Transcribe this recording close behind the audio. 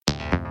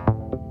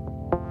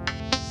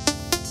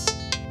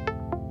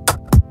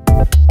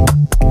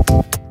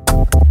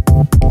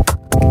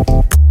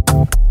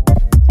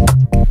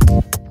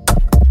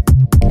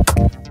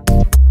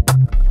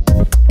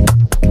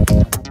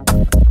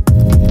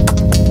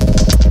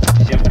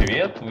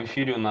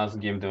эфире у нас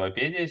Gamedev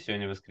pedia.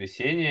 Сегодня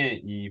воскресенье,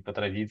 и по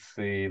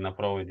традиции на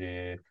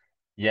проводе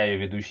я ее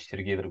ведущий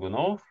Сергей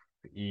Драгунов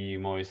и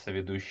мой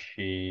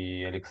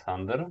соведущий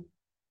Александр.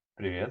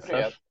 Привет,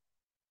 Привет. Саш.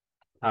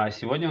 А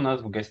сегодня у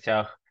нас в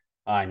гостях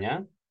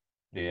Аня.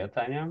 Привет,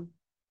 Аня.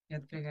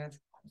 Привет, привет.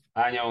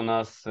 Аня у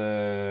нас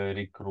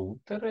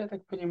рекрутер, я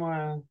так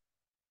понимаю.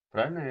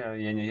 Правильно?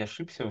 Я не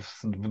ошибся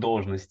в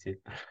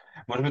должности.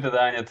 Может быть,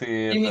 тогда, Аня,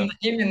 ты это...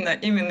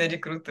 Именно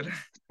рекрутер.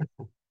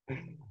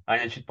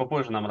 Аня чуть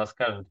попозже нам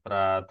расскажет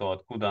про то,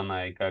 откуда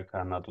она и как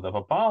она туда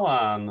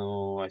попала.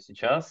 Ну, а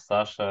сейчас,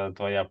 Саша,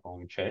 твоя,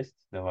 по-моему, часть.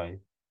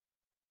 Давай.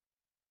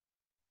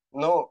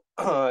 Ну,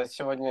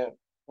 сегодня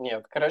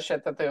нет. Короче,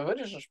 это ты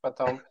вырежешь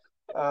потом.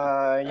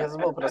 Я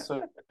забыл про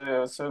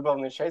свою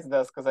главную часть,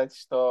 да, сказать,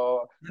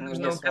 что Мне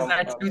нужно если вам...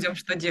 указать людям,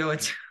 что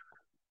делать.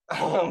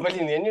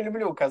 Блин, я не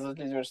люблю указывать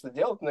людям, что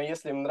делать, но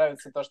если им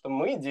нравится то, что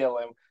мы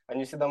делаем,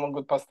 они всегда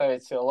могут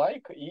поставить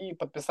лайк и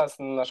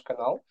подписаться на наш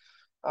канал,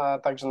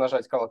 также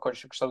нажать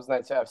колокольчик, чтобы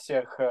знать о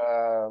всех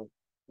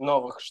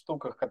новых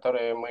штуках,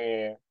 которые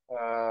мы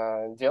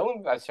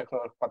делаем, о всех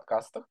новых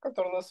подкастах,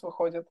 которые у нас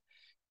выходят.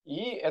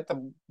 И это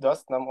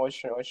даст нам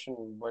очень-очень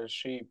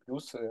большие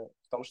плюсы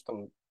в том,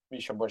 что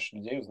еще больше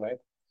людей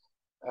узнает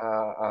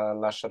о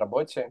нашей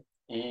работе,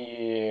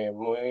 и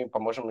мы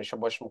поможем еще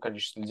большему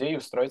количеству людей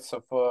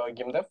устроиться в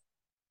геймдев.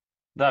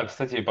 Да,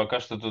 кстати, пока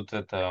что тут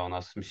это у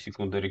нас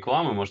секунда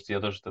рекламы. Может, я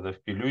тоже тогда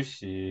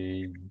впилюсь.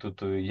 И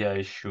тут я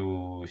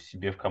ищу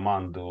себе в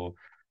команду,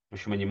 в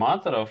общем,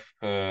 аниматоров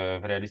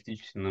в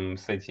реалистичном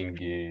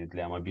сеттинге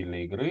для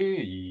мобильной игры.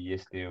 И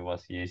если у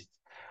вас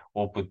есть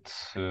опыт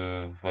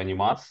в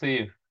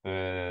анимации,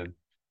 в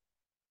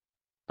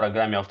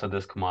программе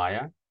Autodesk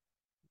Maya,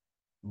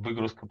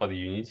 выгрузка под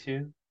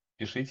Unity.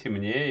 Пишите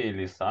мне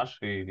или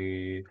Саше,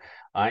 или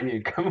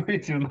Ане,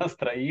 кому-нибудь из нас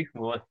троих,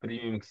 мы вас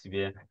примем к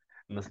себе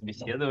на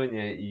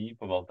собеседование и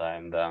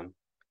поболтаем, да.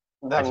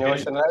 Да, А мне теперь,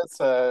 очень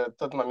нравится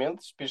тот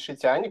момент,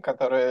 пишите Ане,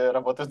 которая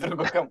работает в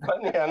другой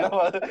компании, она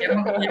вас...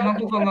 Я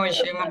могу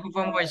помочь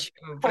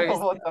провести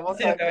Вот, а вот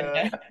так,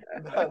 собеседование.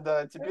 да,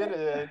 да,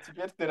 теперь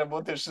ты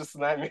работаешь и с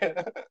нами.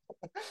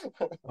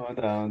 о,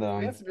 да, В да.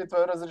 принципе,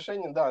 твое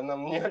разрешение, да,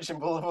 нам не очень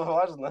было бы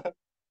важно.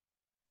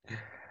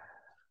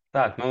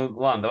 Так, ну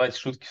ладно, давайте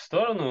шутки в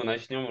сторону,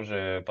 начнем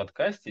уже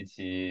подкастить.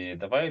 И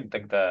давай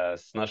тогда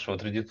с нашего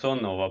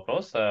традиционного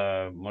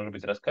вопроса, может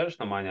быть, расскажешь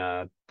нам,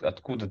 Аня,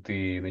 откуда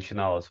ты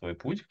начинала свой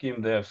путь в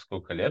геймдев,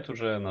 сколько лет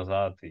уже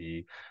назад,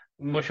 и,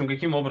 в общем,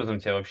 каким образом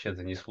тебя вообще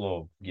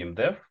занесло в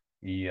геймдев,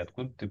 и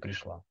откуда ты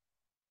пришла?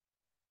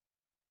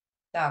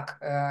 Так,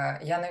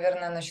 я,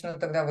 наверное, начну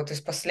тогда вот из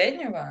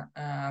последнего.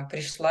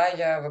 Пришла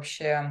я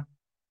вообще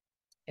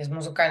из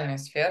музыкальной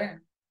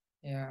сферы.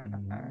 Я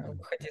М.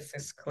 выходец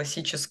из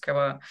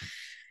классического,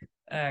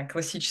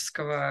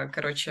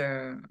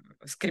 короче,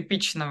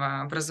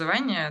 скрипичного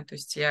образования. То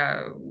есть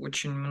я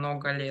очень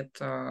много лет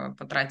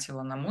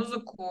потратила на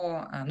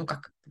музыку. Ну,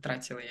 как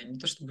потратила, я не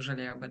то чтобы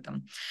жалею об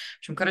этом. В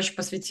общем, короче,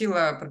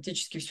 посвятила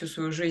практически всю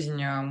свою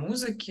жизнь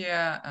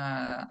музыке,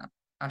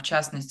 а в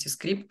частности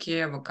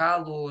скрипке,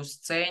 вокалу,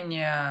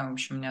 сцене. В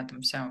общем, у меня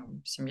там вся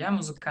семья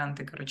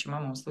музыканты. Короче,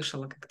 мама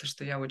услышала как-то,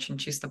 что я очень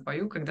чисто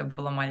пою, когда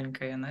была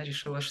маленькая, и она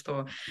решила,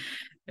 что...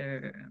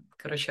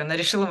 Короче, она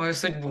решила мою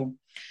судьбу.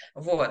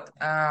 Вот.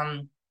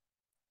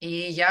 И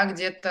я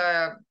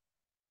где-то,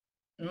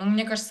 ну,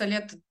 мне кажется,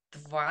 лет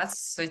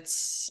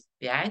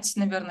 25,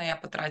 наверное, я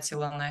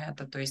потратила на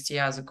это. То есть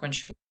я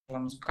закончила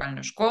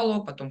музыкальную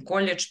школу, потом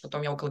колледж,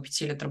 потом я около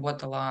 5 лет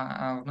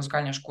работала в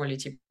музыкальной школе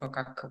типа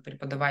как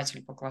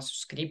преподаватель по классу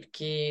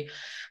скрипки.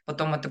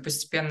 Потом это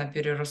постепенно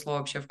переросло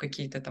вообще в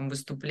какие-то там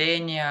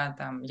выступления.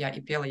 Там я и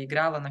пела, и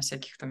играла на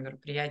всяких там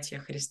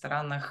мероприятиях,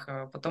 ресторанах.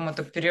 Потом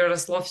это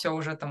переросло все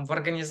уже там в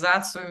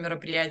организацию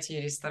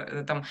мероприятий,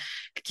 там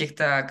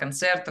каких-то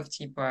концертов,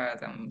 типа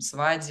там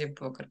свадеб,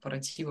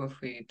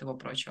 корпоративов и того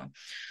прочего.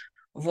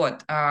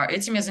 Вот,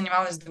 этим я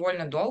занималась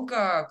довольно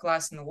долго,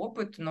 классный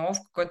опыт, но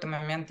в какой-то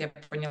момент я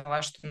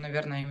поняла, что,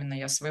 наверное, именно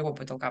я своего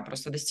потолка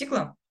просто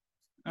достигла.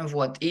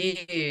 Вот,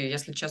 и,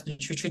 если честно,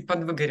 чуть-чуть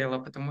подвыгорела,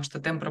 потому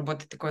что темп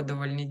работы такой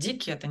довольно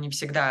дикий, это не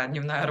всегда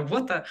дневная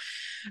работа,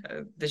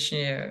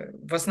 точнее,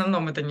 в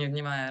основном это не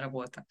дневная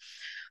работа.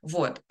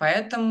 Вот,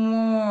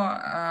 поэтому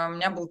у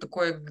меня был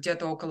такой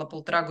где-то около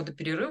 1,5 года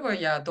перерыва,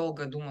 я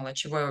долго думала,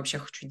 чего я вообще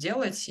хочу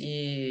делать,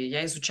 и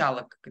я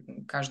изучала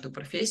каждую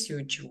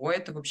профессию, чего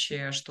это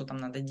вообще, что там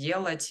надо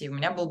делать, и у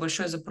меня был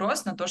большой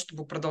запрос на то,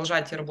 чтобы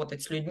продолжать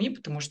работать с людьми,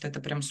 потому что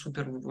это прям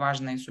супер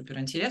важно и супер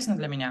интересно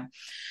для меня.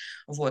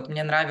 Вот,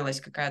 мне нравилась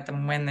какая-то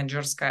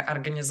менеджерская,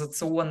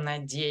 организационная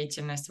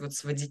деятельность, вот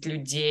сводить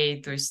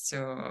людей, то есть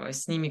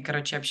с ними,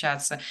 короче,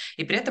 общаться.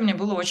 И при этом мне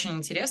было очень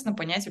интересно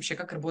понять вообще,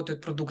 как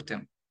работают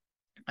продукты.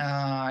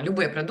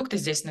 Любые продукты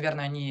здесь,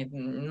 наверное, они,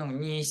 ну,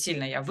 не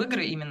сильно я в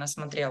игры именно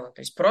смотрела.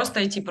 То есть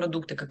просто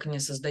IT-продукты, как они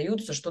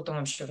создаются, что там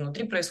вообще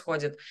внутри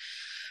происходит.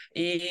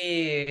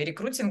 И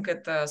рекрутинг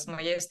это с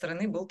моей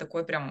стороны был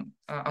такой прям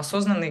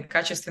осознанный,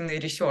 качественный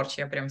ресерч.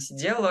 Я прям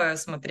сидела,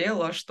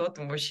 смотрела, что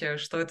там вообще,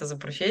 что это за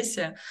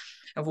профессия.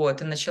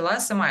 Вот, и начала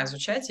сама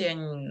изучать. Я,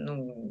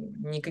 ну,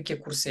 никакие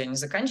курсы я не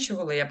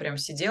заканчивала, я прям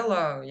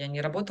сидела, я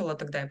не работала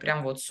тогда, я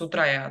прям вот с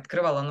утра я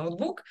открывала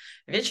ноутбук,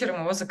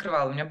 вечером его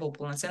закрывала. У меня был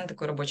полноценный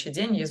такой рабочий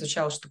день, я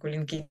изучала, что такое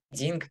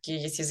LinkedIn, какие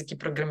есть языки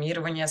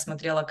программирования,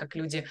 смотрела, как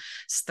люди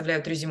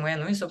составляют резюме,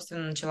 ну и,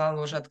 собственно, начала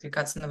уже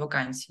откликаться на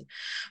вакансии.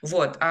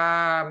 Вот,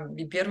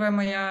 и первая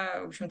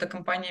моя, в общем-то,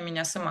 компания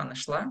меня сама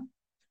нашла.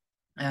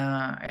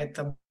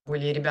 Это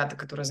были ребята,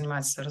 которые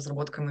занимаются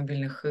разработкой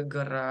мобильных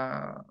игр,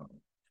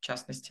 в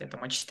частности, это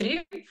Матч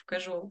 3 в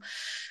Casual.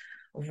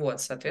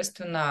 Вот,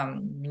 соответственно,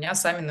 меня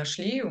сами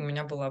нашли, у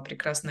меня была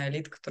прекрасная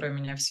лид, которая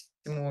меня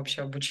всему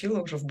вообще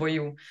обучила уже в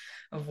бою.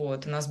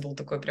 Вот, у нас был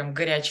такой прям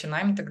горячий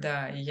найм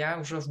тогда, и я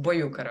уже в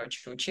бою,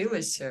 короче,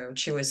 училась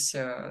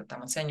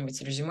там оценивать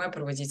резюме,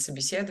 проводить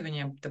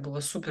собеседование. Это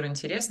было супер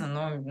интересно,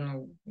 но,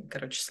 ну,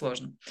 короче,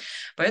 сложно.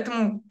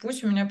 Поэтому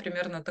путь у меня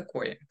примерно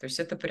такой. То есть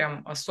это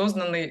прям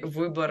осознанный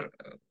выбор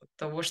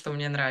того, что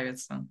мне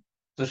нравится.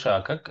 Слушай,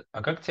 а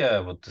как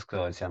тебя, вот ты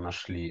сказала, тебя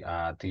нашли?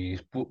 А ты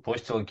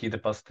постила какие-то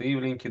посты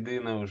в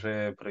LinkedIn,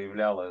 уже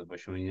проявляла, в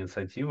общем,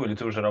 инициативу, или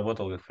ты уже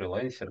работал как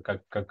фрилансер?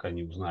 Как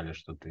они узнали,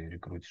 что ты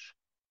рекрутишь?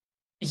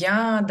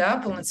 Я,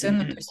 да,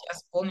 полноценно, то есть я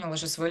заполнила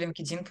уже свой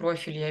LinkedIn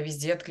профиль, я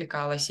везде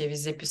откликалась, я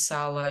везде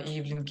писала, и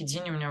в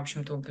LinkedIn у меня, в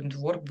общем-то, open to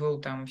work был,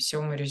 там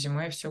все мое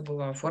резюме, все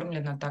было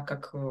оформлено так,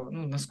 как,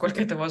 ну,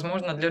 насколько это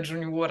возможно для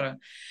джуниора.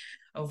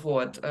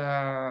 Вот.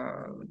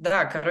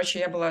 Да, короче,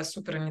 я была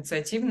супер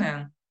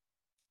инициативная,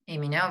 и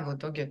меня в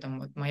итоге там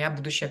вот моя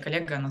будущая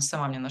коллега, она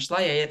сама мне нашла,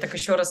 я ей так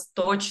еще раз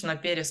точно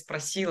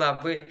переспросила: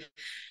 «А вы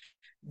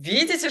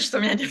видите, что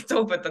у меня нет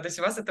опыта, то есть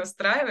вас это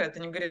устраивает?»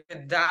 Они говорят: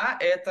 «Да,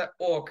 это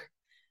ок».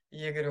 И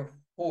я говорю: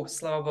 «Ух,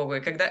 слава богу».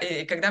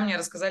 И когда мне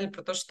рассказали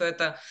про то, что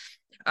это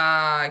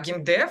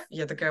геймдев,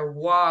 я такая: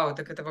 «Вау,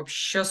 так это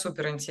вообще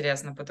супер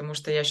интересно, потому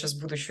что я сейчас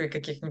буду еще и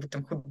каких-нибудь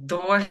там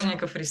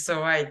художников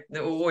рисовать,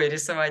 ой,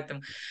 рисовать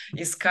там,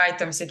 искать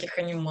там всяких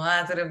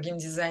аниматоров,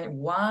 геймдизайн.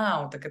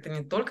 Вау, так это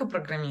не только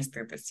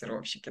программисты и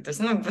тестировщики». То есть,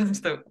 ну, потому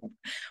что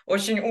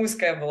очень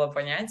узкое было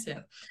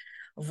понятие.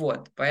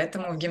 Вот,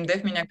 поэтому в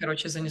геймдев меня,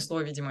 короче,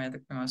 занесло, видимо, я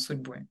так понимаю,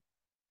 судьбой.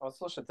 Вот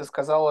слушай, ты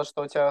сказала,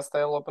 что у тебя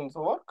стоял Open to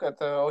Work.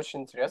 Это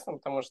очень интересно,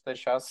 потому что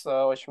сейчас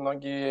очень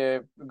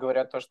многие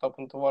говорят то, что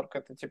Open to Work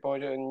это типа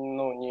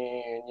ну,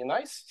 не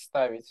nice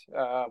ставить,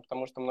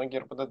 потому что многие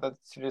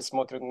работодатели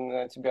смотрят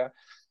на тебя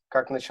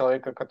как на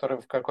человека,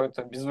 который в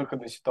какой-то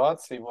безвыходной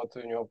ситуации, и вот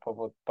у него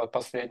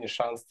последний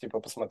шанс,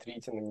 типа,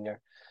 посмотрите на меня.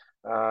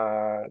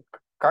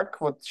 Как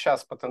вот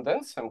сейчас по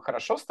тенденциям,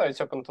 хорошо ставить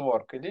Open to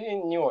Work или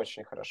не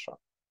очень хорошо?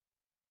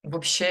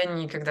 Вообще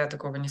никогда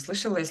такого не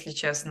слышала, если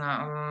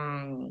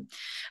честно.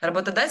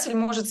 Работодатель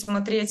может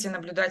смотреть и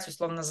наблюдать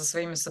условно за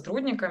своими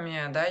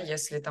сотрудниками, да,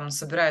 если там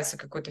собирается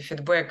какой-то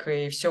фидбэк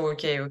и все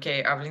окей,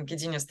 окей, а в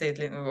LinkedIn стоит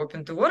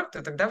Open to Work,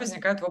 то тогда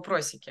возникают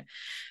вопросики.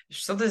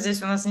 Что-то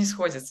здесь у нас не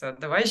сходится,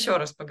 давай еще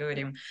раз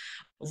поговорим.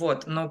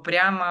 Вот, но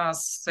прямо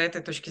с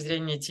этой точки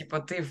зрения, типа,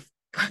 ты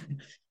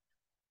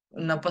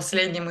на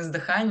последнем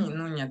издыхании,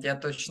 ну нет, я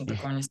точно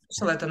такого не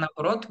слышала. Это,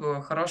 наоборот,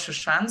 хороший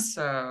шанс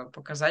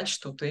показать,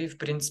 что ты, в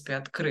принципе,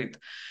 открыт.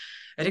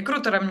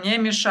 Рекрутерам не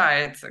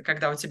мешает,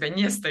 когда у тебя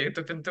не стоит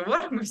open to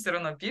work, мы все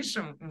равно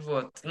пишем,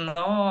 вот.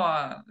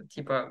 Но,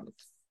 типа,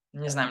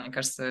 не знаю, мне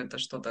кажется, это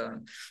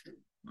что-то...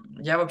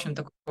 Я, в общем,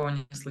 такого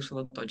не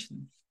слышала точно.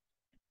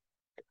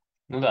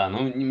 Ну да, ну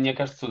мне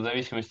кажется, в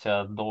зависимости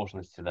от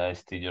должности, да,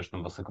 если ты идешь на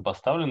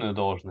высокопоставленную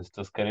должность,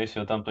 то, скорее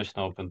всего, там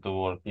точно open to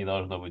work не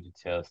должно быть у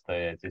тебя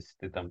стоять. Если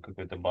ты там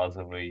какой-то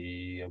базовый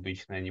и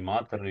обычный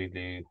аниматор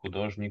или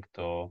художник,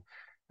 то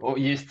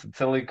есть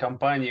целые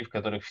компании, в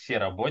которых все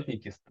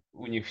работники,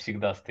 у них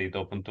всегда стоит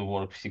open to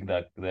work,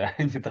 всегда, когда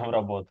они там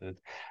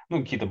работают.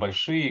 Ну, какие-то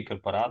большие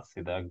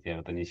корпорации, да, где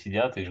вот они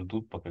сидят и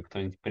ждут, пока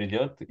кто-нибудь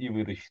придет и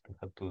вытащит их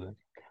оттуда.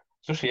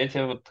 Слушай, я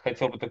тебе вот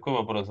хотел бы такой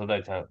вопрос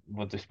задать,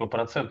 вот то есть по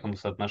процентному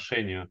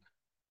соотношению,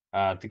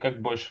 ты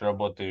как больше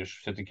работаешь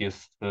все-таки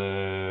с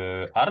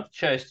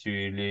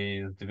арт-частью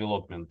или с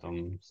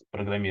девелопментом, с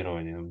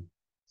программированием?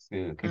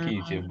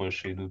 Какие тебе М,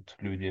 больше идут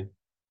люди?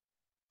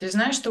 Ты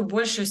знаешь, что в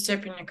большей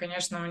степени,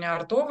 конечно, у меня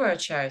артовая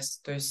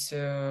часть, то есть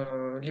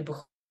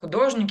либо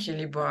художники,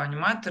 либо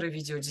аниматоры,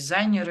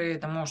 видеодизайнеры,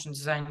 там,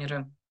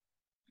 моушн-дизайнеры.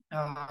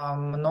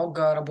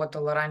 Много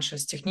работала раньше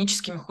с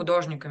техническими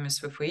художниками,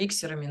 с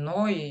VFX-ерами,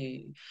 но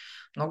и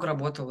много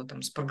работала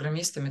там с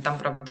программистами. Там,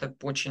 правда,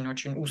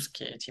 очень-очень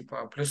узкие,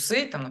 типа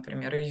плюсы, там,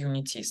 например, и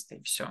юнитисты,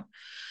 и все.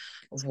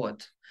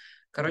 Вот.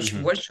 Короче,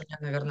 Мгм. больше у меня,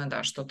 наверное,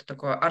 да, что-то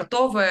такое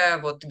артовое,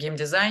 вот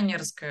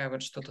геймдизайнерское,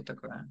 вот что-то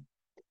такое.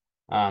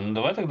 Ну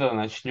давай тогда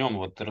начнем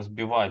вот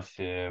разбивать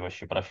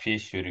вообще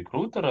профессию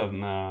рекрутера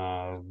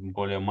на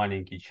более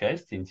маленькие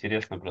части.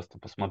 Интересно просто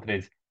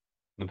посмотреть.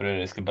 Например,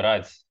 если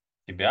брать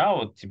тебя,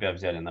 вот тебя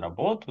взяли на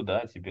работу,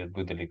 да, тебе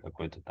выдали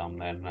какую-то там,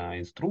 наверное,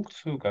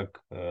 инструкцию,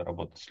 как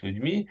работать с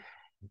людьми,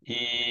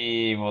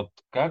 и вот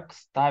как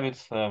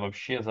ставится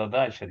вообще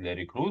задача для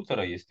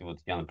рекрутера, если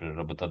вот я, например,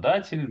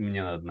 работодатель,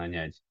 мне надо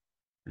нанять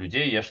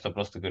людей. Я что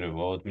просто говорю,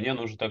 вот мне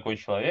нужен такой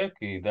человек,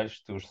 и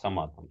дальше ты уже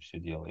сама там все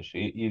делаешь.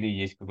 Или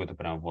есть какой-то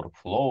прям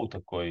workflow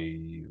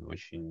такой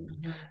очень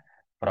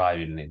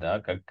правильный, да,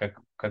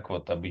 как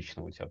вот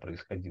обычно у тебя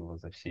происходило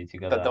за все эти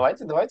Да, года.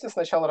 давайте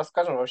сначала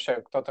расскажем вообще,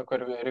 кто такой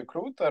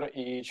рекрутер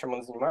и чем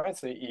он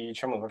занимается, и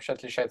чем он вообще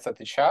отличается от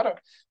HR,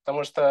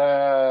 потому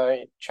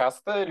что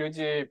часто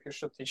люди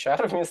пишут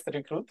HR вместо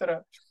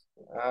рекрутера,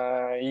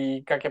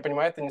 и, как я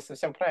понимаю, это не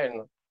совсем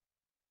правильно.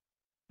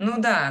 Ну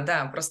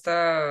да,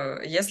 просто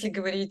если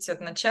говорить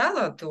от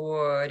начала,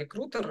 то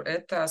рекрутер–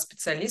 это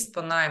специалист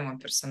по найму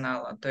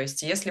персонала. То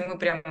есть если мы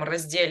прям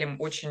разделим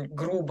очень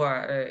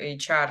грубо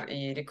HR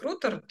и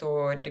рекрутер,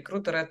 то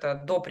рекрутер– это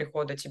до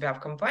прихода тебя в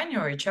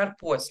компанию, а HR–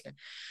 после.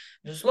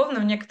 Безусловно,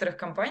 в некоторых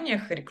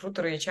компаниях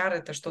рекрутер и HR–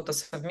 это что-то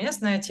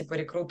совместное, типа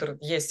рекрутер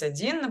есть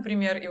один,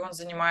 например, и он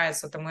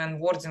занимается там и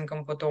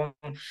онбордингом, потом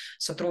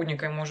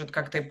сотрудника может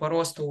как-то и по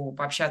росту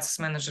пообщаться с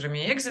менеджерами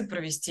и экзит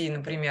провести,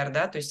 например,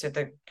 да, то есть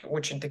это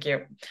очень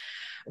такие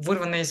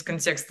вырванные из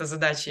контекста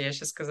задачи, я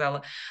сейчас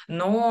сказала.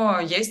 Но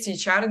есть и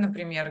HR,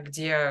 например,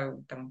 где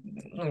там,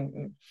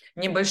 ну,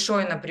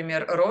 небольшой,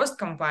 например, рост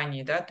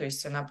компании, да, то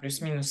есть она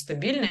плюс-минус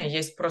стабильная.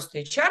 Есть просто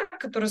HR,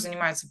 который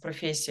занимается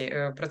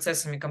профессией,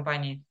 процессами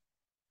компании,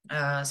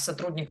 с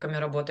сотрудниками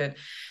работает.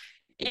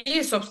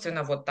 И,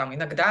 собственно, вот там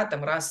иногда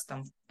там раз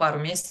там, в пару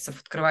месяцев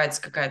открывается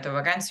какая-то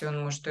вакансия,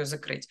 он может ее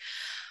закрыть.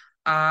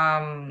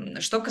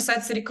 Что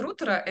касается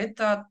рекрутера,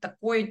 это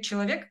такой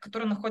человек,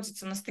 который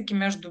находится на стыке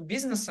между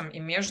бизнесом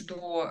и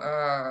между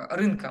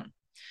рынком.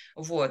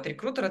 Вот.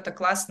 Рекрутер– это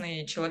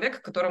классный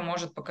человек, который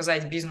может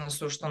показать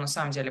бизнесу, что на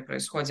самом деле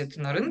происходит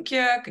на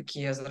рынке,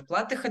 какие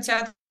зарплаты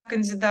хотят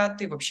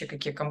кандидаты, вообще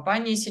какие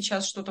компании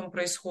сейчас, что там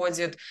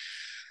происходит,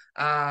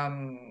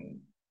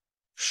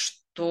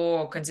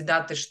 что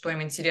кандидаты, что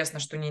им интересно,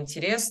 что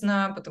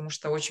неинтересно, потому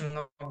что очень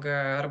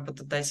много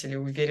работодателей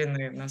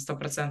уверены на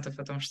 100%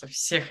 о том, что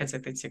все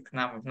хотят идти к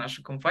нам в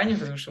нашу компанию,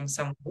 потому что мы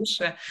самые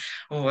лучшие.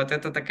 Вот,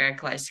 это такая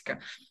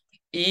классика.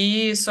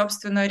 И,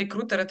 собственно,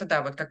 рекрутер это,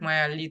 да, вот как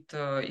моя лид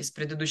из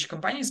предыдущей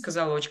компании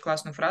сказала очень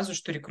классную фразу,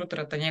 что рекрутер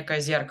это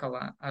некое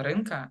зеркало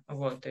рынка,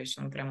 вот, то есть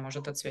он прям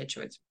может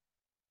отсвечивать.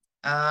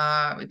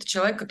 Это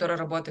человек, который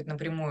работает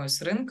напрямую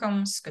с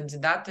рынком, с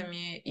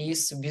кандидатами и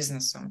с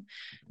бизнесом.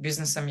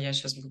 Бизнесом я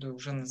сейчас буду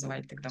уже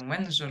называть тогда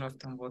менеджеров,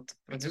 там вот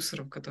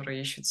продюсеров,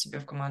 которые ищут себе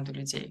в команду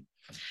людей.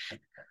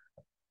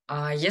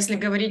 Если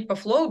говорить по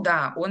флоу,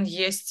 да, он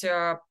есть.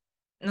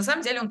 На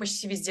самом деле он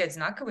почти везде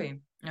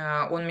одинаковый.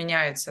 Он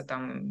меняется,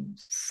 там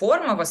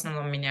форма в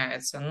основном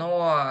меняется,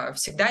 но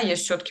всегда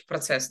есть четкий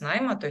процесс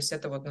найма, то есть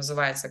это вот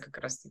называется как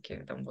раз-таки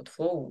там вот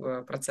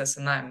флоу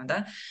процесса найма,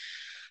 да.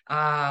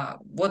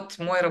 Вот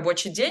мой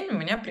рабочий день, у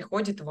меня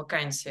приходит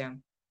вакансия.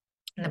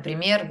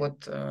 Например, ну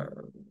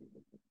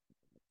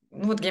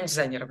вот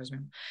геймдизайнера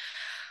возьмем.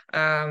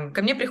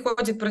 Ко мне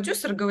приходит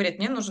продюсер, говорит,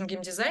 мне нужен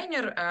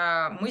геймдизайнер,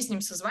 мы с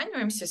ним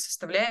созваниваемся,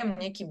 составляем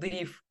некий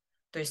бриф.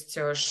 То есть,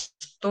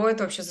 что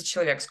это вообще за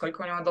человек,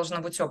 сколько у него должно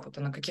быть опыта,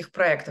 на каких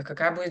проектах,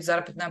 какая будет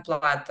заработная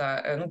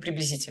плата, ну,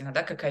 приблизительно,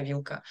 да, какая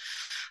вилка,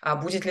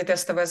 будет ли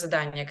тестовое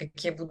задание,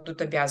 какие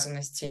будут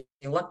обязанности,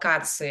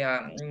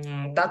 локация,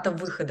 дата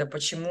выхода,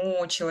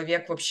 почему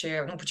человек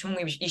вообще, ну, почему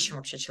мы ищем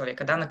вообще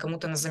человека, да, на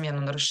кому-то на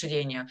замену, на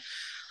расширение,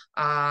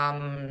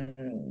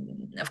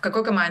 в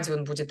какой команде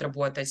он будет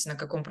работать, на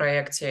каком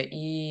проекте,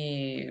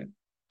 и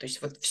то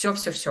есть вот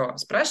все-все-все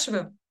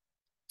спрашиваю.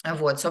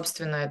 Вот,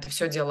 собственно, это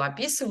все дело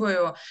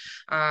описываю.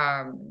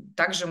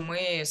 Также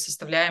мы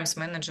составляем с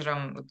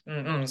менеджером,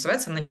 ну,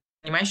 называется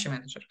нанимающий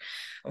менеджер.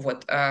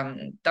 Вот.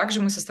 Также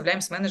мы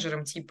составляем с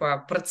менеджером типа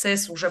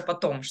процесс уже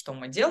потом, что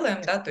мы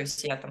делаем, да, то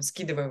есть я там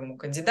скидываю ему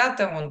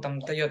кандидата, он там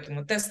дает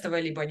ему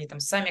тестовое, либо они там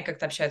сами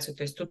как-то общаются,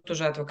 то есть тут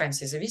уже от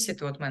вакансии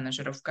зависит и от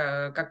менеджеров,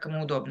 как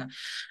кому удобно.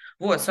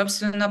 Вот,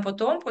 собственно,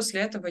 потом,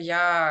 после этого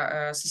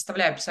я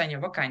составляю описание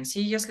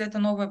вакансии, если это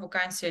новая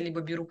вакансия,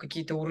 либо беру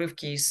какие-то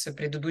урывки из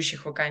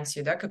предыдущих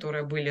вакансий, да,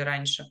 которые были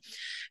раньше.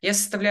 Я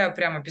составляю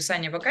прямо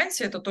описание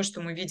вакансии, это то,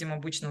 что мы видим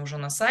обычно уже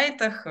на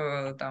сайтах,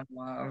 там,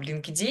 в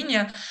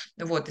LinkedIn,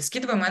 вот, и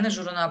скидываю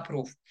менеджеру на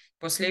approve.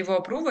 После его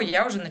апрува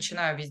я уже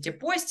начинаю везде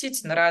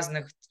постить, на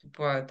разных,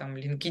 типа, там,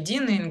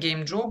 LinkedIn,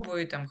 InGame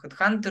джобы, там,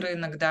 HeadHunter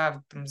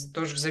иногда, там,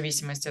 тоже в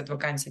зависимости от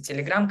вакансии,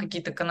 Telegram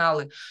какие-то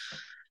каналы,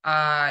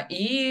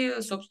 и,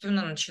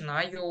 собственно,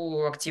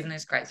 начинаю активно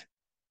искать.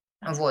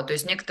 Вот, то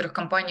есть в некоторых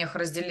компаниях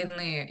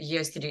разделены,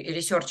 есть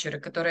ресерчеры,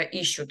 которые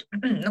ищут,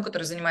 ну,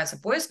 которые занимаются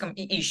поиском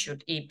и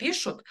ищут, и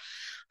пишут,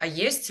 а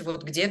есть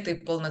вот где ты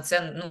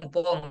полноценный, ну,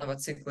 полного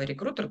цикла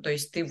рекрутер, то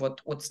есть ты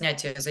вот от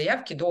снятия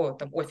заявки до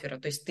там оффера,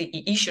 то есть ты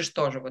и ищешь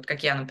тоже, вот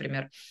как я,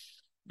 например.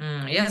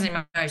 Я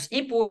занимаюсь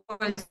и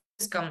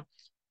поиском,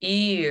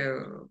 и,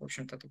 в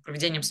общем-то,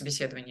 проведением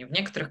собеседований. В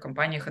некоторых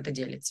компаниях это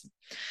делится.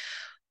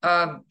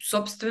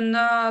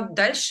 Собственно,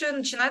 дальше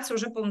начинается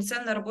уже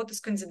полноценная работа с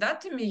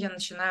кандидатами, я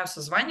начинаю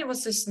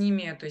созваниваться с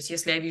ними, то есть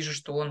если я вижу,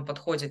 что он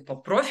подходит по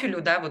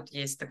профилю, да, вот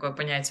есть такое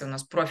понятие у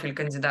нас профиль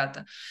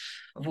кандидата,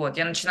 вот,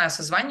 я начинаю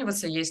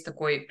созваниваться, есть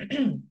такой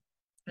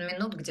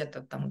минут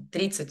где-то там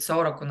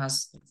 30-40 у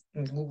нас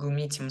в Google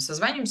Meet мы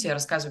созваниваемся, я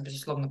рассказываю,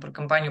 безусловно, про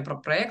компанию, про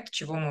проект,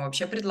 чего мы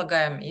вообще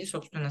предлагаем, и,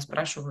 собственно,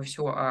 спрашиваю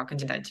все о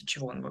кандидате,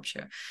 чего он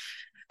вообще,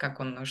 как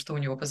он, что у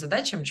него по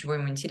задачам, чего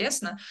ему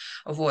интересно.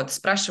 Вот,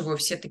 спрашиваю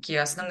все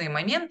такие основные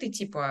моменты,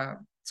 типа,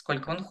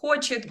 сколько он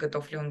хочет,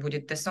 готов ли он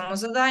будет к тестовому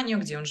заданию,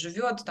 где он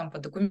живет, там по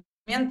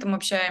документам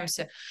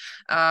общаемся.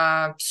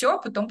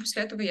 Все, потом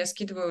после этого я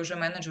скидываю уже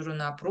менеджеру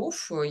на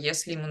approve.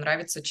 Если ему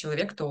нравится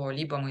человек, то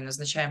либо мы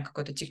назначаем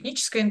какое-то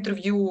техническое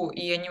интервью,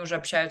 и они уже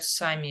общаются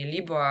сами,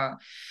 либо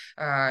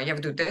я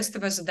выдаю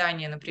тестовое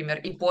задание,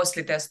 например, и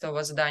после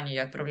тестового задания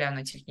я отправляю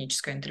на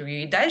техническое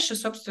интервью. И дальше,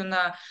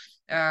 собственно,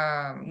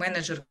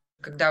 менеджер,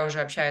 когда уже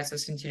общается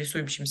с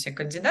интересующимся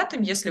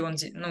кандидатом, если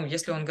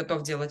он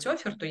готов делать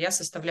оффер, то я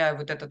составляю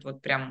вот этот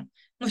вот прям,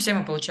 все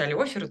мы получали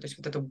офферы, то есть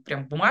вот эту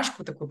прям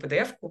бумажку, такую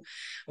PDF-ку,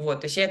 вот,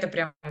 то есть я это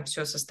прям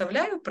все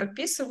составляю,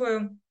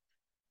 прописываю,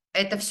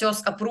 это все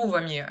с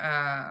апрувами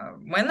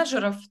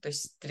менеджеров, то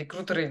есть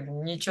рекрутеры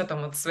ничего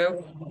там от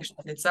своего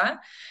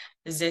лица,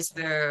 здесь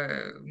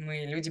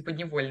мы люди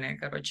подневольные,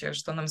 короче,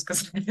 что нам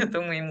сказали, то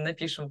мы им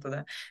напишем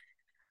туда.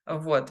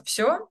 Вот,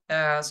 все.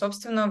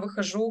 Собственно,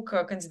 выхожу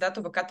к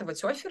кандидату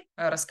выкатывать оффер,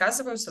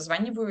 рассказываю,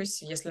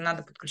 созваниваюсь. Если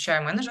надо,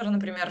 подключаю менеджера,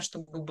 например,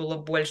 чтобы было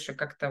больше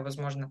как-то,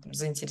 возможно, там,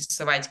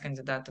 заинтересовать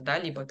кандидата, да,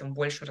 либо там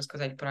больше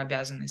рассказать про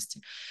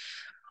обязанности.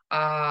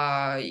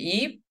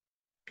 И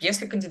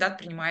если кандидат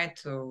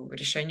принимает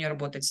решение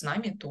работать с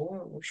нами, то,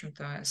 в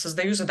общем-то,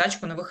 создаю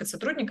задачку на выход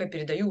сотрудника,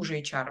 передаю уже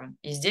HR.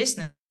 И здесь,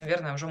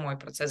 наверное, уже мой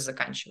процесс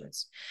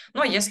заканчивается.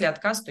 Ну, а если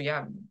отказ, то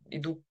я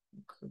иду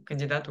к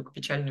кандидату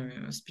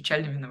с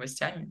печальными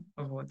новостями.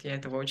 Вот, я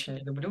этого очень не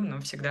люблю, но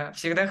всегда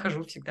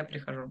хожу, всегда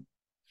прихожу.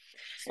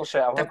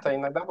 Слушай, а Так, вот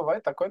иногда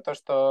бывает такое, то,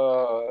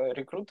 что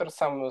рекрутер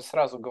сам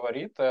сразу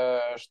говорит,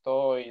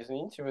 что,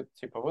 извините,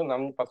 вы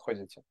нам не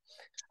подходите.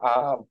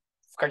 А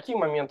в какие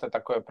моменты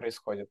такое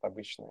происходит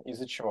обычно?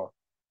 Из-за чего?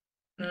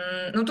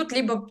 ну, тут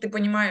либо ты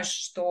понимаешь,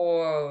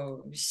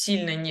 что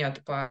сильно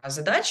нет по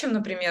задачам,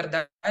 например,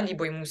 да,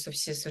 либо ему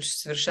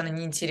совершенно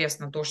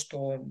неинтересно то, что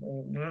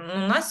у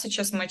нас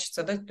сейчас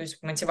мэчится, да, то есть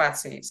в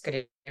мотивации,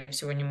 скорее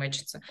всего, не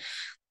мэчится.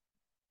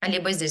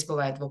 Либо здесь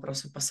бывают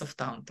вопросы по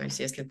софтам, то есть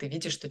если ты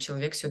видишь, что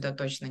человек сюда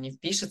точно не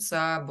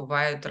впишется,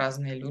 бывают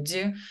разные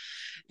люди,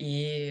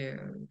 и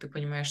ты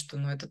понимаешь, что,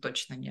 это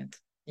точно нет.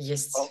 Вот,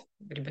 Есть вот,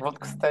 ребята.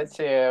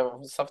 кстати,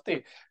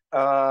 софты.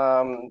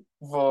 В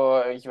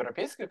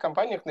европейских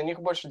компаниях на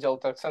них больше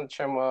делают акцент,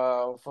 чем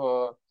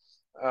в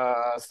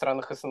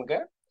странах СНГ.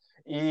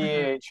 Мгм.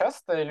 И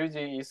часто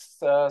люди из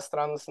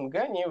стран СНГ,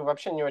 они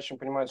вообще не очень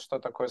понимают, что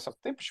такое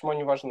софты, почему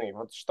они важны.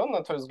 Вот что,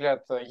 на твой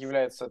взгляд,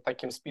 является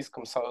таким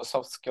списком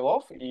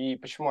софт-скиллов и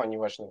почему они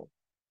важны?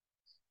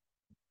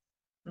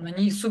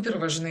 Они супер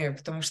важны,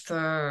 потому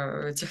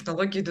что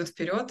технологии идут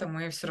вперед, а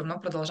мы все равно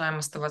продолжаем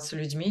оставаться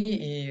людьми,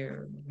 и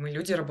мы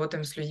люди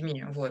работаем с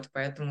людьми. Вот,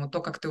 поэтому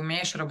то, как ты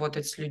умеешь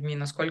работать с людьми,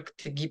 насколько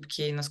ты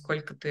гибкий,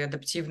 насколько ты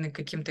адаптивный к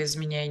каким-то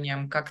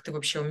изменениям, как ты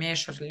вообще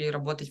умеешь ли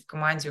работать в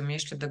команде,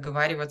 умеешь ли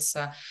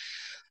договариваться,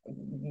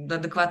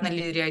 адекватно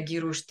ли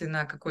реагируешь ты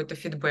на какой-то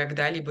фидбэк,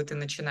 да, либо ты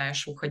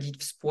начинаешь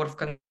уходить в спор, в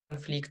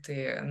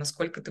конфликты,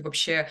 насколько ты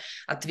вообще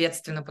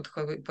ответственно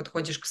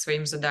подходишь к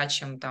своим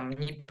задачам, там,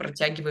 не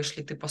протягиваешь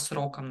ли ты по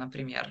срокам,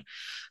 например,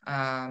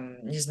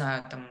 не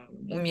знаю, там,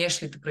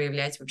 умеешь ли ты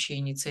проявлять вообще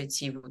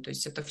инициативу, то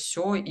есть это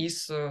все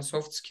из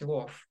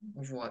софт-скиллов,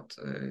 вот,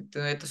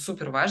 это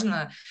супер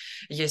важно,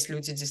 есть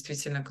люди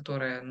действительно,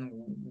 которые,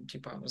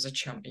 типа,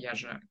 зачем, я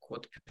же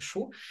код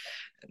пишу,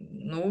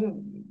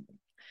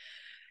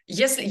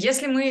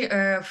 если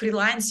мы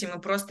фрилансим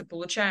и просто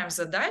получаем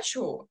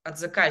задачу от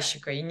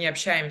заказчика и не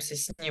общаемся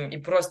с ним и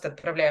просто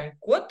отправляем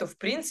код, то, в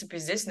принципе,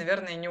 здесь,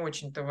 наверное, не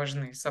очень-то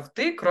важны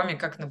софты, кроме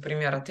как,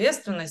 например,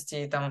 ответственности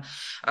и там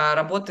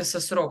работы со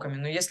сроками.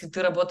 Но если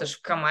ты работаешь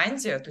в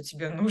команде, то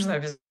тебе нужно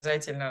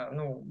обязательно,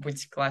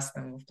 быть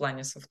классным в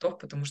плане софтов,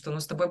 потому что,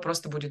 с тобой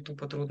просто будет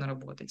тупо трудно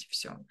работать, и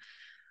все.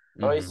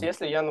 То есть,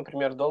 если я,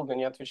 например, долго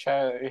не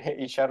отвечаю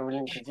HR в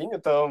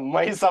LinkedIn, то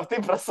мои софты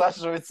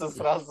просаживаются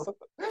сразу.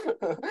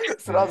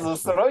 Сразу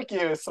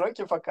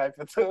сроки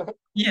покапят.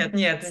 Нет,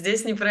 нет,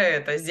 здесь не про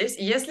это. Здесь,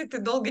 если ты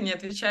долго не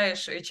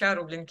отвечаешь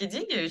HR в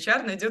LinkedIn,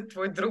 HR найдет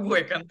твой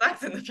другой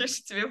контакт и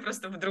напишет тебе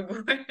просто в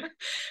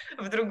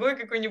другой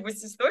какой-нибудь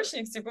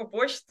источник, типа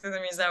почты,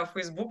 там, не знаю,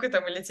 Facebook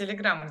там, или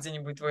Telegram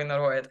где-нибудь твой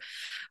нароет.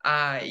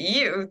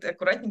 И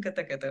аккуратненько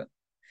так это.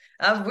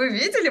 А вы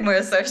видели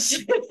мое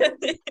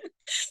сообщение?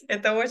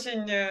 Это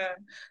очень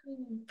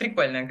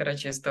прикольная,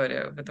 короче,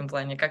 история в этом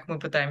плане, как мы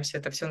пытаемся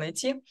это все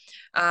найти.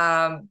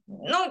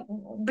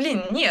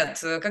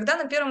 Нет, когда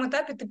на первом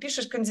этапе ты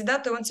пишешь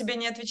кандидату, и он тебе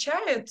не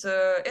отвечает,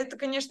 это,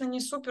 конечно,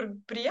 не супер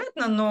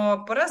приятно,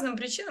 но по разным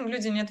причинам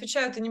люди не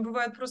отвечают и не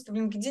бывает просто в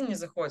LinkedIn не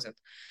заходят.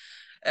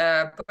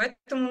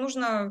 Поэтому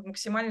нужно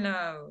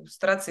максимально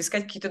стараться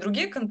искать какие-то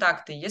другие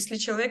контакты. Если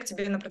человек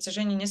тебе на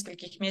протяжении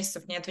нескольких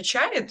месяцев не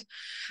отвечает,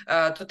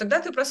 то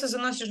тогда ты просто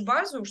заносишь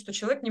базу, что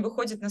человек не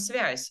выходит на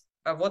связь.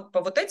 вот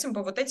по вот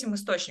этим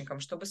источникам,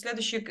 чтобы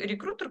следующий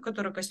рекрутер,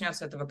 который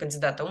коснется этого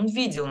кандидата, он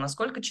видел,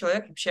 насколько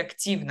человек вообще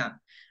активно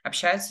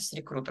общается с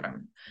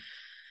рекрутерами.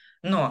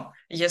 Но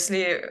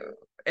если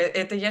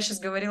это я сейчас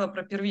говорила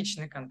про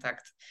первичный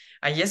контакт,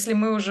 а если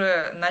мы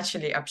уже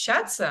начали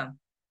общаться,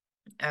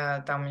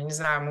 там, я не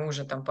знаю, мы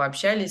уже там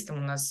пообщались, там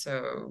у нас,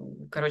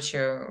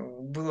 короче,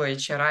 было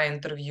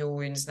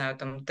HR-интервью, я не знаю,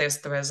 там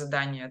тестовое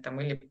задание,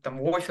 там, или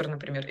там оффер,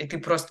 например, и ты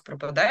просто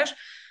пропадаешь,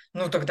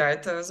 ну, тогда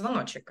это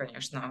звоночек,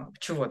 конечно.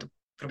 Чего ты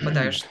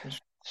пропадаешь?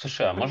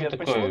 Слушай, а может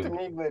Привет, почему ты такой...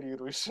 меня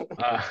игнорируешь?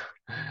 А,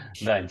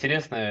 да,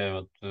 интересно,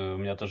 вот у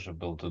меня тоже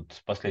был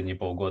тут последние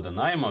полгода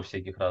найма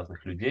всяких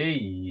разных людей,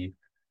 и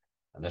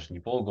даже не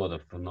полгода,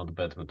 в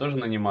NotBet мы тоже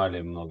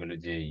нанимали много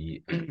людей,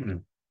 и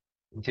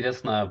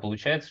интересно,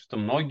 получается, что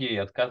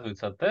многие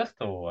отказываются от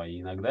тестового,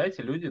 и иногда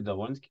эти люди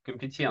довольно-таки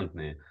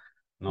компетентные.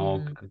 Но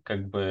Мгм.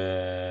 как бы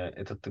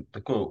это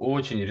такой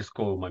очень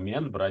рисковый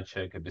момент брать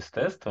человека без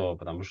тестового,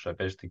 потому что,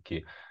 опять же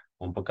таки,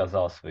 он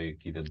показал свои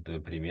какие-то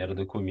примеры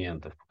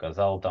документов,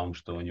 показал там,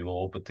 что у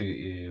него опыт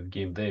и в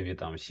геймдеве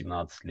там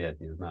 17 лет,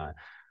 не знаю.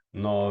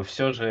 Но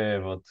все же,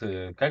 вот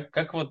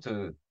как вот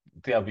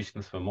ты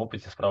обычно в своем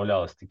опыте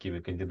справлялась с такими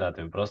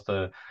кандидатами?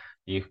 Просто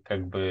их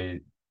как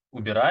бы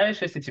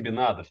убираешь, если тебе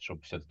надо,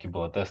 чтобы все-таки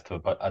было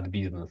тестовое от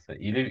бизнеса,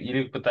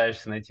 или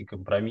пытаешься найти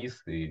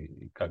компромисс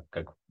и как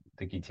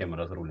такие темы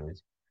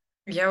разруливать?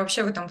 Я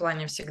вообще в этом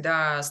плане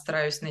всегда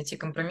стараюсь найти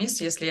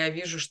компромисс. Если я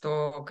вижу,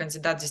 что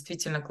кандидат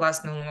действительно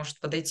классный, он может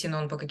подойти, но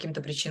он по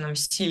каким-то причинам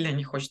сильно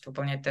не хочет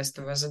выполнять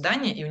тестовое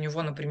задание, и у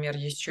него, например,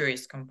 еще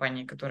есть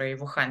компании, которые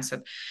его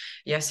хантят,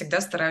 я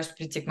всегда стараюсь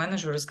прийти к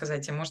менеджеру и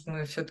сказать, а может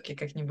мы все-таки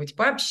как-нибудь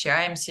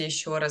пообщаемся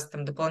еще раз,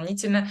 там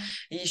дополнительно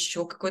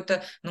еще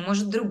какой-то, ну,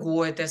 может,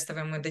 другое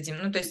тестовое мы дадим.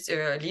 Ну, то есть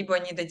либо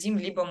не дадим,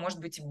 либо, может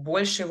быть,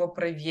 больше его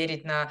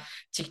проверить на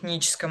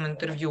техническом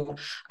интервью.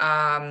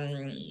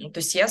 То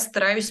есть я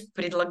стараюсь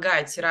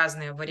предлагать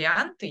разные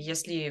варианты,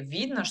 если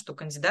видно, что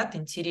кандидат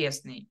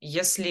интересный.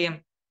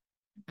 Если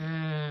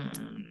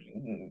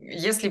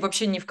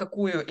вообще ни в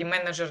какую и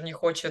менеджер не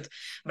хочет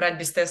брать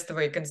без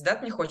тестового, и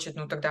кандидат не хочет,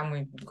 ну тогда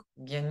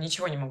я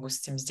ничего не могу с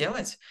этим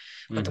сделать,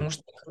 потому Мгм.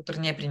 что рекрутер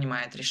не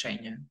принимает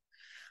решения.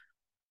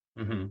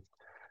 Мгм.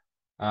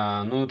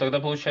 Ну, тогда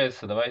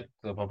получается, давай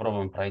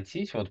попробуем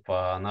пройтись вот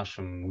по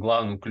нашим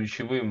главным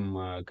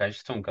ключевым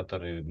качествам,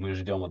 которые мы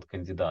ждем от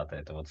кандидата.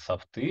 Это вот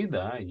софты,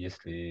 да,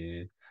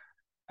 если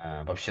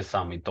вообще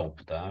самый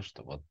топ, да,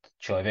 что вот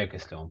человек,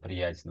 если он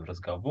приятен в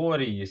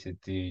разговоре, если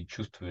ты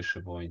чувствуешь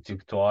его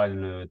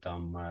интеллектуальную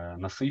там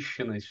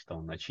насыщенность, что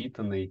он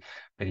начитанный,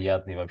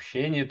 приятный в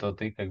общении, то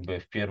ты как бы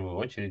в первую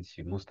очередь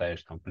ему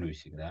ставишь там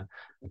плюсик, да.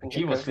 А Мне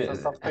какие вот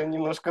кажется, софты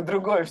немножко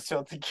другой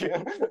все-таки.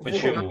 Ну,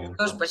 Почему?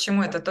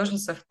 почему? Это тоже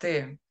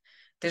софты.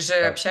 Ты же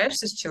Так.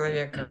 общаешься с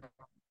человеком.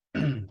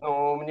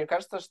 Ну, мне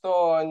кажется,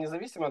 что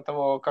независимо от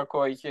того,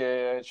 какой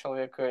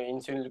человек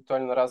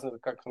интеллектуально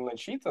развит, как он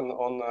начитан,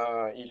 он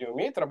или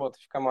умеет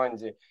работать в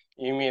команде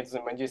и умеет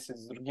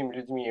взаимодействовать с другими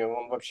людьми,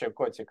 он вообще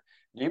котик,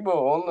 либо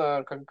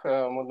он, как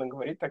модно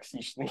говорить,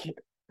 токсичный.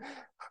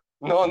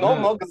 Но Ну,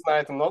 много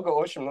знает,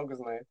 очень много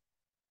знает.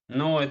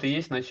 ну, это и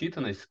есть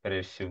начитанность,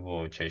 скорее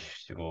всего, чаще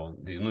всего.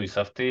 Ну и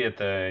софты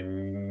это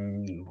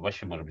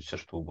вообще может быть все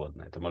что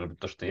угодно. Это может быть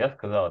то, что я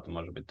сказал, это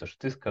может быть то, что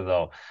ты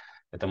сказал.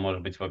 Это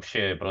может быть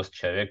вообще просто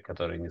человек,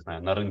 который, не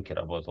знаю, на рынке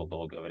работал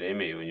долгое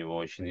время, и у него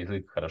очень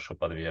язык хорошо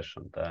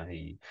подвешен, да,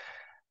 и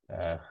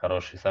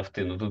хорошие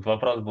софты. Но тут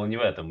вопрос был не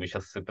в этом. Мы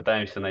сейчас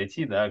пытаемся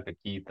найти, да,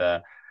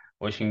 какие-то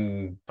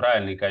очень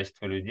правильные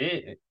качества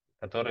людей,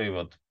 которые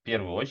вот в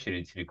первую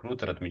очередь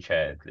рекрутер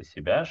отмечает для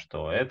себя,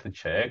 что этот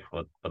человек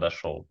вот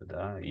подошел бы,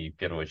 да, и в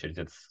первую очередь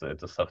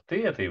это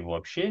софты, это его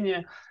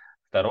общение,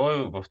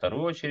 во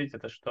вторую очередь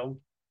это что?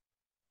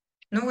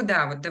 Ну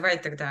да, вот давай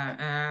тогда.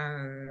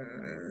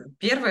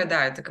 Первое,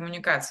 да, это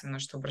коммуникация, на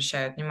что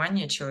обращает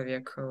внимание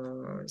человек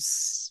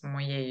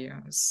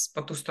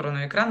по ту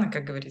сторону экрана,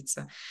 как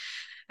говорится.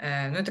 Ну,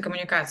 это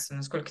коммуникация,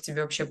 насколько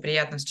тебе вообще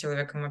приятно с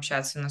человеком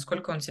общаться,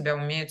 насколько он тебя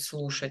умеет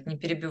слушать, не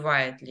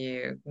перебивает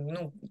ли.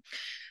 Ну,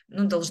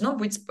 должно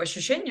быть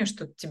ощущение,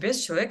 что тебе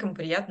с человеком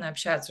приятно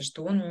общаться,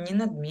 что он не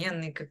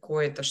надменный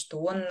какой-то,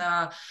 что он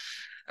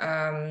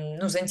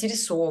ну,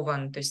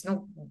 заинтересован. То есть,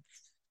 ну,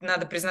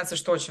 надо признаться,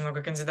 что очень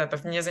много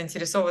кандидатов не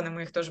заинтересованы,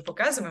 мы их тоже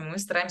показываем, мы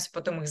стараемся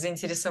потом их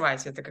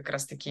заинтересовать. Это как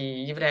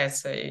раз-таки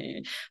является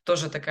и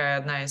тоже такая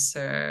одна из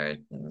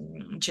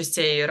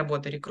частей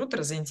работы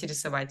рекрутера —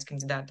 заинтересовать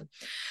кандидата.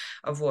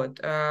 Вот.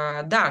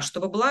 Да,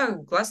 чтобы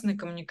была классная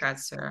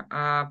коммуникация.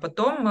 А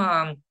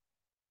потом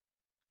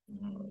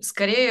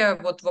скорее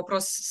вот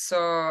вопрос с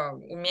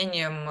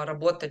умением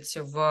работать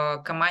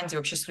в команде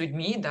вообще с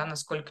людьми, да,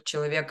 насколько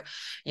человек,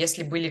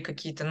 если были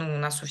какие-то, ну, у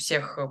нас у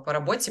всех по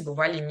работе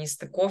бывали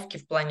нестыковки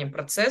в плане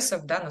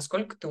процессов, да,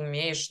 насколько ты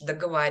умеешь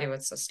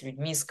договариваться с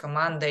людьми, с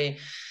командой,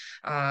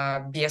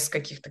 без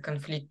каких-то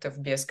конфликтов,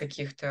 без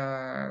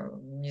каких-то,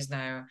 не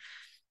знаю,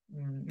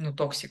 ну,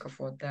 токсиков,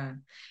 вот, да.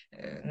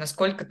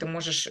 Насколько ты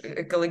можешь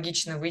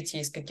экологично выйти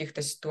из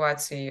каких-то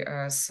ситуаций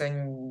с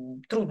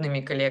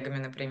трудными коллегами,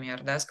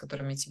 например, да, с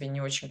которыми тебе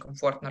не очень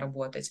комфортно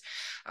работать.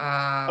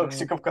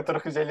 Токсиков,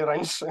 которых взяли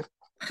раньше,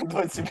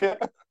 до тебя.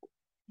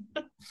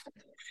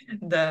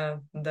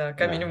 Да, да,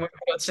 камень в Да. мой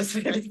рот сейчас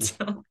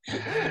вылетел.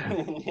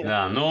 Нет.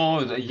 Да,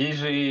 но есть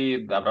же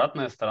и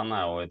обратная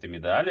сторона у этой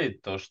медали,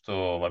 то,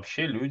 что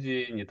вообще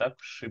люди не так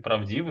уж и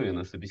правдивые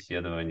на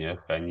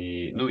собеседованиях.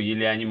 Они, ну,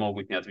 или они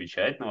могут не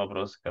отвечать на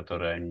вопросы,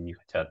 которые они не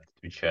хотят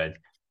отвечать.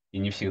 И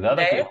не всегда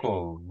Для так этого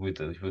легко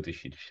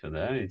вытащить все,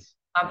 да, ведь?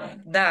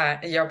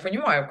 Да, я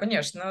понимаю,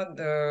 конечно,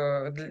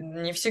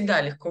 не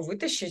всегда легко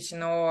вытащить,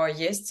 но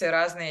есть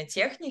разные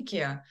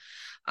техники.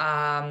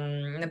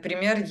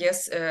 Например,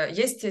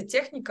 есть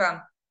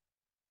техника,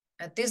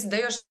 ты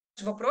задаешь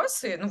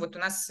вопросы, ну вот у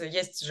нас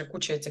есть же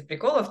куча этих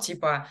приколов,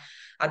 типа,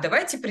 а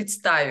давайте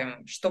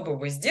представим, что бы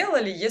вы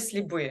сделали,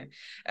 если бы.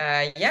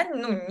 Я,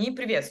 ну, не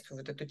приветствую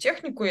вот эту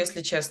технику,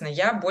 если честно,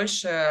 я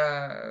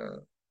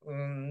больше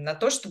на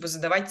то, чтобы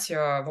задавать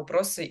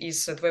вопросы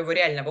из твоего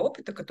реального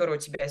опыта, который у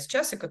тебя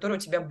сейчас и который у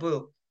тебя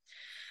был.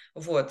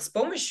 Вот, с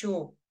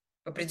помощью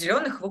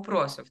определенных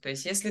вопросов. То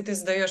есть, если ты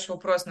задаешь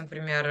вопрос,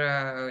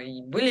 например,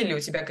 были ли у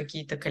тебя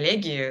какие-то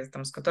коллеги,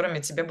 там, с которыми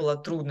тебе было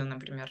трудно,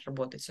 например,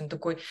 работать? Он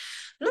такой,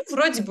 ну,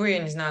 вроде бы, я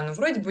не знаю, ну,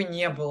 вроде бы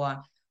не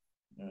было.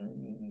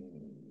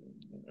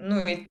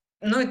 Ну,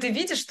 и ты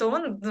видишь, что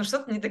он ну,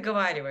 что-то не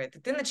договаривает, и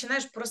ты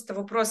начинаешь просто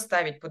вопрос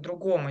ставить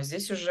по-другому.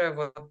 Здесь уже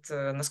вот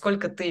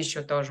насколько ты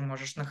еще тоже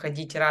можешь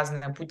находить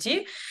разные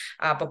пути,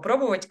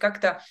 попробовать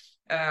как-то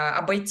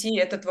обойти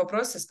этот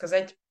вопрос и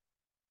сказать,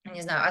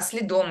 не знаю, а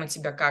следом у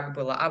тебя как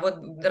было? А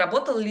вот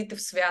работал ли ты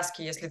в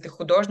связке, если ты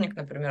художник,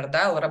 например,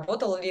 да,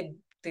 работал ли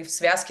ты в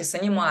связке с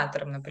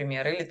аниматором,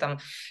 например, или там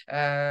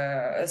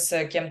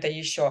с кем-то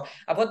еще?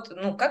 А вот,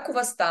 ну, как у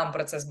вас там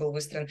процесс был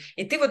выстроен?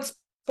 И ты вот с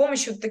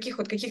помощью таких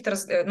вот каких-то,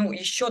 ну,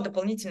 еще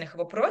дополнительных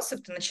вопросов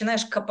ты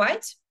начинаешь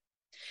копать,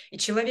 и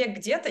человек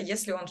где-то,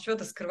 если он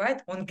что-то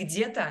скрывает, он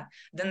где-то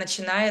да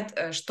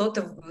начинает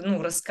что-то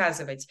ну,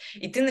 рассказывать.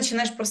 И ты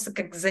начинаешь просто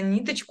как за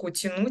ниточку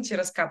тянуть и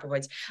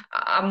раскапывать.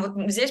 А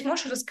вот здесь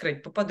можешь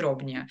раскрыть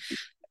поподробнее?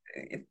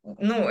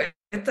 Ну,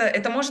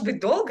 это может быть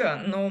долго,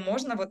 но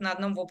можно вот на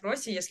одном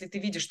вопросе, если ты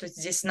видишь, что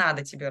здесь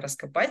надо тебе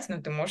раскопать,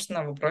 ну, ты можешь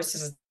на вопросе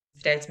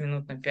застрять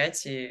минут на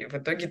 5, и в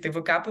итоге ты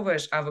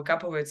выкапываешь, а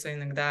выкапываются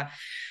иногда,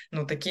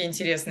 ну, такие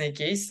интересные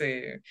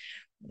кейсы,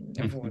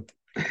 вот.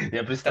 Я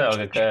Так представил,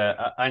 что,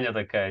 какая Аня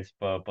такая,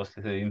 типа,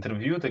 после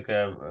интервью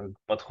такая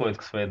подходит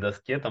к своей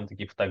доске, там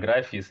такие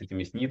фотографии с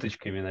этими с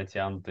ниточками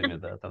натянутыми,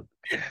 да, там,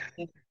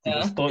 типа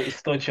да.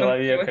 100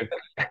 человек,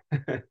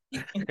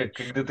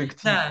 как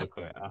детектив Да,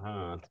 такой.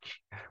 Ага.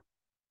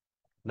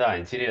 Да,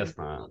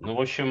 интересно. Ну, в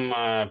общем,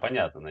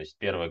 понятно. Значит,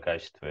 первое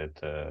качество —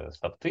 это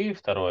софты,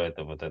 второе —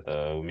 это вот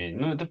это умение.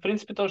 Ну, это, в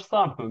принципе, то же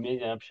самое,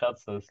 умение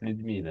общаться с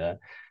людьми,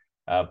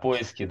 да.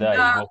 Поиски, да,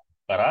 да, его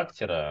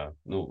характера,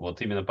 ну,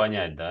 вот именно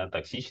понять, да,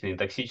 токсично, не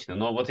токсично.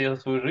 Но вот я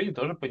за свою жизнь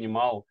тоже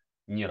понимал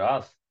не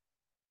раз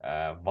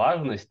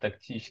важность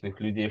токсичных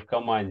людей в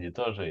команде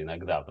тоже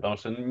иногда, потому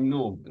что,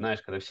 ну,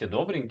 знаешь, когда все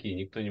добренькие,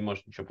 никто не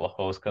может ничего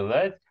плохого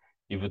сказать,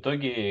 и в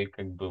итоге,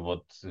 как бы,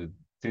 вот,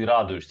 ты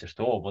радуешься,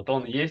 что, о, вот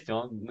он есть, и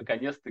он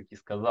наконец-таки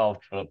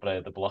сказал про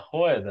это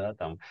плохое, да,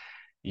 там,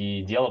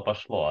 и дело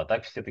пошло. А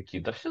так все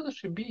такие, да все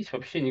зашибись,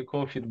 вообще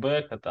никакого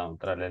фидбэка, там,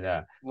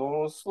 тра-ля-ля.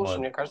 Ну, слушай, Вот.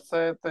 мне кажется,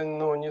 это,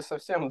 ну, не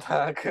совсем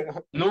так.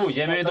 Ну,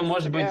 я Ну, имею в то виду, есть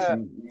может быть,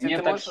 тебе, не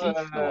ты можешь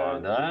токсичного,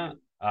 да,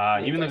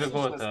 а не именно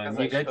токсично какого-то сказать,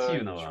 что,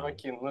 негативного.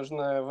 чуваки,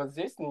 нужно вот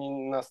здесь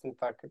нас не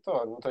так и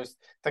то. Ну, то есть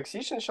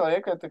токсичный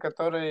человек — это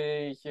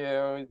который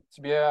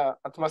тебе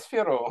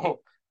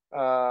атмосферу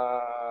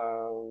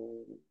а,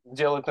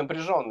 делает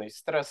напряженной,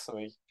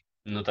 стрессовой.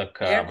 Ну так,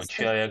 я, вот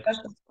кстати, человек.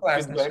 даже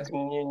согласна Фидбэк сейчас.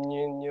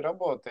 не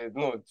работает.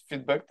 Ну,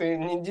 фидбэк ты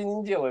нигде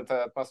не делает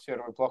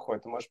атмосферу плохой.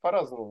 Ты можешь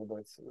по-разному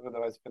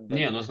выдавать фидбэк.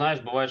 Не, ну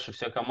знаешь, бывает, что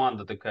вся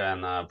команда такая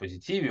на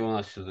позитиве, у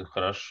нас все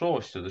хорошо,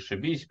 все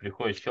зашибись,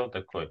 приходит чел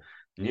такой,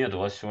 нет, у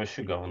вас все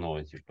вообще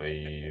говно, типа,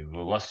 и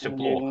у вас все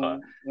плохо.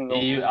 Ну,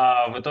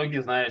 В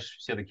итоге, знаешь,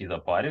 все такие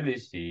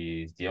запарились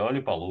и сделали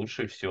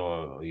получше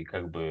все, и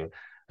как бы,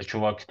 а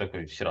чувак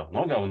такой, все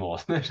равно говно,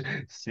 знаешь,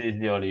 все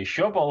сделали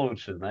еще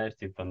получше, знаешь,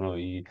 типа, ну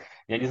и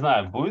я не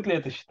знаю, будет ли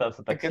это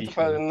считаться так это,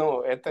 токсичным?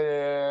 ну,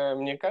 это,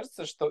 мне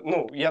кажется, что,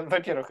 ну, я,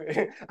 во-первых,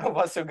 у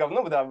вас все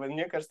говно, да,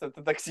 мне кажется,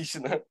 это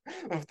токсично. Да,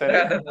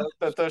 Во-вторых, да,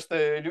 да. то,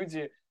 что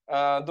люди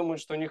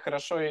думают, что у них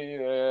хорошо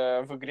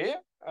в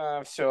игре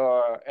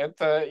все,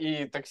 это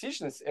и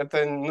токсичность,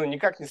 это, ну,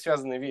 никак не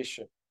связанные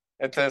вещи.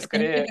 Это Это некий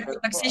скорее такой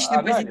токсичный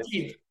анализ.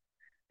 позитив,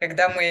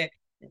 когда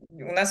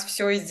у нас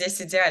все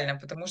здесь идеально,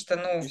 потому что,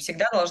 ну,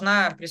 всегда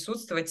должна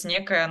присутствовать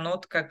некая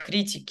нотка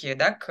критики,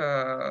 да,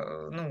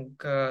 ну,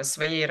 к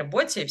своей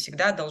работе, и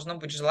всегда должно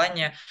быть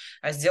желание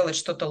сделать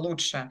что-то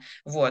лучше.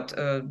 Вот.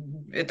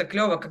 Это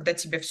клево, когда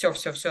тебе все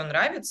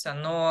нравится,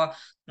 но,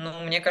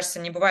 ну, мне кажется,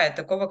 не бывает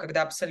такого,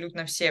 когда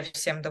абсолютно все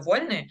всем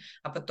довольны,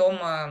 а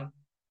потом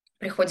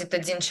приходит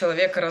один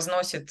человек и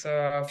разносит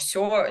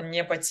все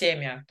не по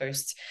теме. То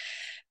есть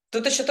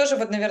Тут еще тоже,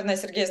 вот, наверное,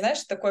 Сергей,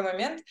 знаешь, такой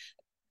момент,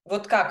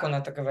 вот как он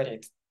это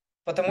говорит.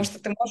 Потому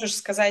что ты можешь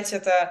сказать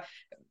это,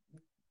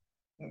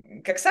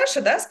 как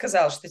Саша, да,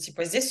 сказал, что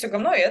типа здесь все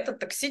говно, и это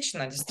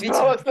токсично,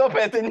 действительно. Стоп,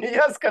 это не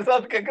я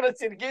сказал, как раз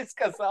Сергей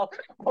сказал.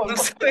 Он Ну, в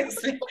повторил.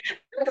 смысле?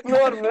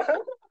 Норм, да?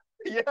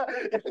 Я,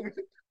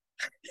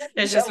 Я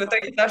я сейчас в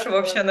итоге Сашу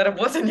вообще на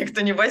работу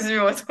никто не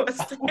возьмет.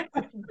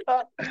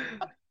 да.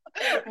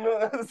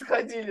 Ну,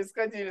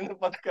 сходили на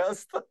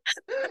подкаст.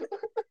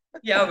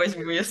 Я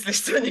возьму, если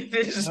что, не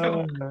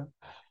переживай.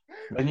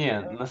 Да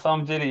не, на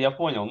самом деле я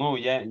понял. Ну,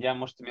 я,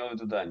 может, имел в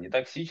виду, да, не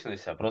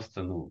токсичность, а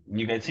просто, ну,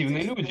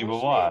 негативные Критическое люди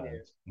бывают.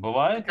 мышление.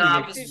 Бывают Так Да,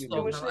 негативные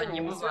критическое люди. безусловно, мышление они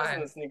не связано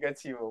бывают. с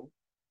негативом.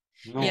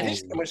 Нет, Ну,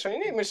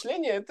 Критическое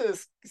мышление это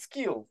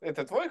скилл,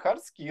 это твой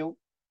hard skill.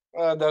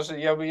 Даже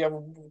я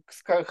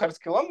к hard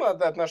skill'ам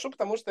отношу,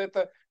 потому что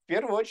это в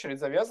первую очередь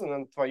завязано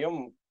на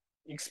твоем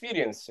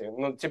экспириенсе.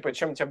 Ну, типа,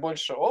 чем у тебя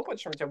больше опыт,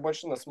 чем у тебя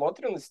больше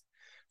насмотренность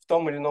в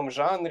том или ином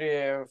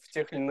жанре, в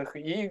тех или иных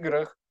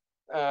играх,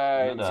 ну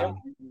тем да.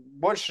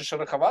 больше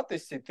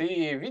шероховатости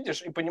ты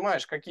видишь и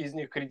понимаешь, какие из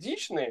них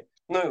критичны,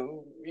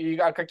 ну,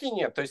 а какие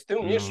нет. То есть ты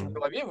умеешь в Ну,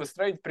 голове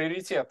выстроить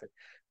приоритеты.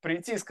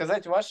 Прийти и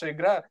сказать, ваша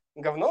игра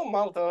говно,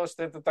 мало того,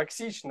 что это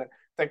токсично,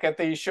 так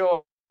это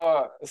еще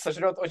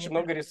сожрет очень нет.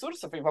 много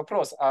ресурсов. И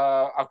вопрос,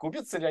 а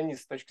окупятся ли они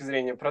с точки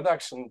зрения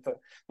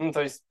продакшн-то? Ну,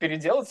 то есть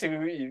переделать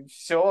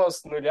все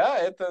с нуля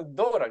 – это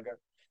дорого.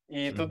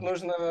 И тут мгм,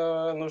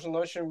 нужно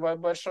очень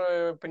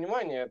большое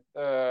понимание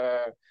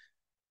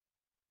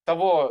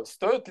того,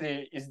 стоят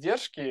ли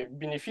издержки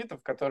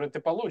бенефитов, которые ты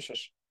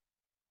получишь.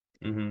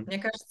 мгм, Мне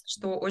кажется,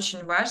 что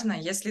очень важно,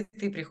 если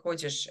ты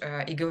приходишь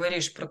и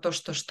говоришь про то,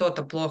 что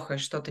что-то плохо и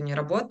что-то не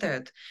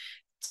работает,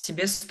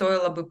 тебе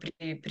стоило бы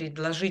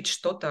предложить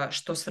что-то,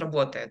 что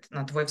сработает,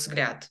 на твой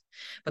взгляд.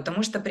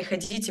 Потому что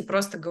приходить и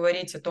просто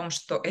говорить о том,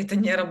 что это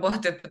не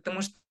работает,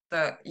 потому что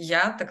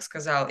я так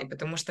сказал, и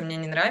потому что мне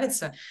не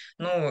нравится,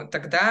 ну,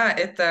 тогда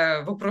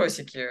это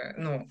вопросики.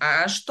 Ну,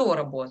 а что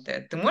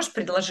работает? Ты можешь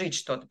предложить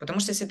что-то? Потому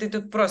что если ты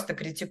тут просто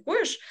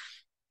критикуешь,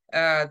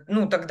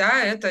 ну,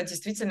 тогда это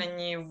действительно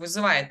не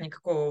вызывает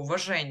никакого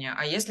уважения.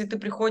 А если ты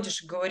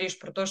приходишь и говоришь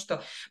про то,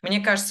 что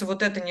мне кажется,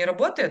 вот это не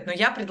работает, но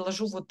я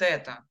предложу вот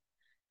это,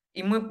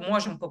 и мы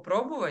можем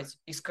попробовать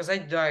и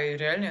сказать, да, и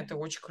реально это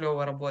очень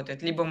клево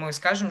работает. Либо мы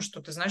скажем,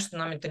 что ты знаешь, что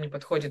нам это не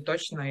подходит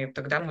точно, и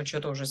тогда мы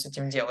что-то уже с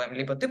этим делаем.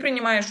 Либо ты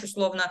принимаешь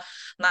условно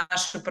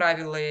наши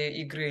правила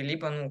игры,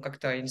 либо, ну,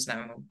 как-то, я не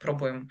знаю, мы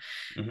пробуем,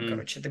 мгм.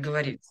 короче,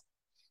 договориться.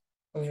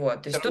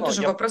 Вот. То Все есть тут равно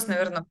уже я вопрос,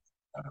 наверное,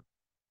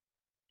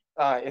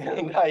 Да,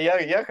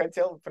 я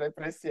хотел,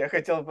 прости, я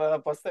хотел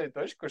поставить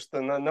точку,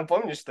 что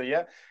напомнить, что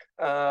я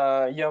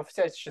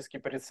всячески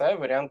порицаю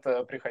вариант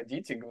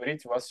приходить и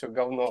говорить, у вас все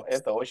говно.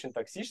 Это очень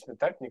токсично,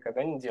 так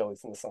никогда не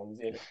делайте на самом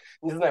деле.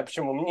 Не знаю,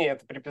 почему мне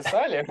это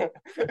приписали.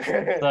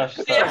 Саш,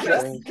 я Саш,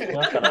 просто все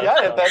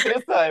Я это хорошо.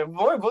 отрицаю.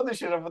 Мой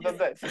будущий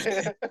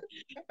работодатель.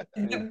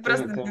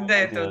 просто Ты ты до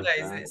этого, молодец, да,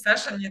 да.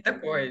 Саша не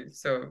такой,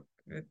 все,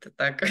 это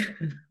так.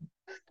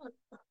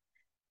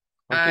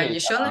 А Окей,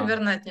 еще,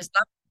 наверное,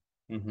 отнесла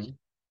мгм,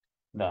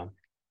 да.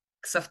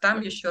 к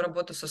софтам еще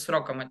работу со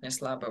сроком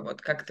отнесла бы.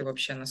 Вот как ты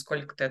вообще,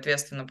 насколько ты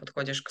ответственно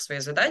подходишь к своей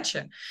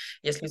задаче?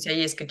 Если у тебя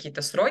есть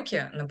какие-то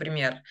сроки,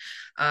 например,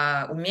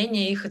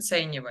 умение их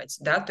оценивать,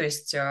 да, то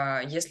есть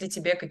если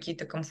тебе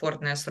какие-то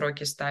комфортные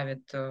сроки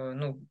ставят,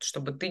 ну,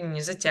 чтобы ты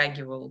не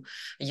затягивал.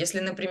 Если,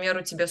 например,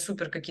 у тебя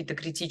супер какие-то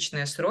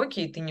критичные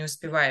сроки, и ты не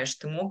успеваешь,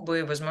 ты мог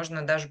бы,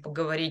 возможно, даже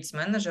поговорить с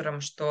менеджером,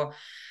 что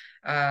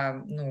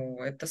ну,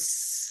 это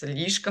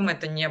слишком,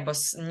 это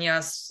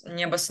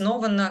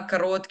необоснованно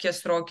короткие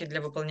сроки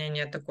для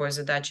выполнения такой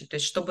задачи. То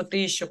есть, чтобы ты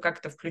еще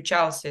как-то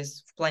включался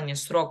в плане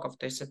сроков,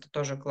 то есть это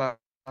тоже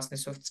классный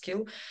soft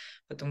skill,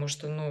 потому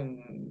что,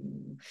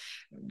 ну,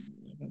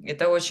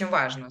 это очень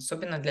важно,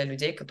 особенно для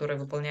людей, которые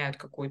выполняют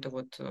какую-то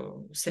вот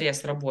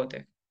срез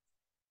работы.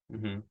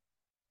 Мгм.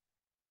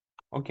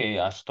 Окей,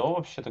 а что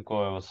вообще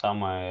такое вот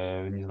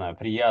самое, не знаю,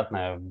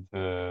 приятное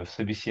в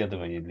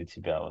собеседовании для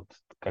тебя, вот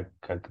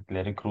как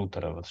для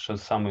рекрутера? Вот что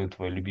самый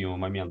твой любимый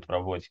момент в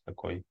работе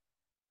какой?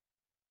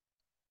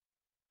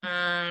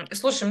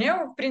 Слушай, мне,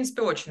 в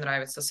принципе, очень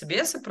нравится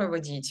собесы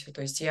проводить.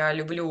 То есть я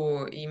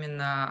люблю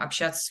именно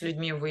общаться с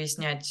людьми,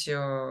 выяснять,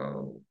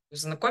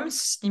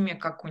 знакомиться с ними,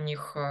 как у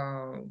них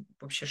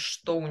вообще,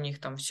 что у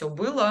них там все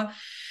было,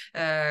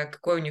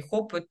 какой у них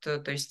опыт.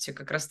 То есть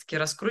как раз-таки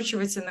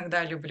раскручивать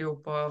иногда люблю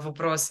по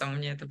вопросам.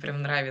 Мне это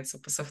прям нравится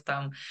по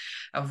софтам.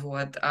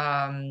 Вот.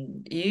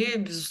 И,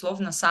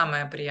 безусловно,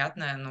 самое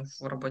приятное, ну,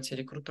 в работе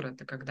рекрутера,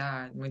 это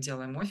когда мы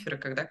делаем офферы,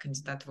 когда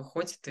кандидат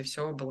выходит, и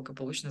все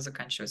благополучно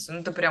заканчивается. Ну,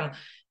 это прям,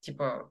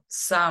 типа,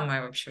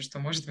 самое вообще, что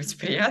может быть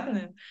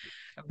приятное.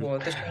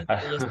 Вот. Еще у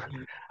А, него есть...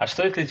 а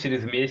что если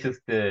через месяц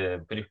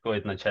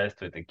приходит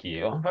начальство и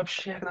такие, он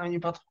вообще к нам не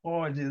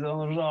подходит,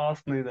 он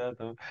ужасный, да,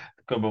 там.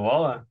 Такое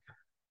бывало?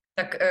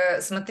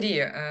 Так,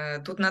 смотри,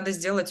 тут надо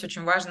сделать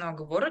очень важную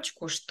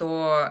оговорочку,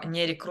 что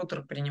не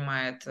рекрутер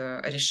принимает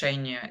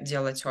решение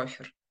делать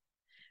оффер.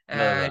 Э,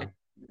 Да-да-да.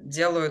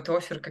 делают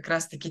оффер как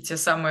раз-таки те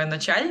самые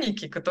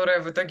начальники, которые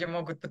в итоге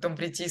могут потом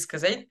прийти и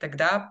сказать,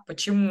 тогда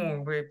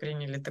почему вы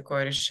приняли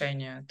такое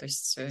решение. То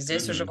есть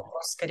здесь уже Мгм.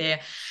 вопрос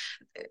скорее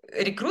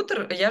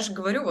рекрутер, я же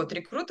говорю, вот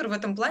рекрутер в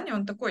этом плане,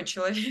 он такой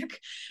человек,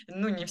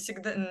 ну, не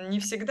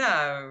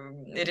всегда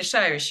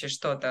решающий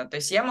что-то. То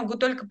есть я могу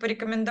только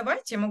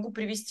порекомендовать, я могу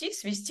привести,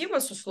 свести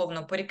вас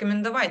условно,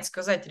 порекомендовать,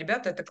 сказать,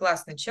 ребята, это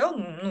классный чел,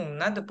 ну,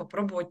 надо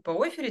попробовать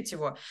пооферить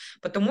его,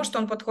 потому что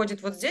он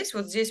подходит вот здесь,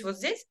 вот здесь, вот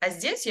здесь, а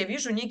здесь я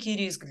вижу некий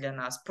риск для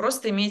нас.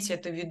 Просто имейте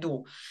это в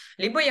виду.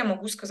 Либо я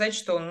могу сказать,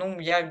 что, ну,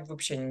 я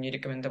вообще не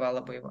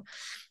рекомендовала бы его.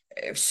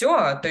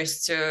 Все, то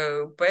есть,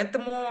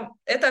 поэтому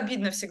это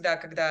обидно всегда,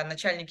 когда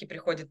начальники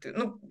приходят,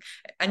 ну,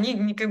 они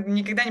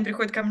никогда не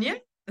приходят ко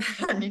мне,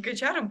 они к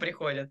HR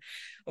приходят,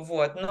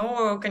 вот,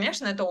 но,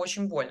 конечно, это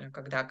очень больно,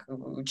 когда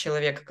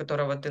человека,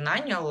 которого ты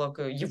нанял,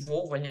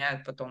 его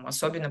увольняют потом,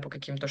 особенно по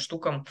каким-то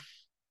штукам,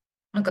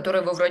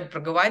 которые вы вроде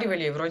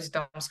проговаривали, и вроде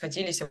там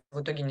сходились, а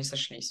в итоге не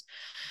сошлись.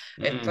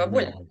 Это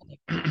больно.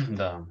 Мгм.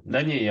 Да,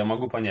 да не, я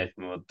могу понять.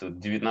 Мы вот тут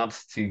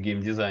 19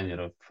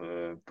 геймдизайнеров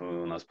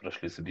у нас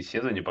прошли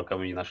собеседование, пока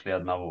мы не нашли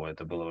одного.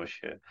 Это было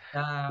вообще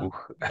Да,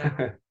 ух.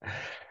 да,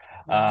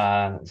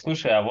 да.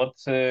 Слушай, а вот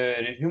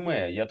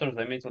резюме, я тоже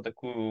заметил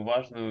такую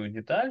важную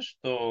деталь,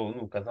 что,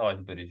 ну, казалось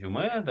бы,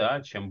 резюме,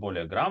 да, чем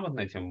более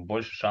грамотное, тем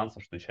больше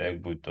шансов, что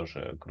человек будет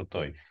тоже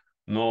крутой.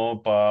 Но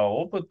по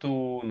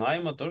опыту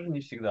найма тоже не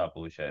всегда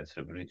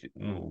получается.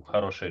 Ну,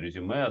 хорошее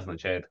резюме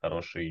означает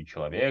хороший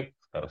человек,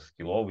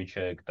 скилловый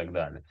человек и так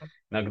далее.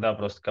 Иногда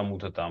просто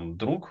кому-то там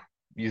друг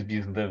из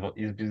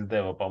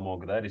бездева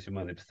помог, да,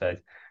 резюме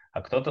написать,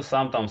 а кто-то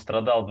сам там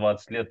страдал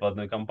 20 лет в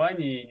одной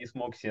компании и не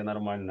смог себе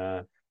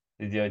нормально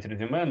сделать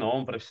резюме, но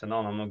он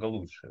профессионал намного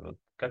лучше. Вот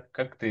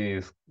как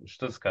ты,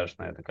 что ты скажешь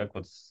на это? Как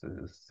вот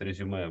с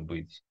резюме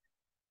быть?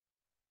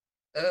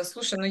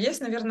 Слушай, ну есть,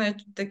 наверное,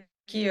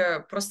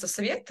 такие просто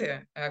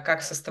советы,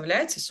 как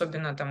составлять,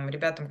 особенно там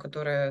ребятам,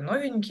 которые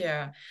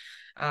новенькие.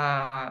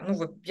 Ну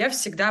вот я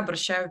всегда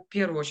обращаю в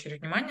первую очередь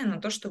внимание на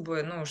то,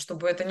 чтобы, ну,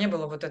 чтобы это не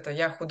было вот это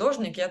 «я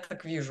художник, я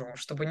так вижу»,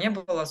 чтобы не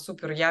было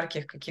супер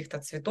ярких каких-то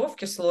цветов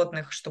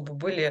кислотных, чтобы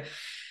были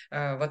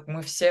вот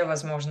мы все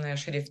возможные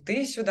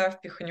шрифты сюда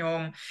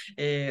впихнем,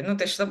 и, ну,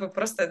 то есть чтобы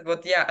просто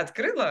вот я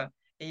открыла,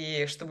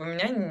 и чтобы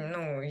меня,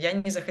 ну, я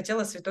не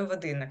захотела святой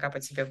воды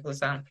накапать себе в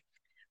глаза.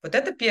 Вот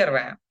это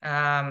первое.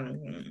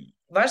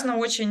 Важно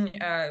очень,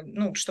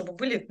 ну, чтобы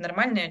были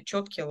нормальные,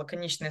 четкие,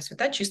 лаконичные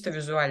цвета, чисто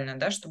визуально,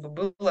 да, чтобы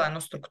было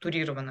оно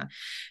структурировано.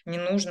 Не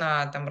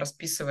нужно там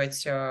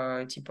расписывать,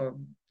 типа,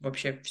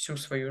 вообще всю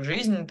свою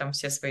жизнь, там,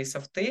 все свои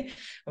софты,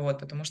 вот,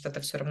 потому что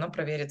это все равно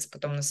проверится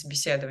потом на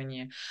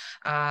собеседовании.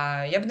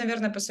 Я бы,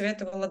 наверное,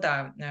 посоветовала,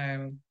 да,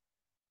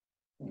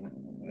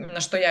 на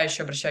что я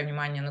еще обращаю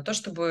внимание, на то,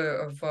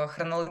 чтобы в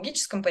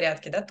хронологическом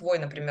порядке, да, твой,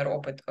 например,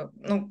 опыт,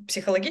 ну,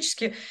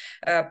 психологически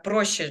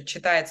проще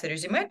читается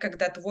резюме,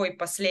 когда твой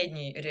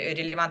последний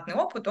релевантный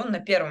опыт, он на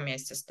первом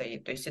месте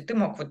стоит, то есть и ты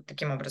мог вот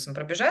таким образом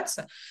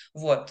пробежаться,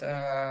 вот,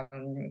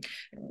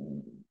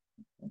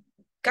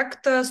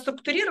 как-то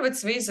структурировать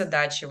свои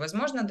задачи,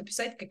 возможно,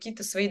 дописать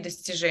какие-то свои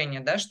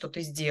достижения, да, что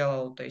ты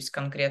сделал, то есть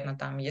конкретно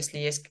там, если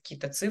есть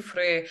какие-то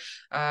цифры,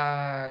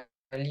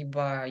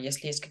 либо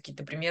если есть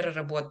какие-то примеры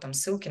работ, там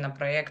ссылки на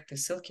проекты,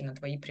 ссылки на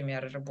твои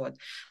примеры работ.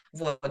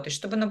 Вот, и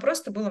чтобы оно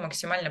просто было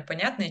максимально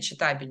понятное и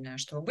читабельное,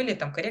 чтобы были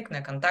там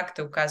корректные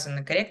контакты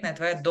указаны, корректная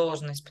твоя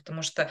должность,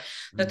 потому что,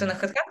 ну, это на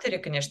HeadHunter,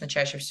 конечно,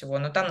 чаще всего,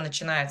 но там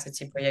начинается,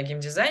 типа, я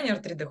геймдизайнер,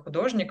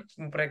 3D-художник,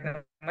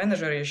 проектный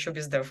менеджер и еще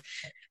без дев.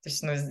 То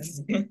есть,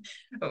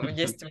 ну,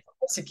 есть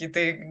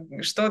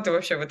вопросики, что ты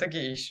вообще в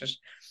итоге ищешь?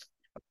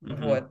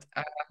 Мгм. Вот.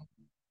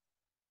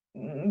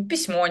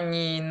 Письмо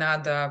не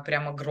надо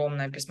прям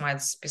огромное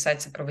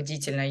писать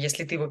сопроводительное.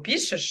 Если ты его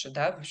пишешь,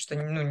 да, что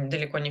ну,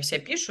 далеко не все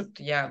пишут,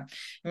 я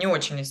не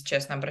очень, если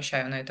честно,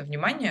 обращаю на это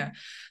внимание,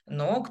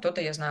 но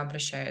кто-то, я знаю,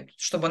 обращает.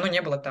 Чтобы оно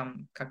не было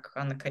там, как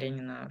Анна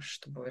Каренина,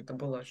 чтобы это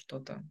было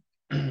что-то.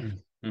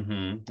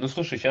 Мгм. Ну,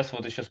 слушай, сейчас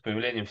вот еще с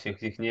появлением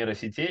всех этих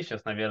нейросетей,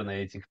 сейчас,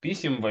 наверное, этих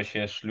писем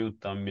вообще шлют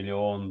там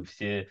миллион,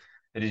 все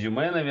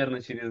резюме,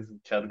 наверное, через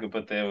чат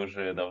ГПТ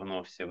уже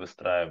давно все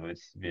выстраивают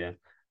себе.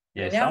 У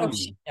Я и меня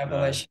вообще сам, не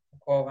было да. еще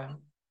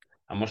такого.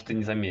 А может, ты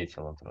не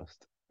заметила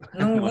просто.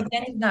 Ну, вот Может.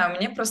 я не знаю,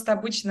 мне просто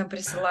обычно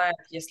присылают,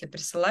 если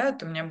присылают,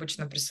 то мне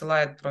обычно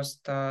присылают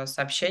просто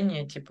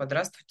сообщение, типа,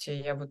 здравствуйте,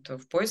 я вот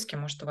в поиске,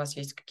 может, у вас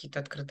есть какие-то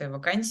открытые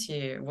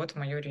вакансии, вот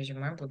мое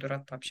резюме, буду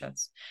рад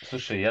пообщаться.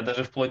 Слушай, я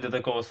даже вплоть до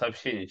такого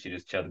сообщения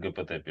через чат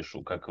ГПТ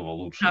пишу, как его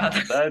лучше Да,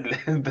 написать для,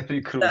 для да.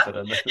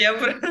 рекрутера, да.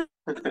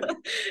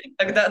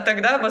 Я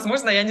тогда,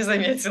 возможно, я не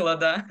заметила,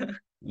 да.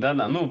 Да,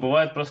 ну,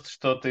 бывает просто,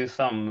 что ты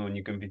сам, ну,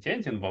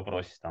 некомпетентен в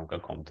вопросе там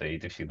каком-то, и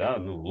ты всегда,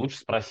 ну, лучше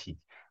спросить,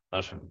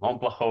 потому что он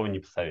плохого не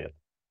посоветует.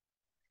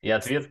 И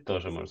ответ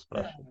тоже можешь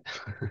Да. спрашивать.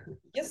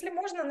 Если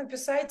можно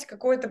написать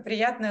какое-то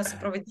приятное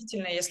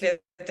сопроводительное,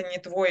 если это не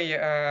твой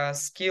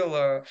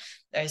скилл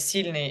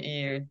сильный,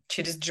 и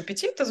через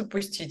GPT это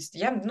запустить,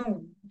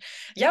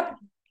 я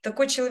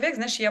такой человек,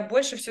 знаешь, я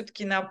больше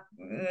все-таки на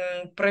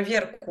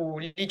проверку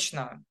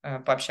лично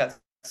пообщаться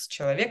с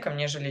человеком,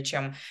 нежели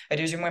чем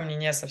резюме мне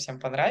не совсем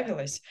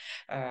понравилось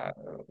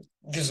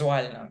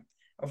визуально.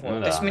 Ну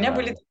Вот. То есть у да, меня да.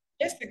 были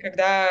если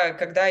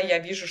когда я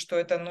вижу, что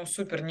это, ну,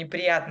 супер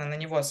неприятно на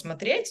него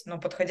смотреть, но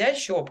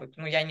подходящий опыт,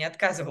 ну, я не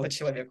отказывала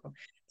человеку.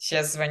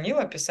 Сейчас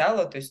звонила,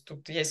 писала, то есть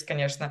тут есть,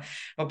 конечно,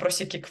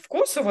 вопросики к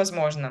вкусу,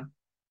 возможно,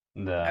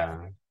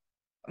 Да.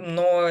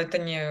 но это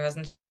не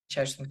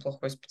означает, что он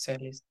плохой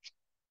специалист.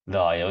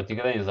 Да, я вот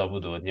никогда не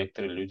забуду, вот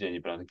некоторые люди,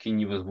 они прям такие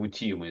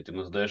невозмутимые. Ты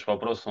ему задаешь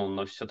вопрос, он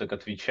на все так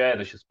отвечает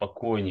очень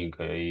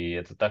спокойненько. И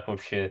это так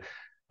вообще,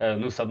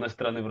 ну, с одной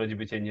стороны, вроде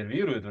бы тебя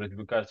нервирует, вроде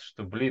бы кажется,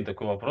 что, блин,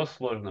 такой вопрос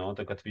сложный, а он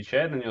так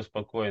отвечает на него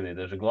спокойно, и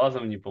даже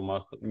глазом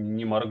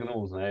не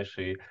моргнул, знаешь,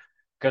 и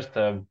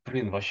кажется,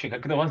 блин, вообще,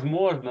 как это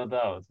возможно,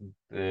 да, вот,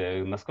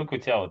 насколько у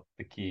тебя вот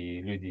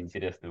такие люди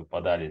интересные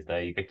попадались,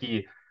 да, и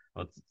какие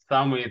вот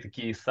самые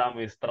такие,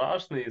 самые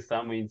страшные,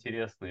 самые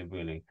интересные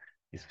были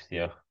из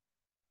всех.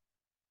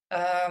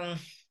 Ам,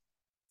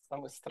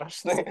 Самый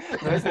страшный.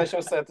 Давайте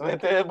начнем с этого.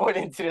 Это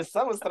более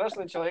интересно. Самый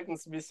страшный человек на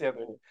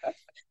собеседовании.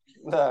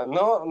 Да,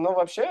 но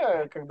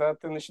вообще, когда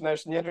ты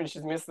начинаешь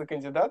нервничать вместо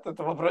кандидата,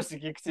 это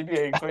вопросики и к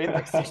тебе, и к твоей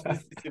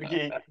токсичности,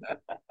 Сергей.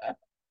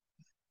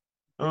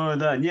 О,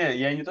 да, не,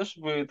 я не то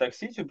чтобы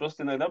токсичен,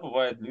 просто иногда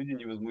бывают люди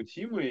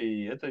невозмутимые,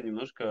 и это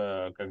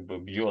немножко как бы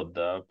бьет,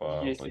 да,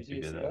 по Бесит, тебе,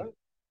 бесит, да.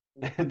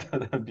 да? Это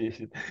да,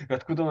 бесит.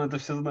 Откуда он это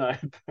все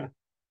знает?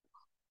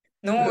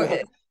 ну,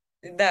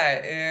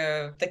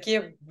 да,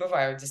 такие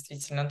бывают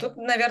действительно. Тут,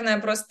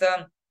 наверное,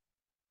 просто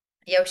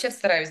я вообще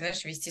стараюсь,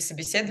 знаешь, вести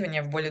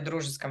собеседование в более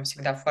дружеском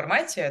всегда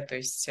формате, то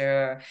есть,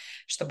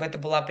 чтобы это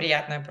была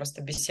приятная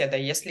просто беседа.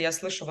 Если я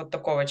слышу вот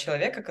такого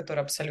человека,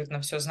 который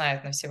абсолютно все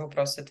знает, на все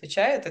вопросы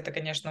отвечает, это,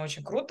 конечно,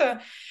 очень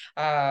круто,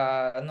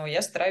 но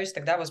я стараюсь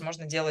тогда,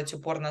 возможно, делать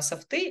упор на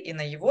софты и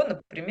на его,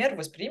 например,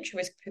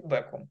 восприимчивость к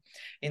фидбэку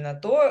и на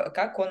то,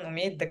 как он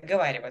умеет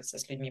договариваться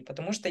с людьми,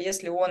 потому что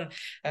если он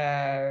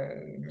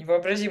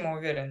невообразимо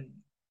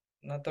уверен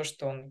на то,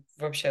 что он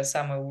вообще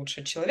самый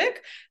лучший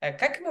человек,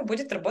 как ему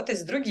будет работать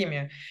с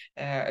другими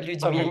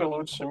Самыми людьми?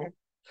 лучшими.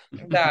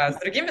 Да, с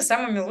другими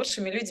самыми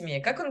лучшими людьми.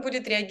 Как он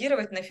будет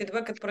реагировать на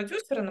фидбэк от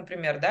продюсера,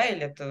 например, да,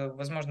 или это,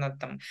 возможно,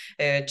 там,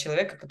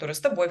 человека, который с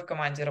тобой в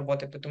команде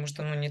работает, потому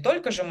что, ну, не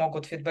только же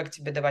могут фидбэк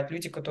тебе давать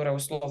люди, которые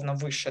условно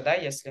выше, да,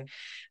 если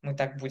мы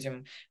так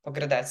будем по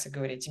градации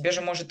говорить. Тебе же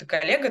может и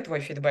коллега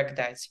твой фидбэк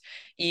дать.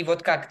 И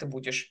вот как ты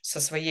будешь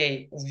со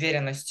своей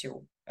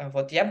уверенностью,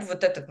 вот я бы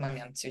вот этот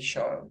момент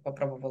еще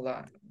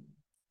попробовала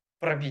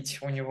пробить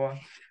у него.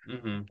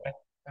 Мгм.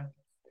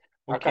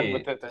 А как бы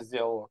Окей. ты это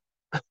сделала?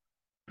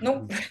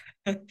 Ну,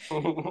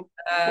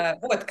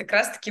 вот, как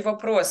раз-таки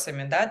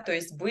вопросами, да, то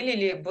есть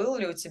был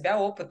ли у тебя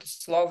опыт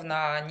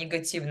условно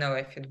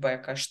негативного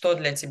фидбэка? Что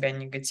для тебя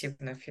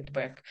негативный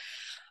фидбэк?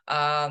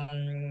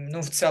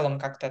 Ну, в целом,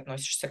 как ты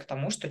относишься к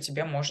тому, что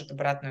тебе может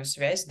обратную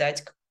связь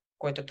дать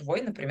какой-то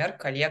твой, например,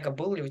 коллега?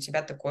 Был ли у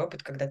тебя такой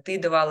опыт, когда ты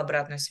давал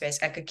обратную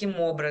связь? А каким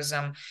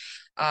образом?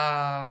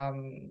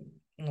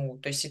 Ну,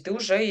 то есть и ты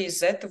уже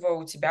из этого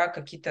у тебя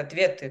какие-то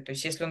ответы. То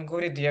есть если он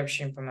говорит, да я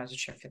вообще не понимаю,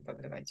 зачем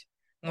фидбэк давать.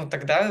 Ну,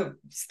 тогда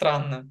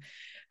странно.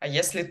 А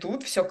если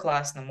тут все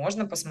классно,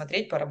 можно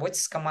посмотреть по работе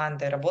с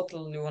командой,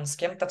 работал ли он с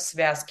кем-то в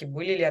связке,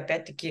 были ли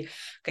опять-таки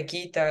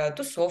какие-то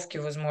тусовки,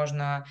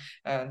 возможно,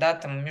 да,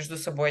 там между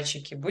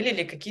собойчики, были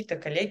ли какие-то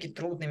коллеги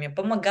трудными,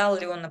 помогал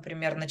ли он,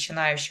 например,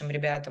 начинающим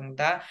ребятам,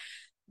 да,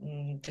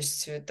 то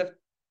есть это,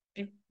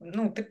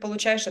 ну, ты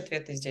получаешь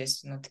ответы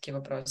здесь на такие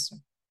вопросы.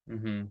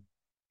 Мгм.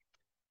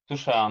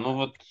 Слушай, ну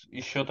вот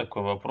еще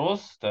такой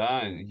вопрос,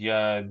 да,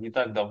 я не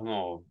так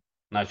давно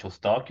начал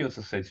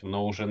сталкиваться с этим,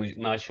 но уже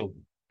начал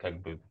как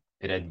бы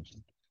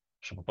периодически,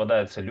 что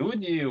попадаются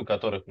люди, у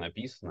которых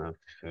написано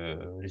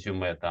в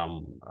резюме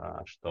там,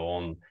 что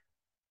он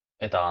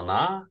это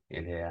она,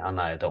 или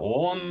она это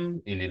он,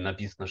 или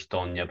написано, что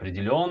он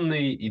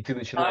неопределенный, и ты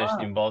начинаешь с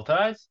А, ним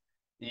болтать,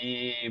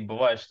 и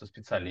бывает, что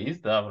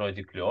специалист, да,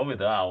 вроде клевый,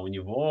 да, а у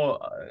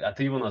него, а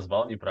ты его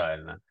назвал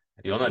неправильно.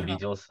 И он ага.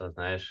 обиделся,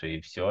 знаешь,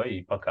 и все,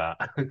 и пока.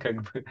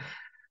 Как бы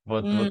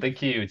вот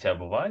такие у тебя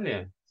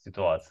бывали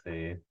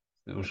ситуации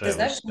Ты уже вот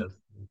знаешь, сейчас?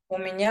 у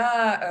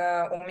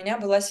меня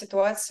была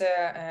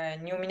ситуация,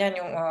 не у меня,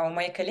 не у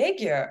моей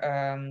коллеги,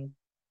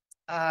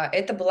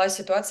 это была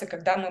ситуация,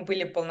 когда мы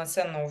были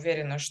полноценно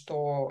уверены,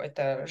 что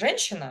это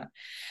женщина,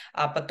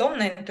 а потом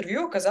на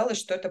интервью оказалось,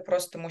 что это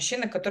просто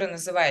мужчина, который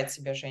называет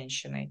себя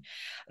женщиной.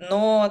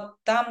 Но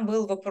там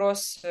был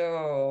вопрос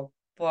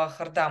по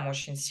хардам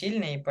очень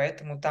сильный, и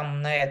поэтому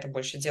там на это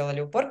больше делали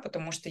упор,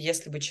 потому что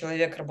если бы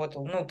человек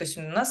работал, ну, то есть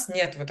у нас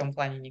нет в этом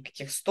плане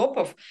никаких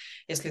стопов.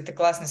 Если ты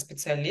классный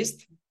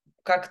специалист,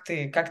 как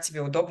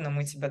тебе удобно,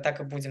 мы тебя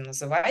так и будем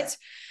называть.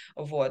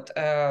 Вот,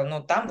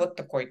 но там вот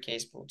такой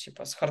кейс был,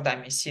 типа с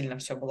хардами сильно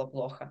все было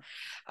плохо.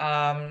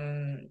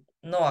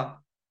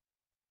 Но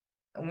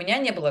у меня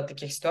не было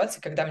таких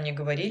ситуаций, когда мне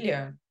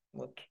говорили,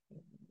 вот,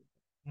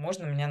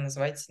 можно меня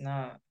назвать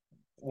на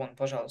он,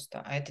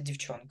 пожалуйста, а это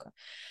девчонка.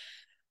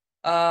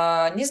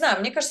 Не знаю,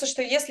 мне кажется,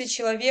 что если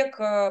человек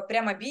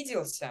прям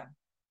обиделся,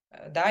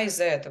 да,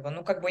 из-за этого.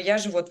 Ну, как бы я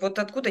же вот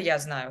откуда я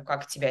знаю,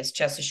 как тебя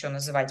сейчас еще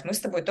называть? Мы с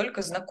тобой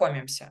только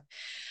знакомимся.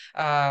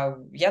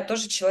 Я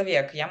тоже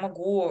человек, я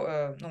могу,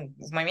 ну,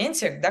 в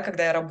моменте, да,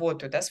 когда я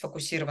работаю, да,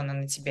 сфокусирована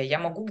на тебе, я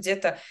могу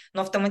где-то,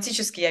 но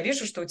автоматически я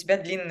вижу, что у тебя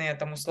длинные,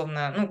 там,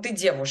 условно, ну, ты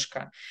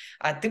девушка,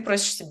 а ты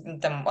просишь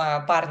там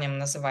парнем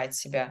называть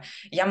себя.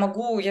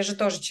 Я же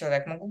тоже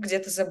человек, могу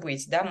где-то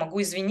забыть, да,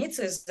 могу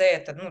извиниться за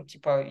это, ну,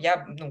 типа,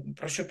 я, ну,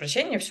 прошу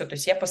прощения, все, то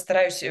есть я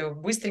постараюсь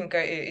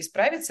быстренько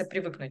исправиться,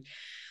 привыкнуть.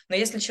 Но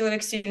если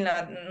человек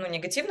сильно, ну,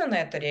 негативно на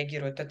это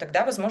реагирует, то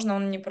тогда, возможно,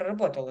 он не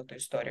проработал эту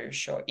историю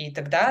еще. И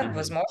тогда, Мгм.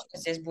 возможно,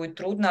 здесь будет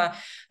трудно,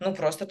 ну,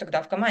 просто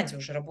тогда в команде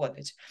уже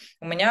работать.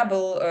 У меня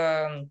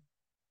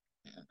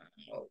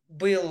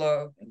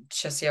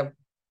сейчас я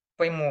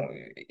пойму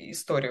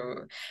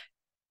историю,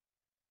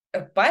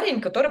 парень,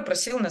 который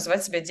просил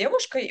назвать себя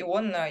девушкой, и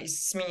он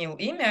сменил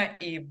имя,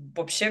 и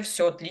вообще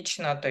все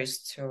отлично, то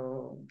есть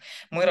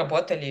мы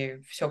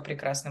работали, все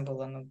прекрасно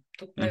было. Ну,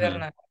 тут, Мгм.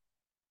 наверное,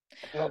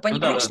 Ну, Ну да,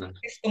 понимаешь, да,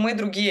 да. что мы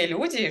другие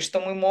люди, что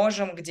мы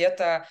можем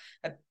где-то,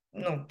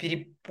 ну,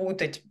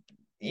 перепутать.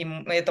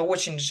 Это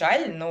очень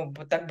жаль, но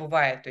вот так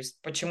бывает. То есть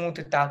почему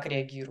ты так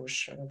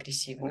реагируешь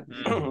агрессивно?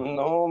 Мгм.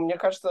 ну, мне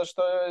кажется,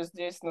 что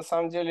здесь на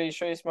самом деле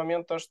еще есть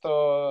момент то,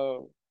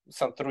 что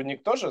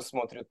сотрудник тоже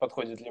смотрит,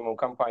 подходит ли ему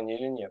компания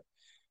или нет.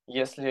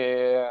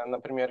 Если,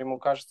 например, ему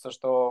кажется,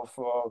 что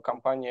в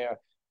компании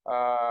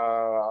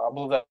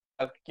обладает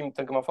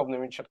какими-то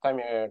гомофобными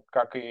чертами,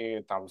 как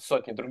и там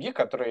сотни других,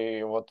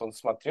 которые вот он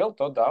смотрел,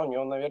 то да, у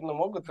него, наверное,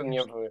 могут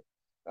Конечно. нервы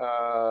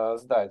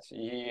сдать.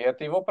 И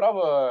это его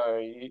право,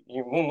 и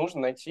ему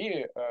нужно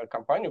найти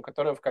компанию,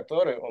 в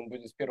которой он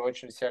будет в первую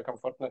очередь себя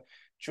комфортно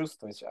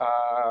чувствовать.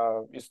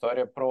 А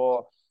история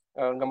про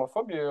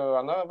гомофобию,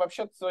 она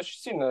вообще-то очень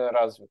сильно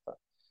развита.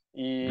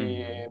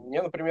 И Мгм.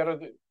 мне, например,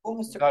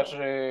 Полностью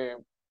даже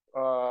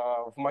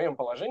в моем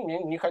положении мне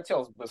не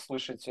хотелось бы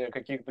слышать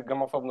каких-то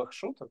гомофобных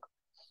шуток.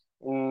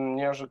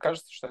 Мне уже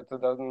кажется, что это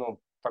да,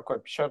 ну, такой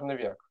пещерный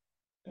век.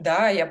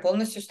 Да, я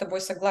полностью с тобой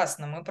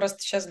согласна. Мы просто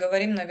сейчас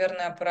говорим,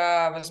 наверное,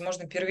 про,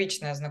 возможно,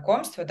 первичное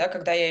знакомство, да,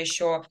 когда я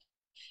еще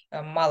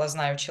мало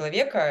знаю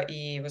человека,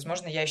 и,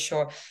 возможно, я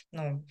еще,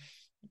 ну,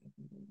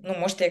 ну,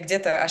 может, я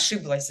где-то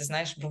ошиблась,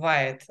 знаешь,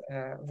 бывает,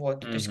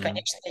 вот. То есть, Мгм.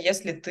 конечно,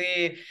 если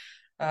ты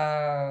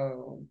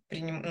ну,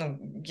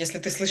 если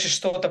ты слышишь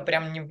что-то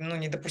прям ну,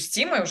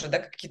 недопустимое уже, да,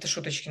 какие-то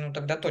шуточки, ну,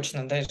 тогда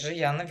точно, даже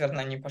я,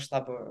 наверное, не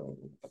пошла бы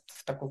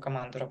в такую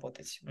команду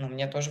работать. Ну,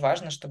 мне тоже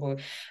важно, чтобы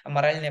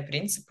моральные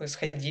принципы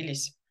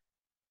сходились.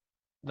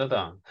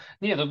 Да-да.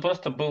 Нет, тут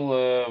просто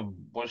был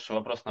больше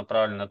вопрос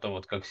направлен на то,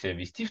 вот как себя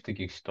вести в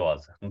таких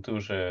ситуациях. Ну, ты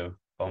уже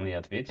вполне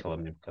ответила,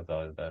 мне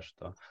показалось, да,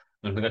 что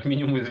нужно как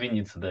минимум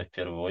извиниться, да, в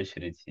первую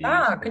очередь, и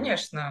Да, сказать.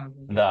 конечно.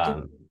 Да.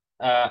 Тут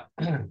А,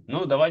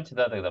 ну, давайте,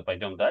 да, тогда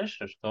пойдем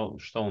дальше.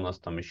 Что у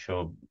нас там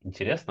еще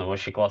интересно?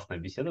 Вообще классная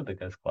беседа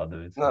такая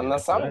складывается, мне На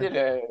так самом нравится.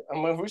 деле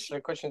мы вышли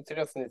к очень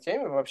интересной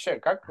теме вообще,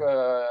 как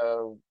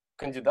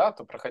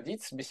кандидату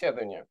проходить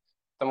собеседование.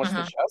 Потому что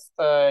Мгм.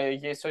 часто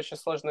есть очень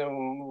сложные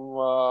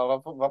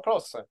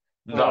вопросы.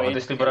 Да, Ну, вот и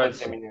если это брать,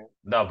 для меня.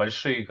 да,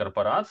 большие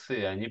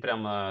корпорации, они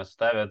прямо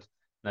ставят,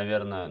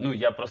 наверное, ну,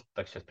 я просто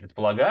так сейчас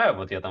предполагаю,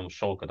 вот я там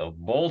шел когда в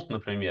Болт,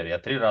 например, я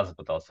 3 раза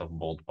пытался в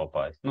Болт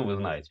попасть. Ну, вы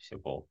знаете все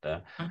Болт,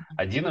 да. Мгм.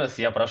 1 раз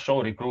я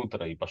прошел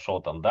рекрутера и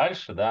пошел там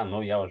дальше, да,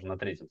 но я уже на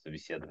третьем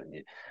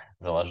собеседовании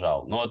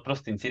залажал. Но вот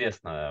просто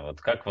интересно,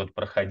 вот как вот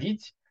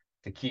проходить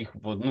таких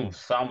вот, ну,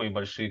 самые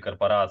большие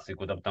корпорации,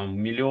 куда там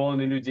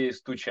миллионы людей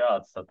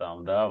стучатся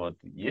там, да, вот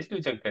есть ли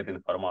у тебя какая-то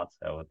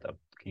информация вот о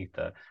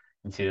каких-то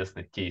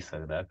интересных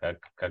кейсах, да,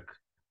 как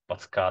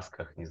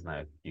подсказках, не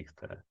знаю,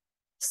 каких-то.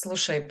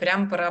 Слушай,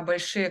 прям про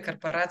большие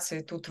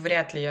корпорации тут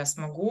вряд ли я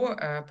смогу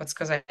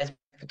подсказать,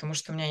 потому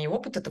что у меня и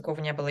опыта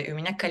такого не было, и у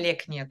меня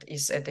коллег нет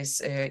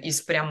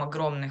из прям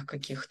огромных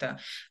каких-то,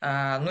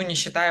 ну, не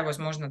считая,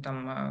 возможно,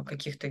 там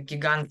каких-то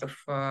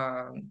гигантов,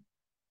 ну,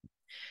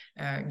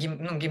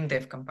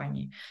 геймдев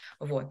компаний.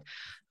 Вот.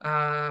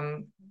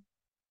 Ам,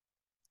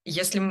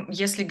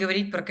 если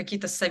говорить про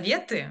какие-то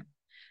советы,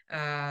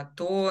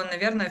 то,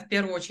 наверное, в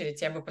первую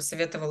очередь я бы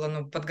посоветовала,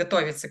 ну,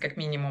 подготовиться как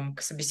минимум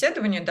к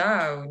собеседованию,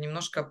 да,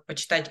 немножко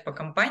почитать по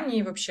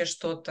компании вообще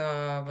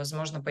что-то,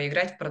 возможно,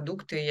 поиграть в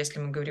продукты, если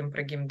мы говорим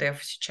про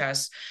геймдев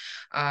сейчас,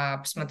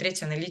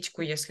 посмотреть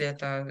аналитику, если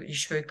это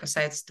еще и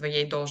касается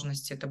твоей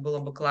должности, это было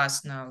бы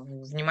классно,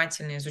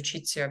 внимательно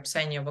изучить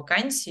описание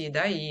вакансии,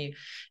 да, и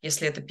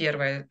если это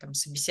первое там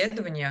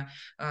собеседование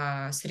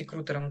с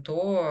рекрутером,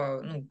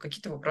 то, ну,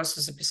 какие-то вопросы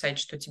записать,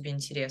 что тебе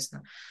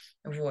интересно.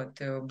 Вот.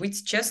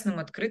 Быть честным,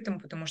 открытым,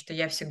 потому что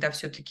я всегда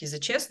все-таки за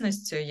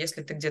честность.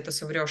 Если ты где-то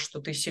соврешь,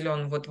 что ты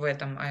силен вот в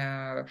этом,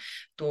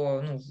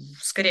 то, ну,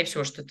 скорее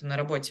всего, что это на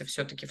работе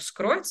все-таки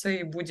вскроется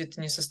и будет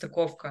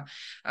несостыковка.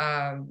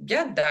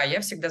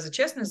 Я всегда за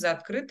честность, за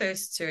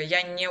открытость.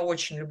 Я не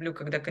очень люблю,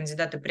 когда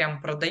кандидаты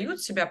прям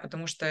продают себя,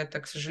 потому что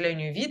это, к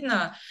сожалению,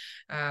 видно.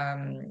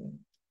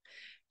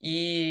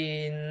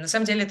 И на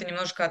самом деле это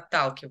немножко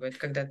отталкивает,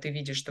 когда ты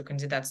видишь, что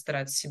кандидат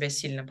старается себя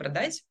сильно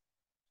продать.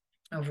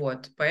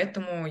 Вот,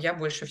 поэтому я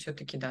больше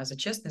все-таки, да, за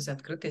честность, за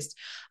открытость.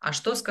 А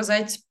что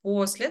сказать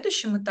по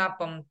следующим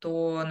этапам,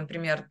 то,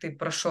 например, ты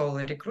прошел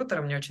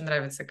рекрутера, мне очень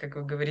нравится, как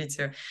вы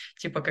говорите,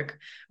 типа как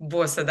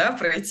босса, да,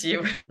 пройти.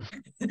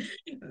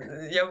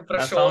 Я На самом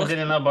прошел.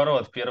 деле,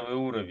 наоборот, первый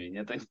уровень.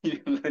 Это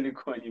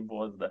далеко не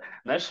босс, да.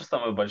 Знаешь, что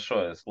самая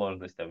большая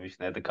сложность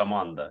обычно? Это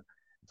команда.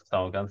 В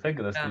самом конце,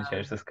 когда Да,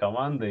 встречаешься с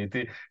командой, и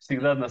ты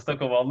всегда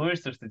настолько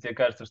волнуешься, что тебе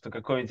кажется, что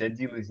какой-нибудь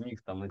один из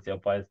них там на тебя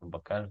пальцем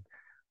покажет.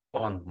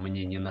 Он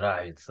мне не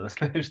нравится.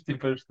 Знаешь,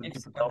 типа, что и типа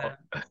всё, того. да.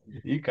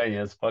 И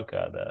конец,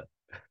 пока, да.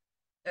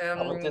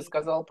 А вот ты Эм,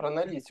 сказал про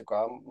аналитику.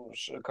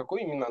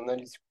 Какую именно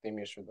аналитику ты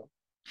имеешь в виду?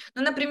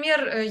 Ну,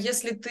 например,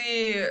 если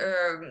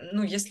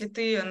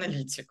ты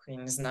аналитик, я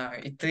не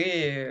знаю,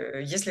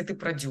 если ты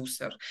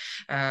продюсер,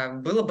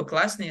 было бы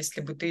классно,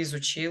 если бы ты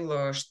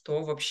изучил,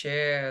 что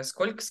вообще,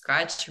 сколько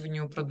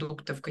скачиваний у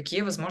продуктов,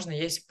 какие, возможно,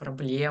 есть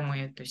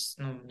проблемы. То есть,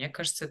 ну, мне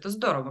кажется, это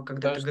здорово,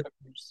 когда ты Даже,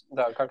 готовишься.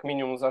 да, как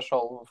минимум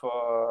зашел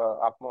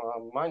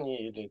в Money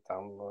или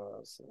там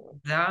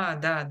Да,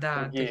 да,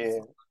 да. То есть,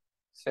 другие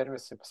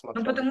сервисы, ну,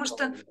 посмотрел, потому что...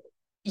 что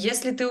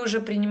если ты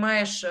уже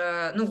принимаешь,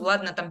 ну,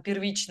 ладно, там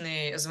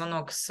первичный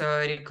звонок с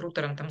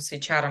рекрутером, там, с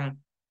HR,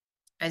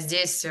 а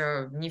здесь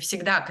не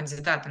всегда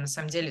кандидаты на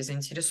самом деле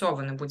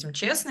заинтересованы, будем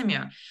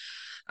честными,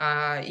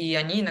 и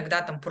они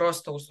иногда там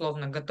просто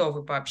условно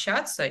готовы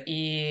пообщаться,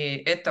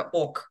 и это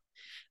ок.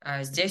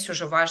 Здесь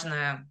уже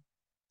важная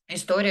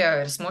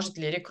история, сможет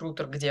ли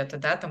рекрутер где-то,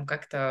 да, там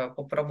как-то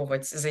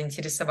попробовать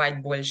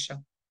заинтересовать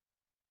больше.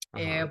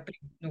 И Ага.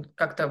 ну,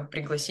 как-то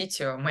пригласить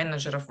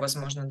менеджеров,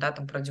 возможно, да,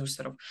 там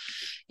продюсеров.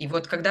 И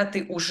вот когда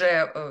ты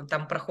уже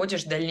там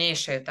проходишь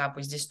дальнейшие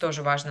этапы, здесь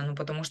тоже важно, ну,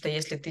 потому что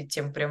если ты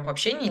тем прям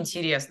вообще не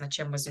интересно,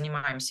 чем мы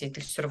занимаемся, и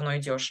ты все равно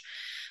идешь,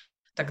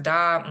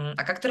 тогда,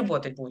 а как ты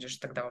работать будешь,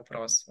 тогда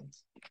вопрос. Вот.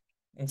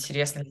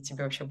 Интересно ли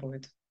тебе вообще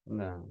будет?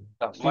 Да.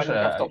 Да, Слушай,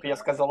 маленький автоп. Я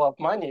сказал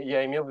AppMoney,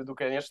 я имел в виду,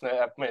 конечно,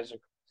 AppMagic.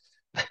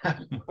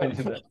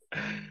 да.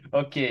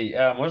 Окей,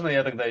 можно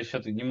я тогда еще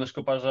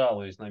немножко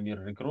пожалуюсь на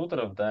мир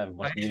рекрутеров, да,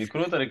 может, не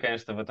рекрутеры,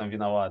 конечно, в этом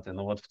виноваты,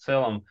 но вот в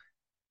целом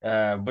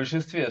в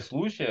большинстве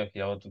случаев,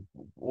 я вот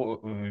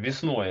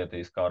весной это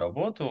искал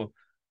работу,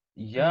 Мгм.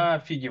 я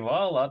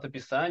офигевал от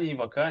описаний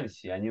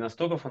вакансий. Они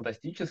настолько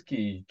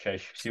фантастические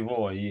чаще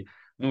всего. И,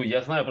 ну,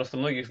 я знаю просто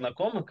многих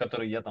знакомых,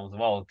 которые я там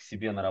звал к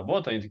себе на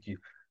работу, они такие,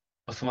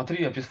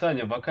 посмотри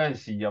описание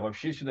вакансий, я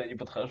вообще сюда не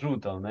подхожу,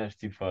 там, знаешь,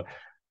 типа,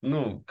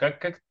 ну,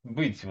 как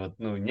быть, вот,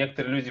 ну,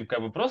 некоторые люди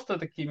как бы просто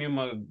такие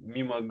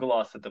мимо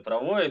глаз это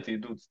проводят и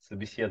идут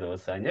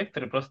собеседоваться, а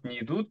некоторые просто не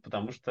идут,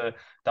 потому что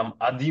там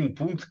один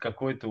пункт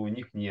какой-то у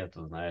них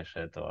нету, знаешь,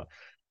 этого.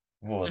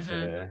 Вот,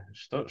 Мгм.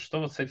 что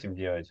вот с этим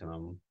делать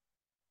нам?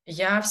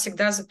 Я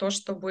всегда за то,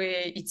 чтобы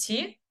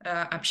идти,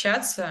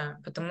 общаться,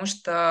 потому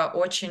что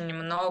очень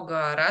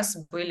много раз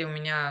были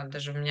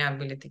даже у меня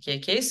были такие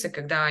кейсы,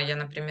 когда я,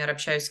 например,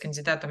 общаюсь с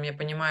кандидатом, я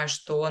понимаю,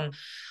 что он,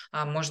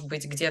 может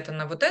быть, где-то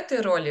на вот этой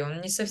роли,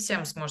 он не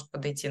совсем сможет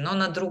подойти, но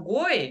на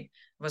другой,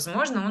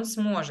 возможно, он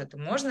сможет.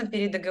 Можно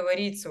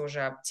передоговориться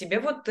уже. Тебе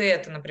вот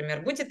это,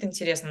 например, будет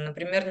интересно,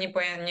 например,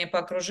 не по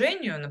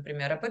окружению,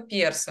 например, а по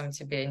персам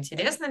тебе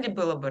интересно ли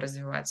было бы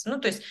развиваться?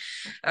 Ну, то есть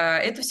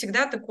это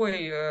всегда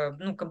такой,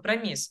 ну,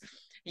 компромисс.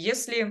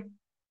 Если,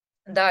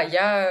 да,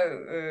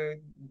 я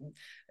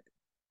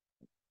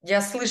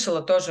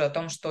слышала тоже о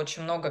том, что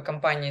очень много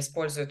компаний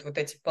используют вот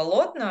эти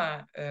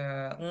полотна,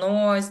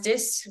 но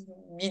здесь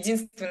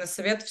единственный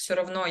совет все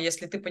равно,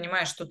 если ты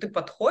понимаешь, что ты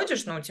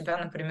подходишь, но у тебя,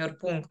 например,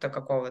 пункта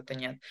какого-то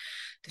нет,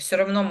 ты все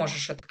равно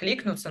можешь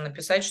откликнуться,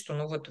 написать, что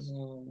ну вот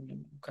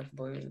как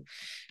бы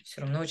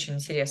все равно очень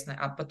интересно.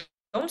 А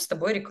потом с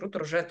тобой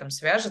рекрутер уже там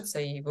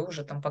свяжется, и вы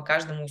уже там по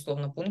каждому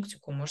условно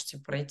пунктику можете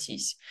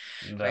пройтись.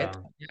 Да.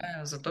 Поэтому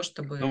я за то, Ну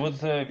чтобы... вот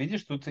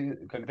видишь, тут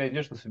когда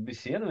идешь на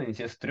собеседование,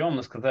 тебе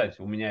стрёмно сказать,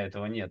 у меня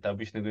этого нет. Ты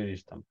обычно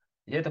говоришь там,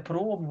 я это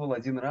пробовал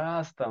один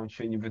раз, там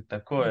что-нибудь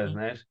такое, Мгм.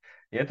 знаешь.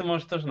 И это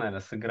может тоже,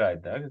 наверное,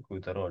 сыграть, да,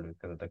 какую-то роль, вот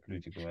когда так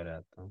люди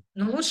говорят. Там.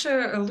 Ну,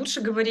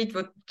 лучше говорить,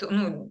 вот,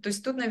 ну, то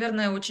есть тут,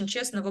 наверное, очень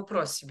честно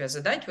вопрос себе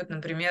задать. Вот,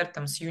 например,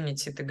 там с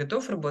Unity ты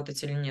готов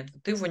работать или нет?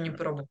 Вот ты его не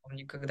пробовал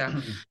никогда.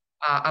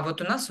 А вот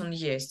у нас он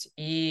есть,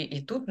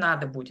 и тут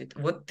надо будет.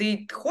 Вот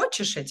ты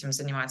хочешь этим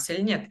заниматься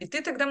или нет? И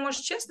ты тогда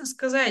можешь честно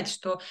сказать,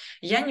 что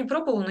я не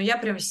пробовал, но я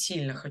прям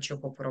сильно хочу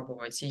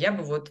попробовать. И я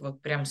бы вот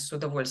прям с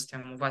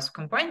удовольствием у вас в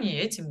компании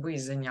этим бы и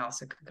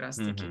занялся как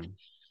раз-таки. Мгм.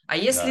 А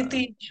если Да.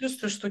 ты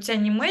чувствуешь, что у тебя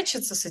не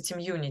мэчится с этим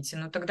Unity,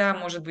 ну тогда,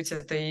 может быть,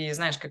 это и,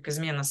 знаешь, как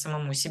измена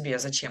самому себе.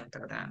 Зачем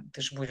тогда?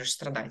 Ты же будешь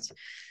страдать.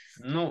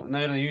 Ну,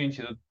 наверное,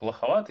 Unity тут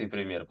плоховатый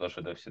пример, потому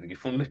что это все-таки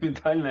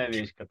фундаментальная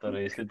вещь,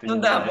 которая, если ты не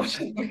Ну да, знаешь,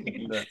 может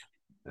быть, да.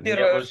 Я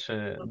первое.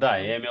 больше, да,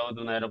 я имел в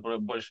виду, наверное,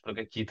 больше про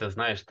какие-то,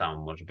 знаешь, там,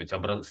 может быть,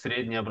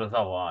 среднее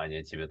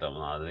образование тебе там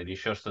надо, или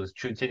еще что-то.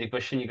 Чуть денег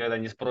вообще никогда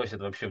не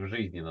спросят вообще в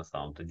жизни на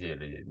самом-то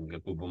деле,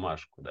 никакую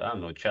бумажку, да,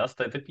 но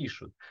часто это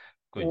пишут.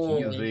 Какой-нибудь Ой,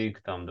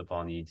 язык там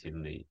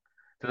дополнительный.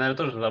 Ты, наверное,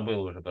 тоже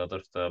забыл уже про то,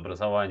 что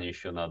образование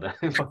еще надо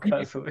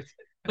показывать.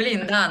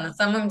 Блин, да, на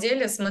самом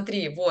деле,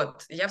 смотри,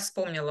 вот, я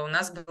вспомнила, у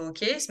нас был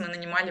кейс, мы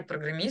нанимали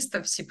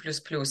программистов в C++,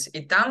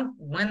 и там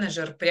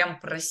менеджер прям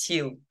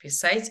просил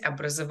писать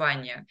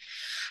образование,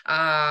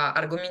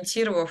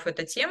 аргументировав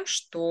это тем,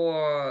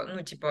 что,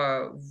 ну,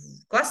 типа,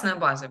 классная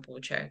база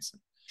получается.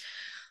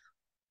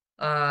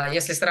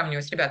 Если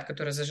сравнивать ребят,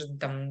 которые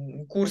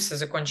там курсы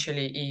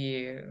закончили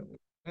и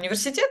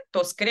университет,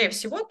 то, скорее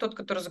всего, тот,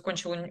 который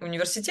закончил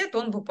университет,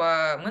 он бы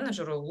по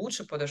менеджеру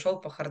лучше подошел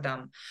по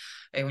хардам.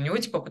 И у него,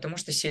 типа, потому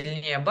что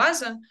сильнее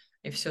база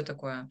и все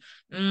такое.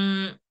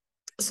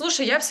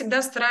 Слушай, я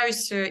всегда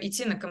стараюсь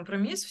идти на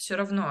компромисс, все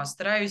равно.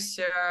 Стараюсь,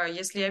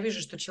 если я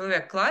вижу, что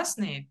человек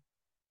классный,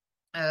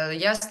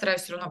 я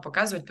стараюсь все равно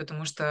показывать,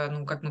 потому что,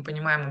 ну, как мы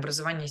понимаем,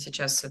 образование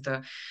сейчас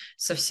это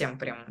совсем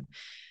прям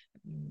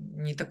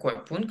не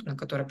такой пункт, на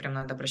который прям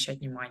надо обращать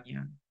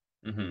внимание.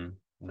 Мгм.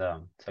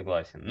 Да,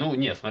 согласен. Ну,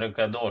 нет, смотря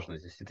какая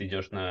должность. Если ты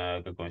идешь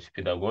на какую-нибудь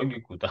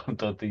педагогику, там,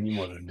 то ты не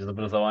можешь без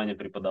образования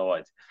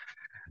преподавать.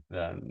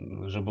 Да,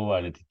 уже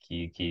бывали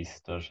такие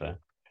кейсы тоже.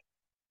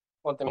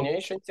 Вот, и Ок. мне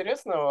еще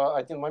интересно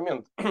один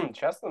момент.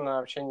 Часто на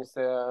общении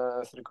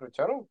с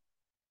рекрутером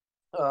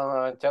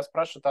тебя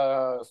спрашивают,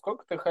 а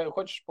сколько ты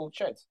хочешь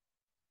получать?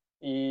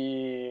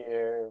 И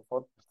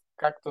вот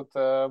как тут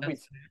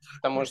быть?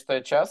 Потому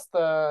что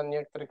часто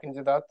некоторые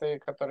кандидаты,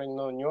 которые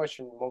ну, не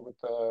очень могут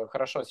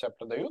хорошо себя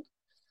продают.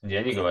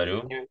 Я не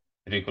говорю.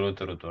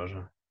 Рекрутеру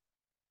тоже.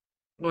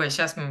 Ой,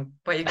 сейчас мы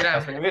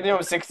Сейчас поиграем. мы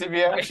вернемся к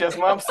тебе, сейчас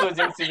мы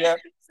обсудим тебя.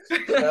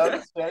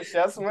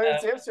 Сейчас мы Да.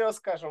 тебе все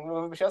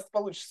скажем. Сейчас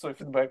получишь свой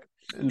фидбэк.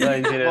 Да, Вот,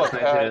 интересно,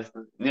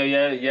 интересно. Не,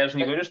 я же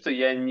не говорю, что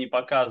я не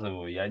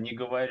показываю, я не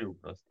говорю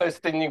просто. то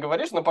есть ты не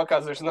говоришь, но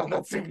показываешь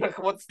на цифрах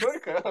вот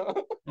столько.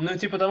 Ну,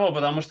 типа того,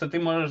 потому что ты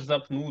можешь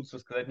запнуться,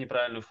 сказать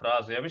неправильную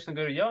фразу. Я обычно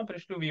говорю, я вам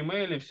пришлю в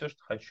e-mail все,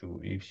 что хочу,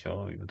 и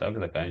все, и вот так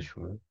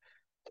заканчиваю.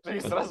 Ты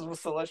Вот. сразу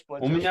высылаешь У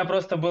платеж. меня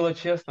просто было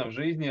честно в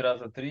жизни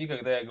раза три,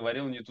 когда я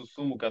говорил не ту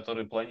сумму,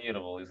 которую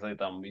планировал, из-за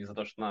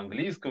того, что на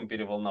английском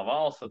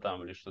переволновался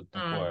там или что-то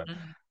такое.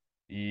 Мгм.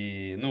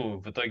 И, ну,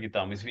 в итоге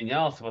там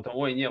извинялся, потом,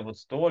 ой, не, вот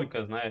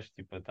столько, знаешь,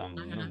 типа там,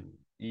 Мгм. ну.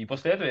 И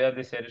после этого я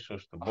для себя решил,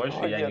 что больше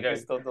Ой, нет, не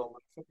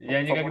 $100.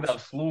 я никогда Побольше.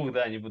 вслух,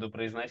 да, не буду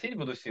произносить,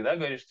 буду всегда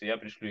говорить, что я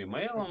пришлю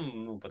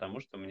имейлом, ну, потому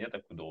что мне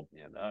так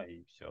удобнее, да,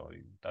 и все.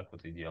 И так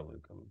вот и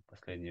делаю, как бы, в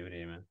последнее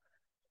время.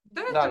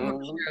 Да, Да, это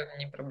вообще ну,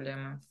 не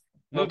проблема.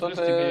 Ну, ну и тут плюс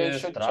тебе еще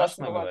часто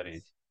страшно бывает.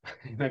 говорить.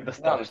 Иногда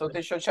Да, но тут страшно.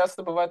 еще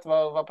часто бывает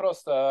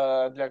вопрос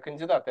для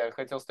кандидата. Я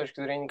хотел с точки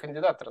зрения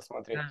кандидата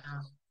рассмотреть.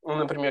 Да. Ну,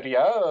 например,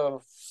 я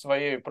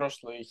в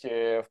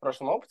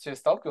прошлом опыте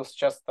сталкивался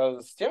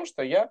часто с тем,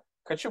 что я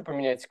хочу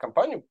поменять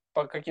компанию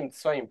по каким-то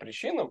своим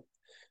причинам,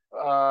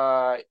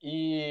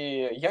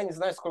 и я не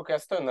знаю, сколько я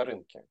стою на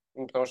рынке.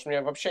 Ну, потому что у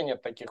меня вообще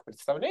нет таких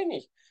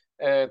представлений.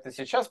 Это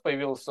сейчас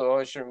появилась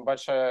очень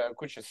большая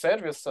куча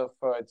сервисов,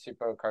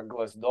 типа как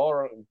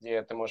Glassdoor,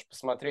 где ты можешь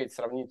посмотреть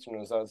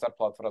сравнительную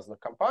зарплату в разных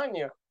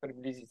компаниях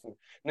приблизительно.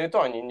 Но и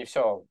то они не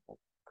все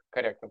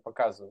корректно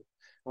показывают.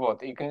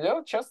 Вот. И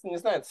кандидат часто не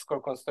знает,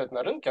 сколько он стоит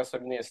на рынке,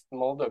 особенно если это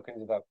молодой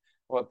кандидат.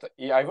 Вот. А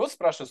его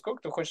спрашивают,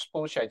 сколько ты хочешь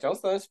получать. И он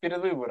становится перед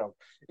выбором.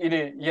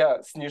 Или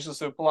я снижу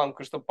свою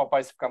планку, чтобы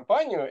попасть в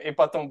компанию, и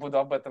потом буду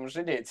об этом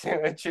жалеть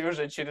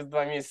уже через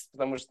 2 месяца,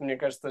 потому что мне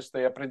кажется, что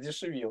я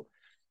продешевил.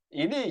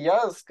 Или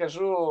я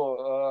скажу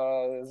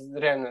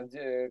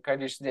реально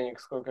количество денег,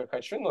 сколько я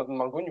хочу, но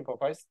могу не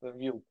попасть в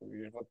вилку.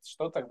 И вот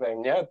что тогда? И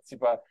меня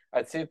типа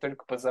отсеять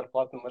только по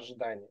зарплатным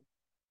ожиданиям.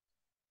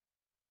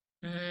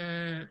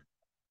 М,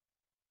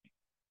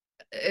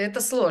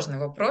 Это сложный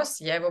вопрос,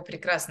 я его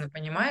прекрасно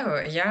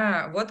понимаю.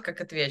 Я вот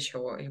как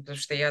отвечу, потому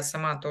что я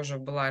сама тоже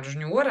была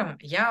джуниором.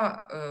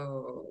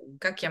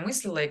 Как я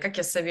мыслила и как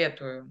я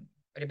советую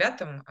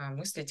ребятам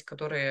мыслить,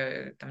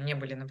 которые там не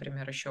были,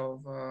 например, еще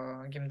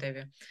в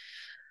геймдеве,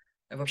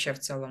 вообще в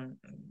целом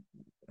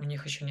у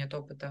них еще нет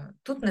опыта.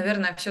 Тут,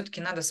 наверное,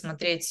 все-таки надо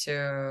смотреть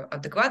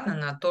адекватно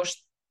на то,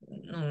 что,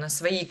 ну, на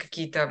свои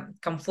какие-то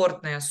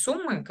комфортные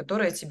суммы,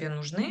 которые тебе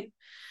нужны,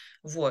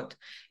 вот.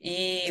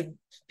 И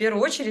в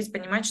первую очередь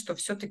понимать, что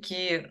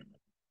все-таки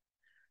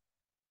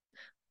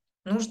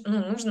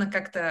нужно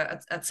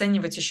как-то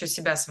оценивать еще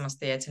себя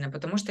самостоятельно,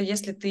 потому что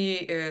если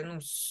ты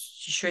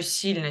еще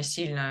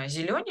сильно-сильно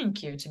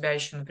зелененький, у тебя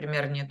еще,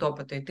 например, нет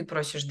опыта, и ты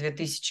просишь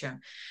 2000,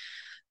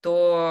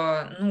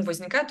 то ну,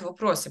 возникают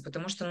вопросы,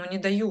 потому что ну, не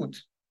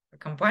дают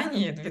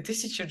компании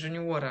 2000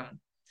 джуниора.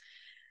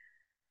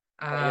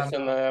 А если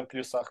на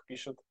плюсах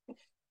пишут?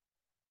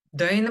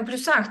 Да и на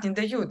плюсах не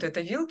дают.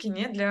 Это вилки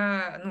не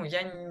для, ну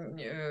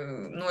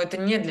это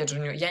не для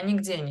джуниоров. Я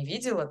нигде не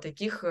видела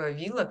таких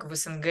вилок в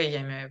СНГ,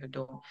 я имею в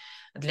виду,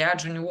 для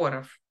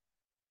джуниоров.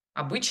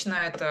 Обычно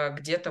это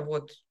где-то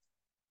вот,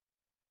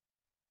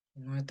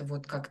 ну это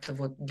вот как-то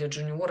вот для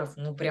джуниоров,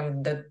 ну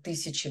прям до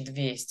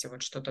 1200,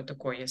 вот что-то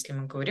такое. Если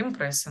мы говорим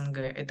про СНГ,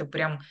 это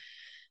прям,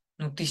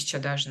 ну 1000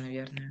 даже,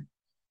 наверное.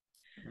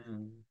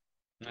 М.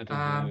 Ну, это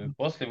А,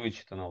 после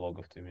вычета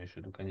налогов ты имеешь в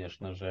виду,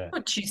 конечно же.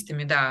 ну,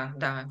 чистыми, да,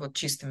 да, вот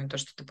чистыми то,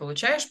 что ты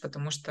получаешь,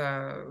 потому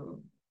что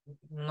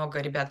много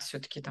ребят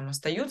все-таки там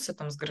остаются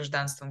там с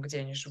гражданством, где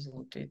они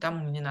живут, и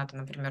там им не надо,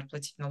 например,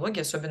 платить налоги,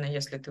 особенно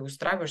если ты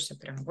устраиваешься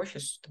прямо в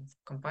офис, там,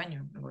 в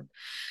компанию. Вот.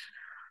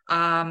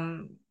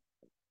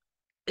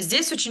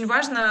 Здесь очень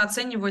важно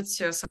оценивать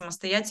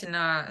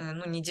самостоятельно,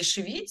 ну, не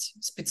дешевить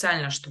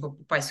специально, чтобы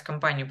попасть в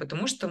компанию,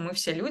 потому что мы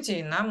все люди,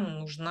 и нам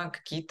нужно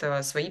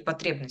какие-то свои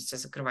потребности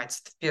закрывать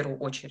в первую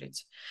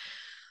очередь.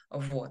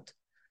 Вот.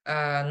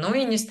 Ну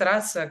и не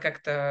стараться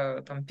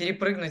как-то там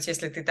перепрыгнуть,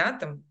 если ты, да,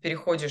 там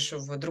переходишь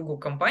в другую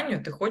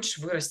компанию, ты хочешь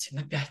вырасти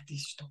на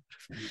 5000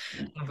 долларов.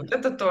 Ну, вот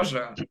это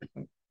тоже,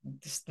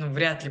 ну,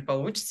 вряд ли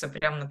получится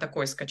прям на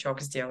такой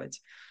скачок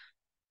сделать.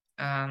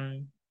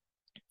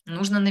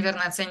 Нужно,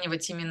 наверное,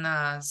 оценивать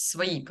именно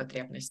свои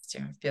потребности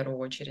в первую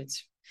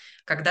очередь,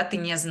 когда ты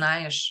не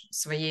знаешь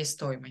своей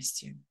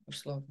стоимости,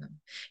 условно.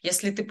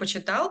 Если ты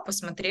почитал,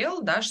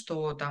 посмотрел, да,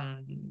 что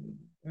там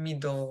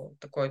middle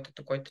такой-то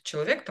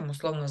человек, там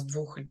условно с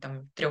 2 или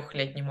там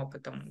 3-летним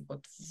опытом,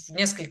 вот в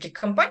нескольких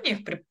компаниях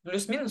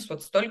плюс-минус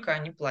вот столько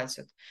они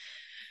платят.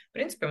 В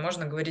принципе,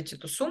 можно говорить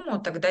эту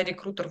сумму, тогда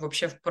рекрутер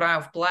вообще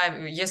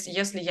вправе,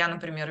 если я,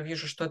 например,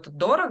 вижу, что это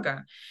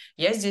дорого,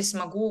 я здесь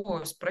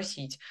могу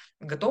спросить,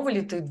 готова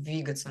ли ты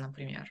двигаться,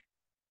 например.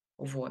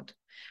 Вот.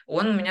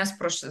 Он у меня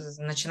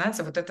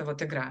начинается вот эта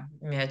вот игра,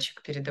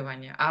 мячик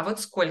передавания. А вот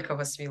сколько у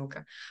вас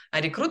вилка?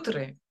 А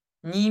рекрутеры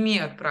не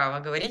имеют права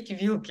говорить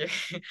вилки.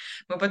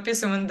 Мы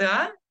подписываем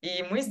НДА,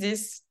 и мы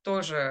здесь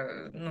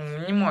тоже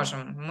ну, не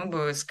можем. Мы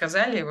бы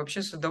сказали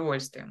вообще с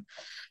удовольствием.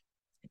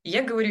 И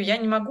я говорю, я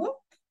не могу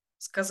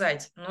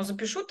сказать, но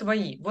запишу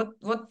твои.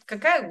 Вот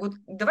какая, вот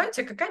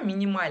давайте, какая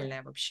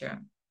минимальная вообще?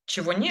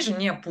 Чего ниже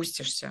не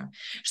опустишься.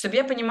 Чтобы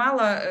я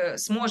понимала,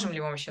 сможем ли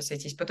мы вообще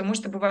сойтись. Потому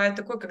что бывает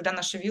такое, когда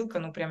наша вилка,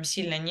 ну, прям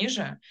сильно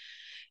ниже,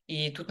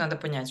 и тут надо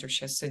понять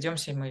вообще,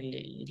 сойдемся мы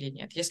или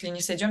нет. Если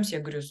не сойдемся,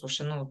 я говорю,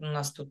 слушай, ну, у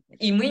нас тут...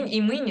 И мы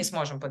не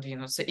сможем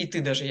подвинуться, и ты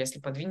даже если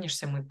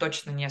подвинешься, мы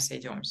точно не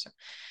сойдемся.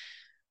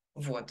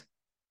 Вот.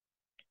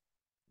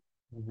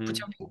 Мгм.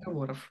 Путем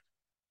переговоров.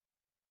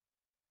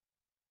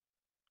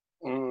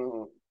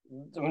 У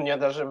меня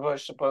даже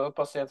больше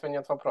после этого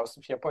нет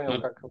вопросов. Я понял,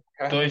 Ну, как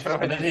то есть,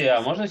 проводить подожди,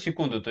 а можно собеседование.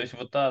 секунду? То есть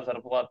вот та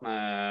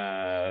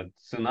зарплатная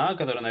цена,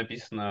 которая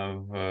написана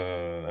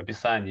в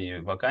описании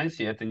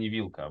вакансии, это не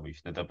вилка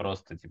обычно, это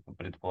просто типа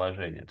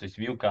предположение. То есть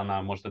вилка,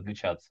 она может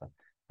отличаться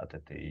от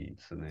этой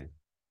цены.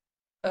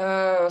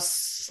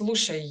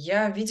 Слушай,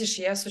 видишь,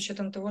 я с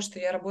учетом того, что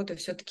я работаю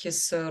все-таки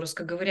с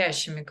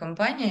русскоговорящими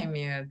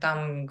компаниями,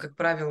 там, как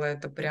правило,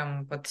 это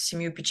прям под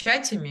 7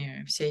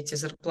 печатями, все эти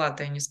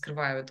зарплаты они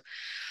скрывают.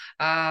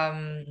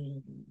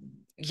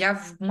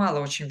 Я мало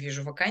очень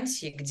вижу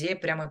вакансий, где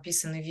прям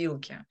описаны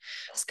вилки.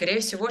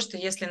 Скорее всего, что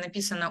если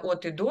написано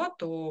от и до,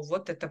 то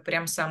вот это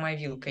прям самая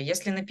вилка.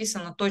 Если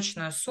написана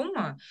точная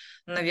сумма,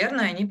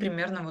 наверное, они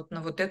примерно вот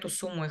на вот эту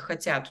сумму и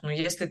хотят. Но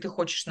если ты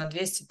хочешь на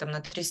 200, там, на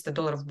 300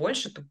 долларов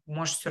больше, то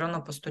можешь все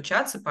равно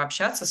постучаться,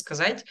 пообщаться,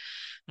 сказать,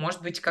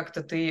 может быть,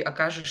 как-то ты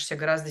окажешься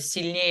гораздо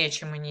сильнее,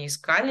 чем они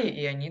искали,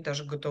 и они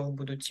даже готовы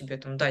будут тебе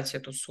там дать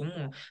эту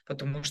сумму,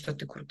 потому что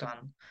ты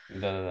крутан.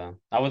 Да-да-да.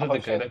 А вот А это,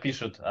 когда получается,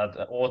 пишут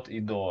от и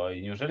до,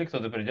 и неужели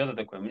кто-то придет и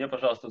такой, мне,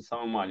 пожалуйста,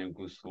 самую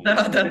маленькую сумму.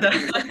 Да, да, да.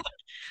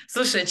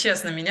 Слушай,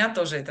 честно, меня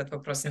тоже этот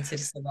вопрос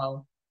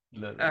интересовал. А,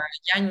 Да-да.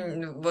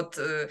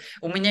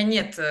 У меня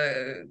нет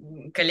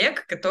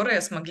коллег,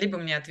 которые смогли бы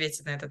мне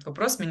ответить на этот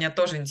вопрос. Меня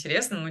тоже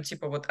интересно, ну,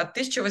 типа, вот от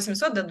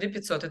 1800 до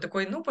 2500. И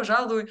такой, ну,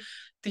 пожалуй,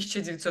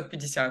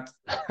 1950.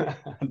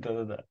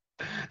 Да-да-да.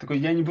 Такой,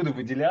 я не буду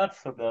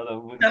выделяться, да, да,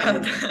 будет Да,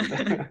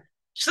 средний. да.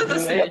 Что-то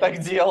блин, а я так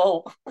среднее.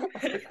 делал.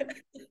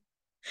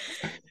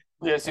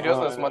 Я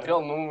серьезно Ой, да.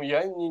 смотрел, ну,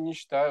 я не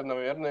считаю,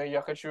 наверное,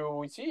 я хочу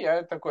уйти.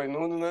 Я такой,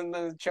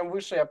 ну, чем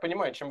выше я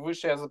понимаю, чем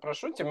выше я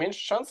запрошу, тем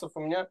меньше шансов у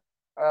меня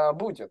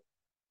будет.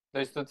 То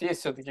есть тут есть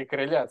все-таки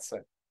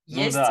корреляция.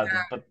 Ну Есть, да,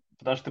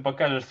 потому что ты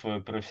покажешь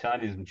свой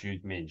профессионализм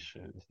чуть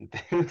меньше, если ты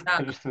да,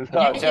 скажешь, что у меня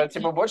Да, у тебя есть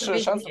типа больше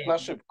шансов на предубеждение.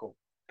 ошибку.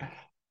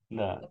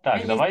 да. У Так, меня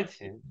есть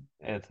давайте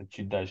это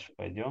чуть дальше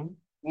пойдем.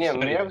 Не,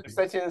 ну Сори, мне,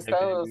 кстати, я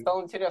перебил.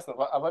 стало интересно.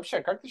 А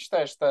вообще, как ты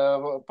считаешь,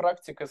 что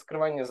практика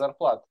скрывания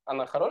зарплат,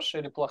 она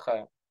хорошая или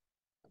плохая?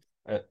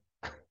 Э,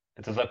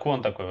 Это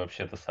закон такой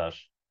вообще-то,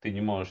 Саш. Ты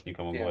не можешь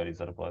никому Где? говорить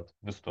зарплату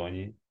в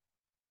Эстонии.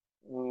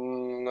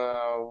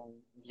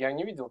 Я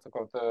не видел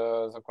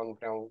такого-то закона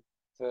прям.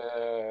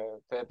 Это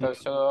Ну,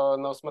 все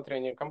на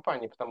усмотрение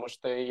компании, потому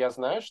что я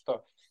знаю,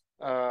 что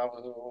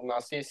у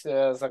нас есть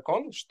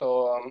закон,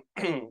 что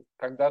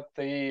когда у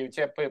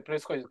тебя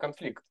происходит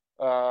конфликт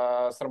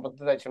с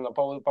работодателем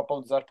по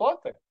поводу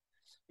зарплаты,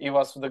 и у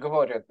вас в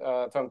договоре,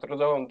 в твоем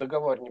трудовом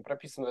договоре не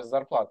прописана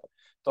зарплата,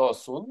 то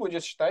суд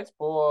будет считать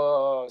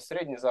по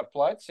средней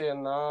зарплате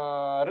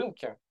на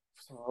рынке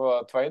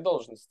в твоей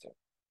должности.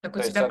 Так у То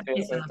есть, тебя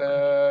соответственно, прописано в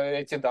контракте.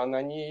 эти данные,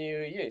 они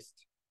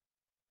есть.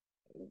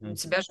 У Мгм.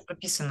 тебя же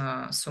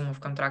прописана сумма в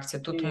контракте.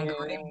 Тут мы И,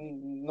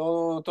 говорим,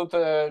 ну, тут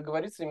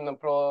говорится именно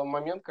про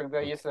момент, когда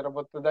если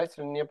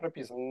работодатель не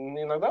прописан.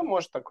 Иногда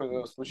может такое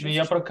Ну, случиться,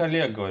 я про что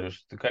коллег говорю,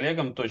 что ты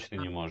коллегам точно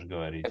не можешь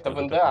говорить. это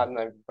Вот в это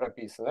НДА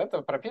прописано.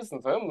 Это прописано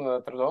в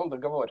твоем трудовом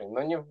договоре,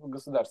 но не в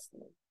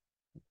государственном.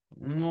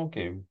 ну,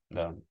 окей,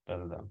 да,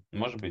 да.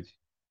 Может быть.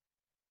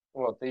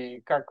 Вот.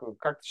 И как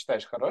ты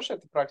считаешь, хорошая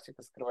эта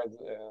практика скрывать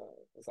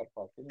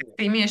зарплату или нет?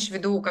 ты имеешь в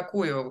виду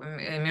какую?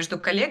 Между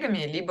коллегами,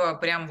 либо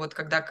прям вот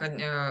когда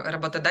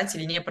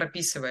работодатель не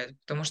прописывает?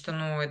 Потому что,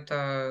 ну,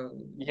 это...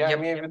 Я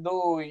имею в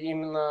виду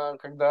именно,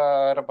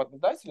 когда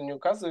работодатель не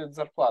указывает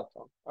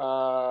зарплату.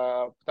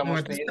 Потому Ну,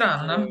 что это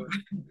странно.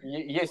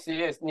 если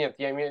есть, нет,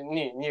 я имею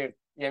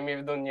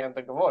в виду не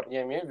договор,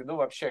 я имею в виду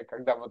вообще,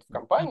 когда вот в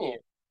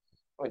компании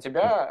у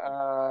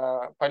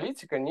тебя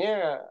политика не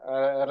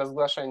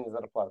разглашение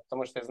зарплат.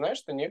 Потому что я знаю,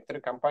 что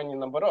некоторые компании,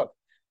 наоборот,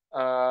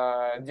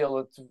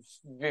 делают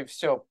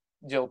все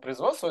дело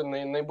производства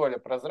наиболее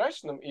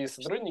прозрачным, и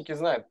сотрудники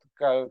знают,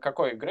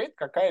 какой грейд,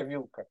 какая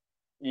вилка.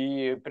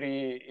 И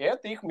при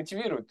это их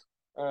мотивирует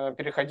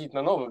переходить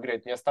на новый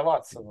грейд, не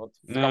оставаться вот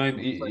в, Ну, в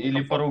зоне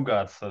или комфорта.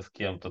 поругаться с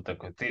кем-то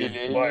такой.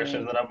 Ты больше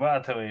Или,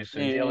 зарабатываешь, а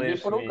или делаешь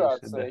меньше,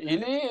 поругаться, да.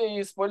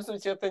 или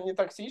использовать это не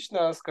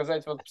токсично, а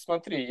сказать, вот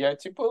посмотри, я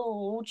типа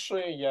лучше,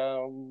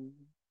 я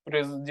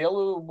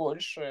делаю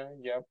больше,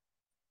 я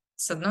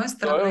С одной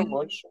стою стороны,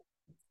 больше.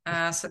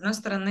 С одной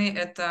стороны,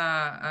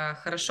 это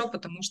хорошо,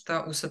 потому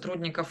что у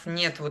сотрудников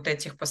нет вот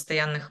этих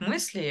постоянных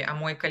мыслей, а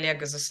мой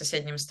коллега за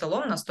соседним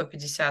столом на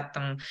 150,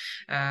 там,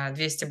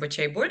 200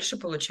 бачей больше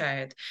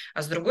получает.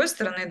 А с другой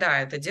стороны,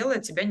 да, это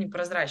делает тебя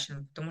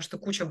непрозрачным, потому что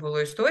куча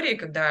было историй,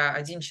 когда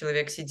один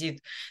человек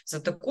сидит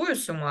за такую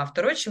сумму, а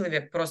второй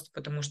человек просто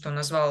потому, что он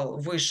назвал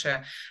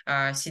выше,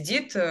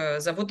 сидит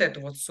за вот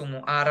эту вот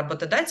сумму, а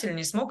работодатель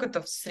не смог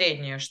это в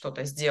среднее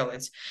что-то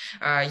сделать.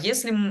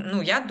 Если,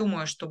 ну, я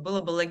думаю, что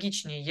было бы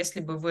логичнее,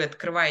 если бы вы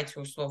открываете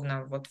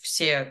условно вот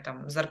все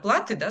там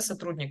зарплаты, да,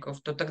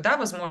 сотрудников, то тогда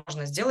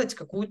возможно сделать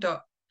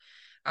какую-то,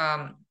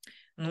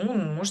 ну,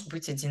 может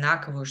быть,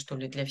 одинаковую, что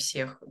ли, для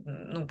всех.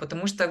 Ну,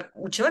 потому что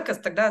у человека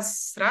тогда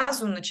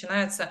сразу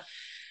начинается,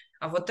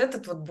 а вот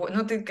этот вот,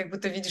 ну, ты как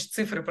будто видишь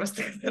цифры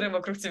просто, которые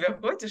вокруг тебя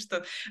ходят,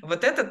 что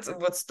вот этот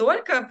вот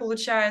столько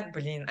получает,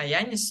 блин, а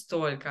я не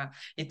столько.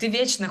 И ты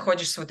вечно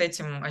ходишь с вот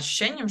этим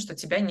ощущением, что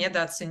тебя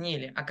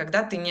недооценили. А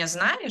когда ты не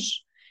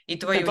знаешь, и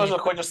Ты твою не... тоже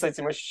ходишь с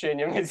этим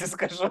ощущением, я тебе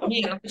скажу.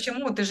 Не, ну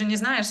почему? Ты же не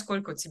знаешь,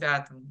 сколько у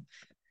тебя там,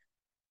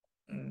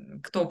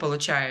 кто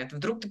получает.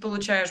 Вдруг ты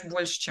получаешь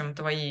больше, чем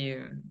твои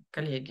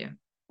коллеги.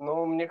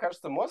 Ну, мне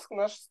кажется, мозг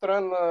наш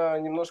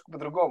устроен немножко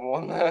по-другому.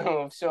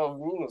 Он все в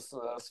минус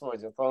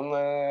сводит.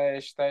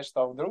 Он считает,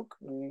 что вдруг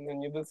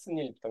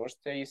недооценили, потому что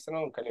у тебя есть все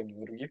равно коллеги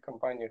в других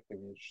компаниях, ты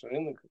видишь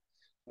рынок,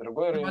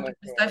 другой Ну, вот рынок.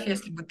 представь,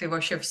 если бы ты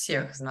вообще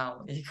всех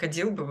знал и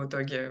ходил бы в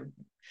итоге.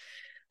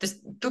 То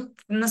есть тут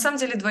на самом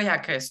деле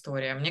двоякая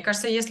история. Мне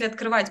кажется, если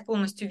открывать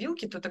полностью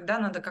вилки, то тогда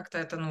надо как-то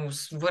это, ну,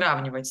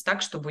 выравнивать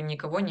так, чтобы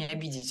никого не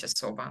обидеть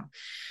особо.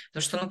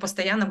 Потому что, ну,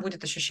 постоянно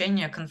будет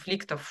ощущение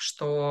конфликтов,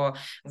 что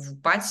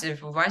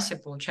Вася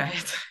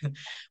получает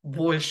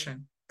больше.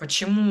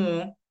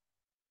 Почему?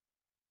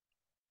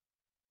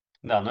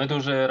 Да, но это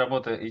уже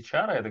работа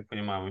HR, я так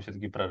понимаю, мы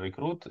все-таки про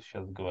рекрут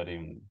сейчас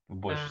говорим в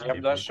большей Я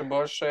бы степени. даже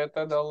больше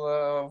это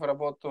дал в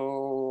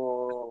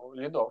работу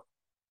лидов.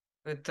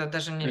 Это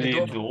даже не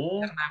лидов,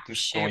 Лидов? наверное, Ты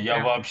что? вообще Я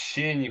прям.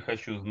 вообще не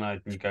хочу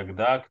знать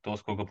никогда, кто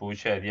сколько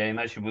получает. Я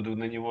иначе буду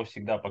на него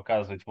всегда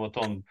показывать. Вот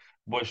он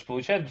больше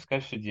получает, пускай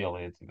все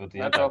делает. Вот Но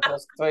я это так.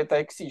 вопрос к твоей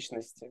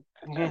токсичности.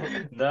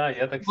 Да,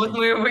 я Вот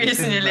мы и токсичный.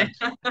 выяснили.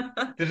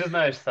 Ты же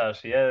знаешь,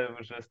 Саш, я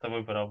уже с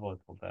тобой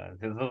поработал, да.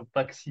 Я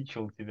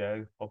затоксичил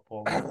тебя по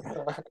полной.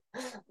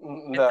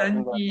 Да,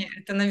 да.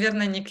 Это,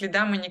 наверное, не к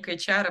лидам и не к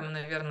HR,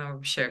 наверное,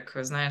 вообще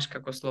к, знаешь,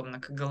 как условно,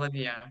 к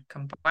голове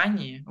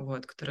компании,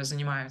 вот, которые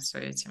занимаются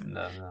этим.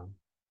 Да, да.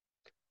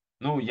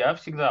 Ну, я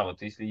всегда,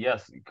 вот если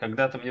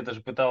когда-то мне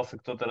даже пытался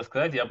кто-то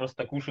рассказать, я просто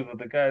так уши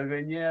затыкаю,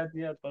 говорю, нет,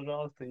 нет,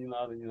 пожалуйста, не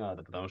надо, не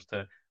надо, потому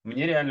что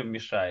мне реально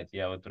мешает.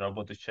 Я вот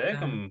работаю с Да.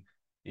 человеком,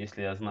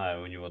 если я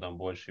знаю, у него там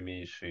больше,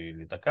 меньше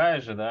или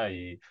такая же, да,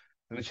 и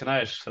ты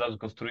начинаешь сразу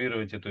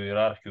конструировать эту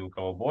иерархию, у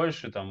кого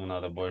больше, тому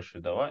надо больше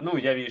давать. Ну,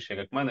 я, видишь, я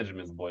как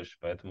менеджмент больше,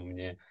 поэтому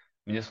мне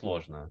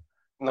сложно.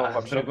 Ну, А с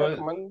вообще, как другой,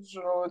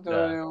 менеджеру,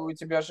 да. у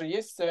тебя же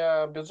есть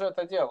бюджет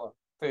отдела.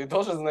 Ты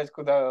должен знать,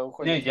 куда Не,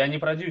 уходит. я не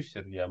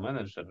продюсер, я Так,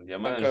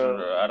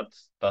 менеджер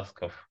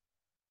арт-тасков.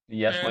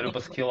 Я смотрю Ну,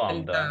 по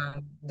скиллам, да.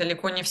 да,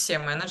 далеко не все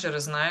менеджеры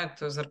знают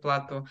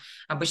зарплату.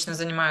 Обычно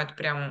знают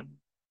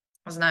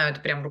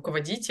прям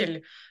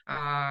руководитель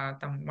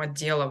там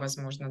отдела,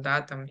 возможно,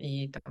 да, там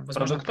и там,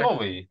 возможно,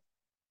 Продуктовый, ну,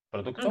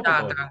 продуктовый да,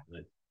 должен да.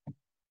 знать.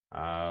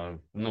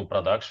 Ну,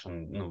 продакшн,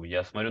 ну,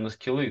 я смотрю на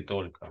скиллы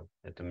только.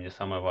 Это мне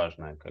самое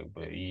важное, как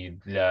бы. И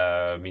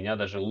для меня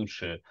даже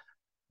лучше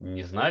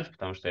не знать,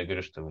 потому что я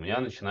говорю, что у меня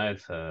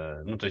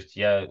начинается, ну, то есть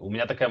у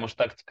меня такая, может,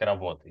 тактика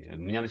работы. У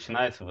меня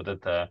начинается вот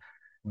это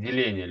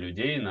деление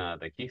людей на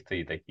таких-то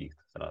и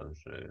таких-то сразу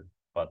же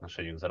по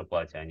отношению к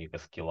зарплате, а не к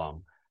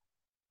скиллам.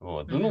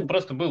 Вот. Ну, Мгм.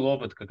 просто был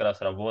опыт как раз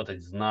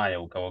работать, зная,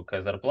 у кого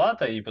какая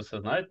зарплата, и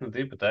подсознательно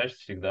ты пытаешься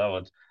всегда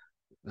вот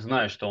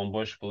знаешь, что он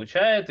больше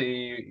получает,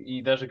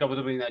 и даже как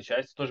будто бы и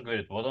начальство тоже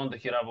говорит, вот он до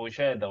хера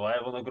получает, давай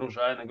его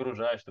нагружай,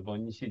 нагружай, чтобы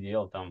он не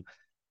сидел там.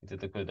 И ты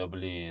такой, да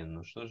блин,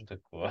 ну что же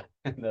такое?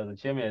 Да,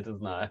 зачем я это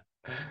знаю?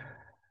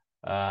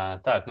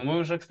 Так, ну мы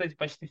уже, кстати,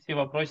 почти все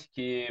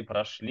вопросики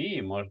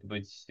прошли. Может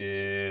быть,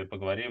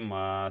 поговорим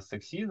о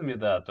сексизме,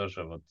 да,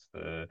 тоже вот.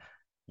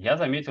 Я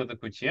заметил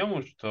такую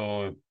тему,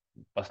 что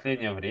в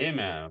последнее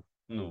время,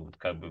 ну, вот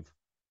как бы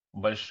в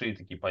большие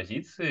такие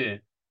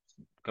позиции,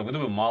 как будто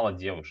бы мало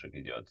девушек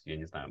идет. Я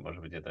не знаю,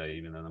 может быть, это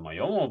именно на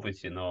моем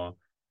опыте, но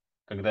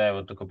когда я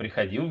вот только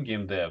приходил в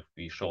геймдев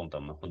и шел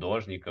там на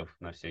художников,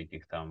 на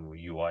всяких там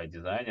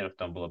UI-дизайнеров,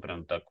 там было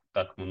прям так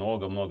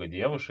много-много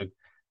девушек.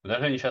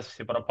 Даже они сейчас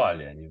все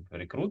пропали, они в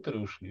рекрутеры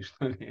ушли,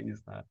 что ли, я не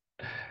знаю.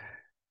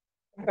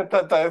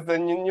 Это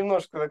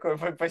немножко такой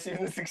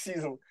пассивный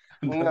сексизм.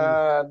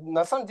 Да-да-да.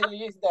 На самом деле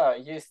есть, да,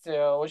 есть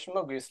очень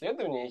много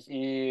исследований,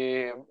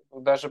 и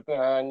даже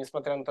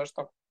несмотря на то,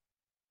 что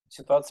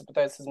ситуация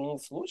пытается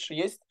измениться лучше,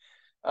 есть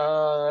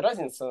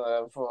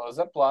разница в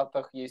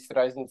зарплатах, есть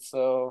разница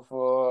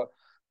в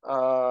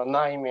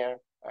найме,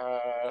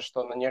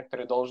 что на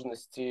некоторые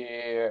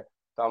должности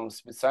там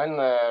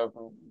специально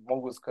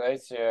могут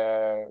сказать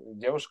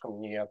девушкам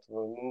нет,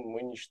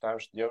 мы не считаем,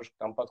 что девушка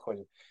там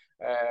подходит.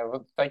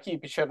 Вот такие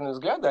печальные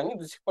взгляды, они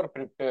до сих пор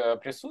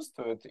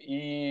присутствуют,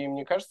 и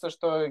мне кажется,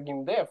 что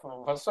геймдев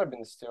в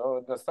особенности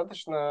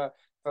достаточно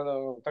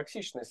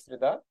токсичная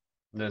среда.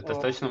 Да, это М,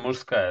 достаточно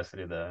мужская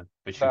среда. да,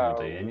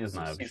 Почему-то, я не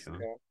знаю почему.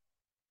 сексистская.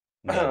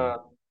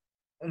 Да.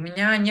 У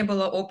меня не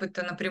было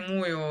опыта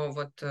напрямую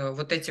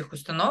вот этих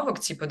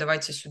установок, типа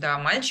давайте сюда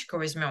мальчика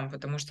возьмем,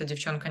 потому что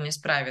девчонка не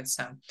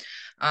справится.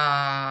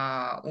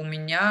 У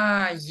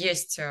меня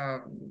есть,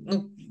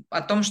 ну,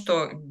 о том,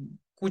 что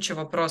куча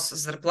вопросов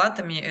с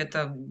зарплатами,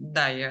 это,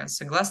 да, я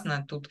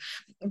согласна. Тут,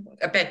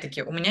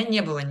 опять-таки, у меня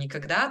не было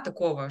никогда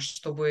такого,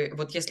 чтобы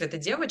вот если это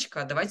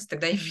девочка, давайте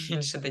тогда и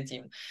меньше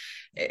дадим.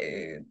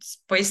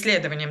 По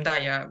исследованиям, да,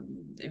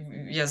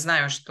 я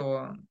знаю,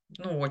 что,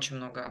 ну, очень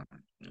много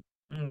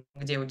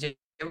где у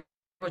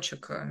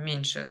девочек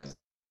меньше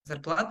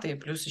зарплаты, и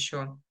плюс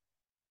еще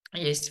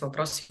есть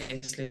вопрос,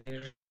 если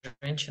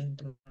женщина,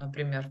 там,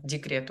 например, в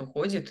декрет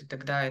уходит, и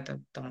тогда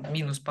это там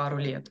минус пару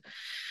лет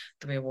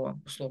твоего,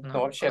 Ну, условно,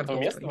 вообще, это годов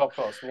уместный твоих.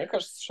 вопрос? Мне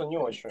кажется, что не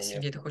очень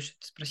Сергей, ты уместно. хочешь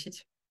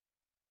спросить?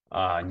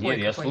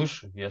 Нет, Какой?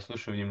 я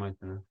слушаю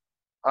внимательно.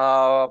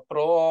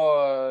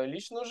 Про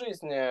личную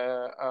жизнь,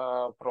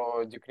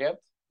 про декрет,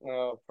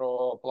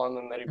 про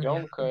планы на Нет.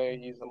 ребенка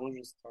и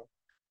замужество.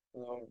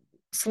 Ну,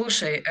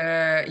 Слушай,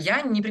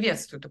 я не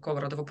приветствую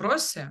такого рода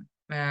вопросы.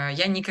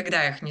 Я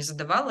никогда их не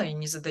задавала и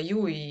не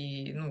задаю,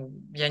 и ну,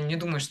 я не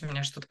думаю, что у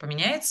меня что-то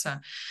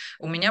поменяется.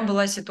 У меня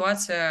была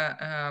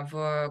ситуация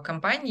в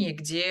компании,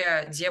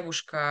 где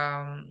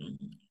девушка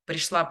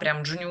пришла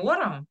прям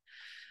джуниором,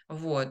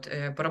 вот,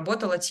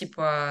 поработала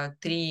типа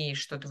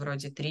что-то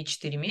вроде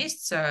 3-4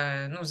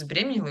 месяца, ну,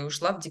 забеременела и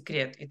ушла в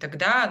декрет. И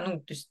тогда,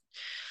 ну, то есть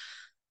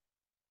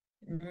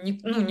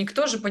ну,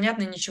 никто же,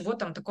 понятно, ничего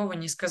там такого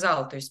не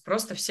сказал. То есть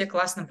просто все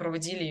классно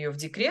проводили ее в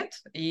декрет,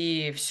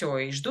 и все,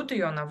 и ждут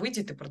ее, она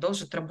выйдет и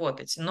продолжит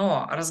работать.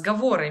 Но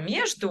разговоры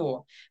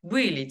между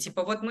были,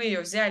 типа, вот мы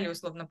ее взяли,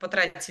 условно,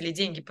 потратили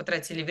деньги,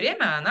 потратили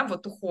время, а она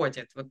вот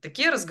уходит. Вот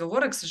такие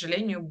разговоры, к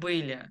сожалению,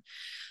 были.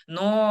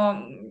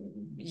 Но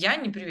я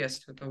не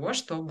приветствую того,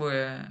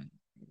 чтобы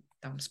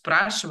там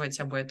спрашивать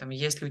об этом,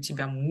 если у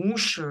тебя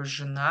муж,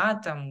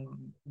 жена, там,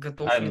 А,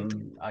 готов ли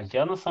ты.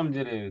 я на самом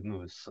деле,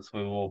 ну, со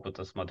своего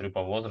опыта смотрю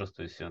по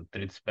возрасту, если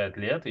 35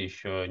 лет и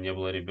еще не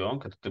было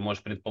ребенка, то ты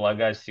можешь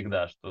предполагать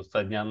всегда, что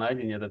со дня на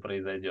день это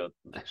произойдет.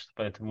 Знаешь,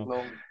 поэтому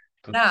ну,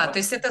 тут Да, то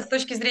есть это с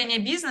точки зрения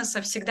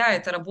бизнеса всегда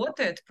это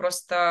работает,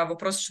 просто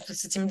вопрос, что ты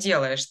с этим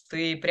делаешь.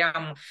 Ты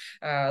прям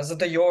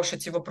задаешь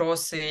эти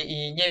вопросы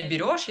и не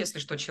берешь, если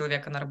что,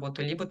 человека на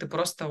работу, либо ты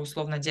просто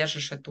условно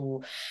держишь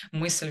эту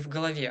мысль в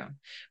голове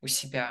у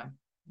себя.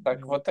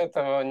 так Вот. вот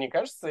это, не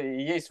кажется,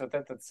 и есть вот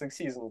этот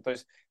сексизм. То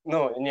есть,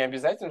 ну, не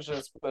обязательно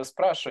же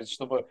спрашивать,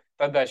 чтобы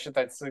тогда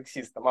считать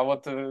сексистом. А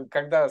вот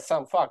когда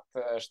сам факт,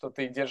 что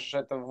ты держишь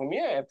это в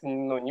уме, это,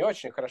 ну, не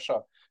очень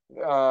хорошо.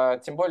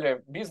 Тем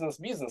более бизнес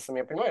бизнесом.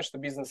 Я понимаю, что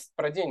бизнес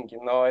про деньги,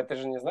 но это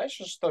же не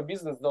значит, что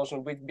бизнес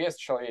должен быть без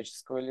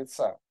человеческого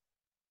лица.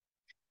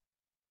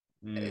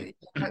 Я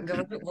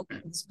говорю, вот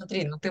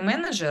смотри, ну ты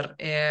менеджер,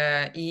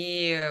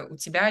 и у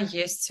тебя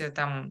есть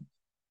там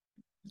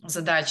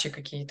задачи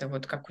какие-то,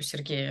 вот как у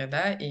Сергея,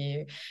 да,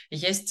 и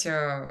есть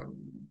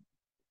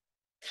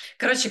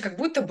короче, как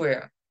будто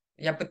бы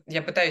я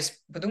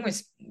пытаюсь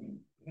подумать,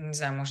 не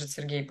знаю, может,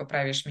 Сергей,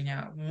 поправишь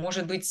меня,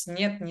 может быть,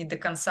 нет не до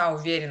конца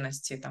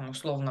уверенности, там,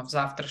 условно, в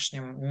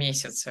завтрашнем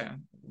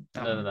месяце,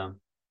 там, да-да-да,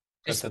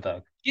 то есть как-то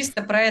так.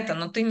 чисто про это,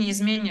 но ты не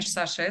изменишь,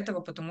 Саша, этого,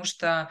 потому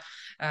что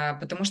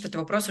это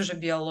вопрос уже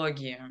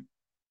биологии.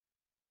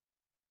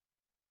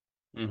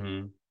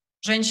 Мгм.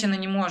 женщина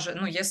не может,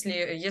 ну,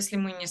 если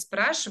мы не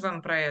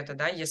спрашиваем про это,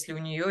 да, если у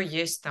нее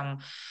есть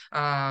там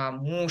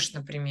муж,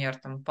 например,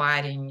 там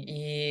парень,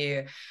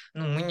 и,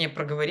 ну, мы не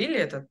проговорили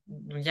это,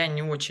 ну, я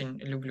не очень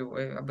люблю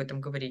об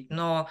этом говорить,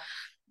 но,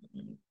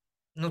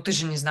 ну, ты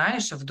же не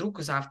знаешь, а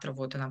вдруг завтра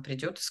вот она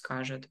придет и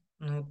скажет,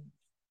 ну,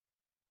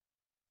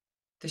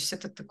 то есть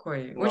это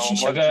такой Но, очень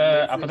Так, может быть,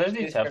 а здесь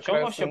подождите, а в как чем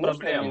раз и вообще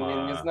нужно не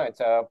проблема?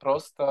 знать, а В чем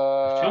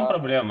просто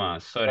проблема?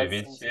 Сори, брать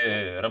ведь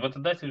инициативу.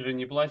 работодатель же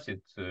не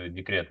платит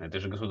декретное, это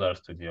же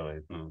государство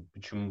делает. Ну,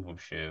 почему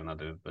вообще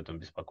надо об этом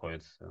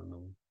беспокоиться?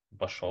 Ну,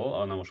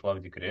 пошел, она ушла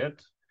в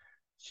декрет,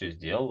 все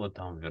сделала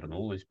там,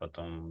 вернулась,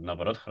 потом,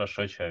 наоборот,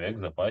 хорошо, человек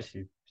в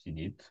запасе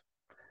сидит.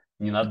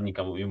 Не надо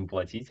никому ему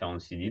платить, а он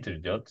сидит и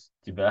ждет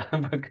тебя.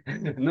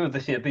 Ну,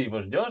 точнее, ты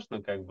его ждешь,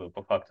 но как бы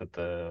по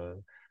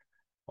факту-то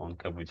он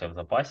как бы у тебя в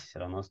запасе все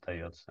равно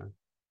остается.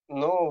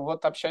 Ну,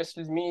 вот общаясь с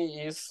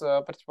людьми из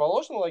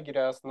противоположного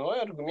лагеря,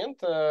 основной аргумент,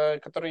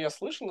 который я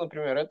слышал,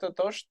 например, это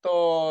то,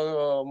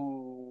 что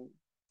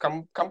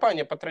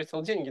компания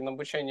потратила деньги на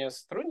обучение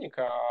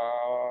сотрудника,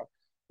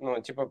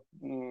 ну, типа,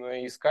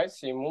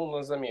 искать ему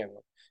на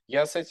замену.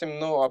 Я с этим,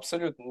 ну,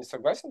 абсолютно не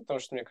согласен, потому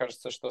что мне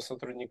кажется, что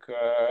сотрудник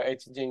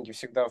эти деньги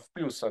всегда в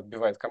плюс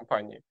отбивает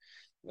компании.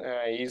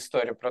 И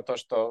история про то,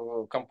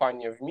 что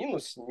компания в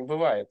минусе, не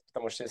бывает,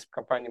 потому что если бы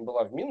компания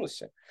была в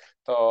минусе,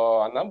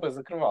 то она бы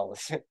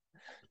закрывалась.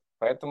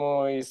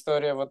 Поэтому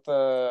история вот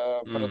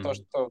про то, М.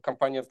 что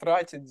компания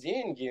тратит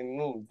деньги,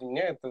 ну, для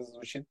меня это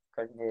звучит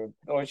как бы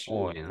очень...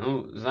 Ой,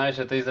 ну, знаешь,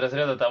 это из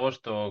разряда того,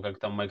 что как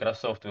там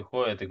Microsoft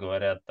выходит и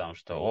говорят там,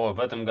 что, о, в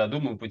этом году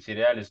мы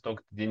потеряли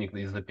столько денег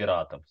из-за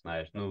пиратов,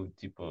 знаешь, ну,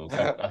 типа,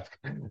 как,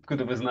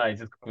 откуда вы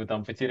знаете, сколько вы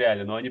там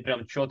потеряли, но они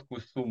прям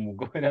четкую сумму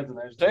говорят,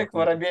 знаешь, что вот Джек мы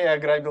Воробей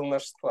ограбил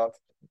наш склад.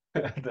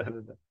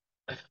 Да-да-да.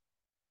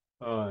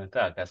 Ой,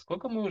 так, а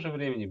сколько мы уже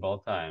времени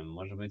болтаем?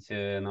 Может быть,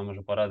 нам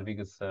уже пора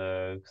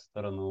двигаться к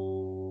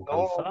сторону Ну,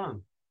 конца?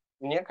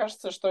 мне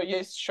кажется, что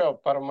есть еще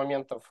пару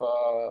моментов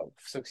в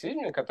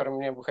сексизме, которые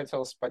мне бы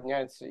хотелось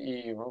поднять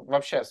и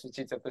вообще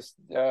осветить эту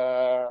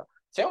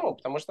тему,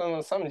 потому что она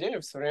на самом деле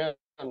в современном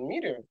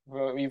мире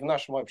и в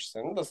нашем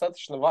обществе она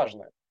достаточно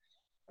важная.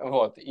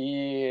 Вот.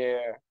 И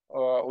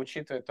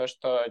учитывая то,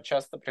 что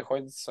часто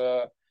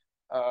приходится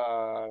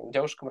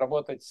девушкам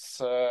работать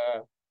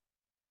с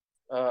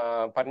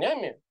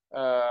парнями,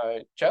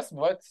 часто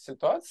бывают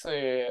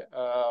ситуации,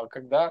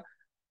 когда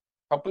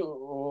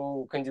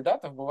у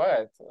кандидатов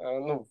бывает,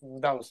 ну, в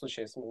данном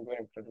случае, если мы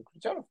говорим про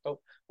рекрутеров, то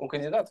у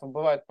кандидатов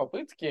бывают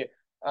попытки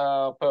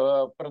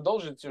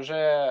продолжить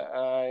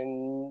уже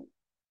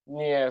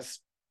не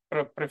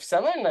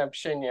профессиональное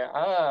общение,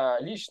 а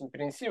лично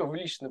перенести его в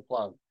личный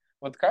план.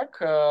 Вот как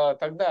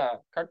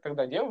тогда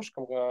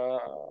девушкам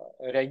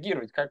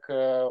реагировать, как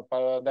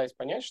дать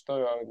понять,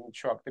 что,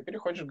 чувак, ты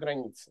переходишь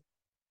границы,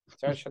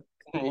 тебя что-то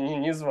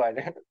не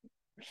звали.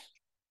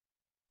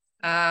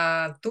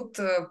 Тут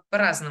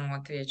по-разному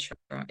отвечу.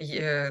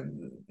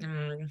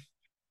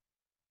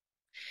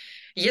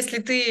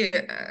 Если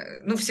ты,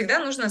 ну, всегда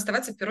нужно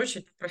оставаться, в первую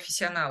очередь,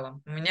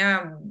 профессионалом. У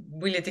меня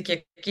были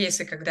такие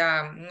кейсы,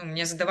 когда, ну,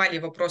 мне задавали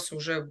вопросы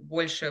уже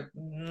больше,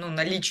 ну,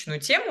 на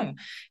личную тему,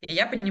 и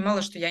я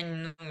понимала, что я,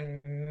 ну,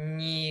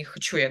 не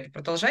хочу это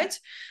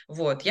продолжать.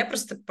 Вот. Я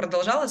просто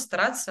продолжала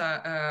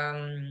стараться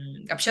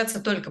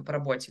общаться только по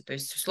работе. То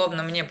есть,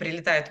 условно, мне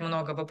прилетает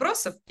много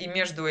вопросов, и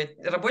между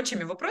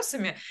рабочими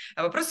вопросами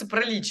вопросы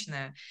про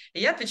личное.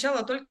 И я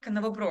отвечала только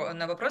на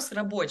вопросы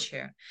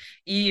рабочие.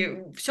 И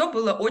все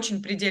было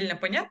очень предельно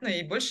понятно,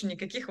 и больше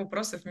никаких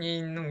вопросов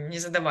не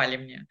задавали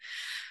мне.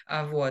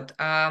 Вот.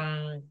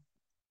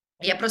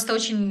 Я просто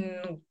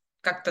очень, ну,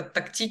 как-то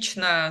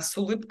тактично, с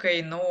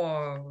улыбкой,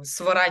 но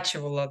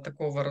сворачивала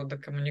такого рода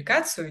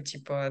коммуникацию,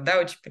 типа, да,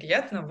 очень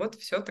приятно, вот,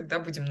 все, тогда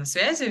будем на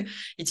связи,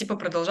 и, типа,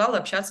 продолжала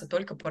общаться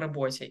только по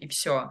работе, и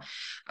все.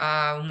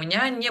 У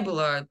меня не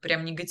было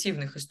прям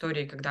негативных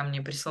историй, когда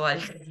мне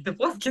присылали какие-то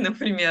фотки,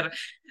 например,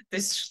 то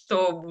есть,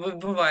 что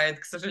бывает,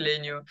 к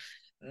сожалению.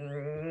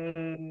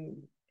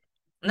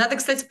 Надо,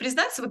 кстати,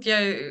 признаться, вот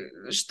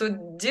что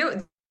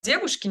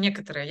девушки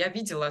некоторые, я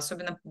видела,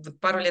 особенно вот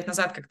пару лет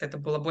назад как-то это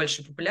было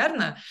больше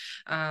популярно,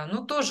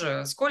 ну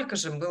тоже, сколько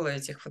же было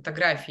этих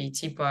фотографий,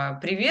 типа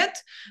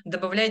 «Привет,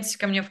 добавляйтесь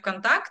ко мне в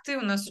контакты,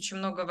 у нас очень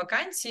много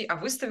вакансий», а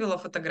выставила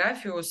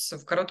фотографию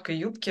в короткой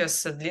юбке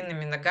с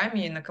длинными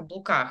ногами и на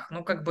каблуках.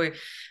 Ну, как бы,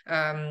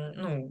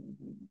 ну,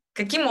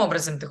 каким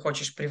образом ты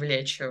хочешь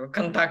привлечь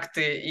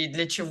контакты и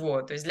для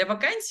чего? То есть для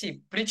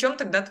вакансий, причем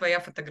тогда твоя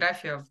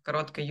фотография в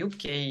короткой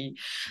юбке и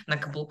на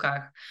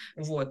каблуках.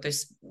 Вот, то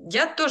есть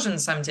я тоже, на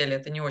самом деле,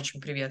 это не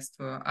очень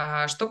приветствую.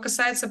 А что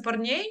касается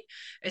парней,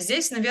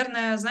 здесь,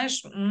 наверное,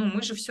 знаешь, ну,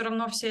 мы же все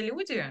равно все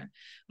люди.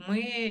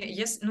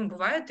 Ну,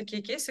 бывают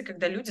такие кейсы,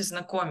 когда люди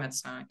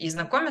знакомятся, и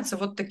знакомятся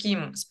вот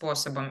таким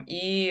способом.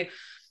 И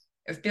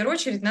в первую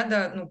очередь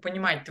надо, ну,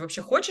 понимать, ты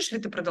вообще хочешь ли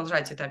ты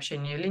продолжать это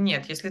общение или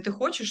нет. Если ты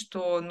хочешь,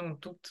 то, ну,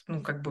 тут,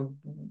 ну, как бы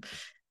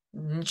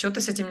ничего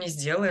ты с этим не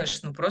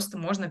сделаешь, ну просто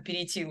можно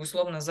перейти,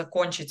 условно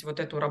закончить вот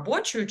эту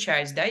рабочую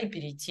часть, да, и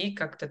перейти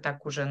как-то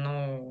так уже,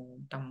 ну,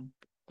 там,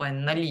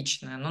 на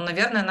личное. Но,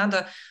 наверное,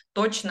 надо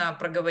точно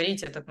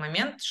проговорить этот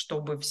момент,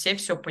 чтобы все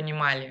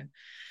понимали.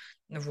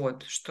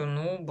 Вот, что,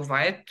 ну,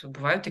 бывают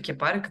такие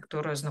пары,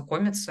 которые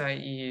знакомятся,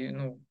 и,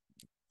 ну,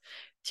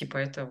 типа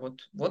это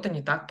вот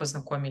они так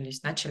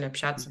познакомились, начали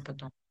общаться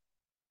потом.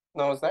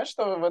 Но знаешь,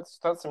 что в этой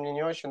ситуации мне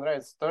не очень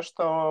нравится? То,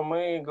 что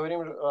мы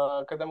говорим,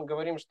 когда мы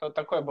говорим, что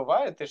такое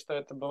бывает, и что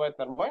это бывает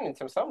нормально,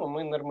 тем самым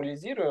мы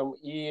нормализируем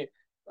и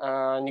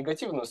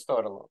негативную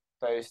сторону.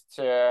 То есть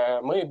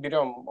мы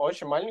берем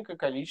очень маленькое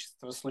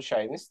количество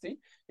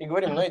случайностей и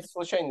говорим, ну, эти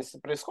случайности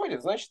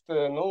происходят, значит,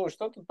 ну,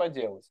 что тут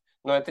поделать?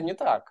 Но это не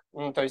так.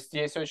 Ну, то есть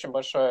есть очень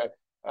большая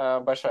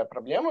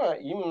проблема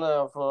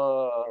именно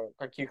в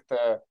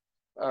каких-то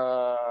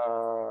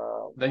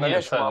Да нет,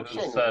 навязчивом Саш,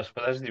 общении. Саш,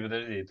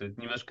 подожди, ты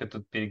немножко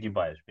тут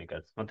перегибаешь, мне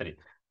кажется. Смотри,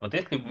 вот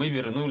если бы мы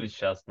вернулись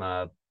сейчас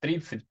на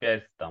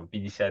 35, там,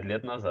 50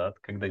 лет назад,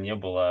 когда не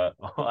было,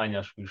 Аня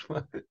аж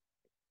вышла.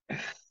 В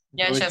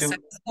Я сейчас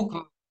общем,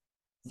 звук.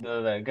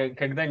 да-да,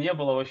 когда не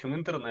было, в общем,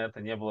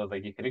 интернета, не было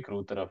таких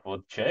рекрутеров.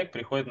 Вот человек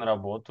приходит на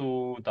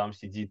работу, там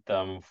сидит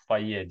там в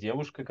фойе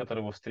девушка,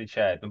 которая его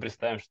встречает. Ну,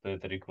 представим, что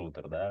это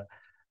рекрутер, да.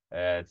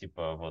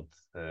 Типа, вот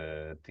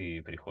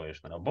ты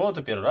приходишь на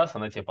работу, первый раз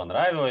она тебе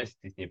понравилась,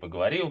 ты с ней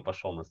поговорил,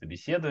 пошел на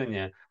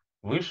собеседование,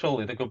 вышел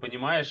и такой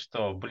понимаешь,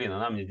 что, блин,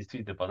 она мне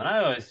действительно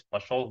понравилась,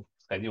 пошел,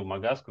 сходил в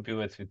магаз, купил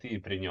ей цветы и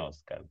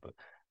принес, как бы.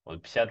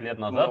 Вот 50 лет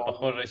назад Ну,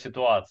 похожая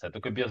ситуация,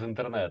 только без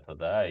интернета,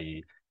 да,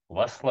 и у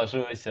вас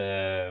сложилось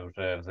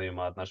уже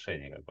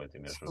взаимоотношение какое-то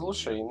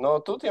слушай, между... но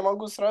тут я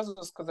могу сразу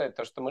сказать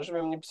то, что мы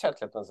живем не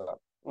 50 лет назад.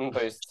 Ну,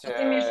 то есть Что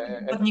ты имеешь в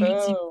виду под это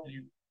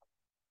негативное?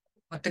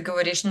 Вот ты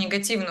говоришь,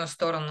 негативную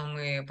сторону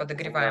мы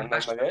подогреваем. А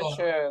что?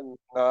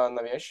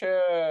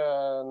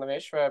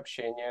 навязчивое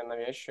общение,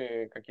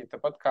 навязчивые какие-то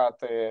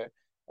подкаты,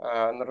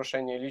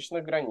 нарушение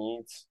личных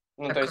границ.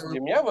 Ну, то Так, есть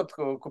для меня вот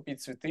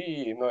купить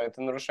цветы, ну,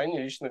 это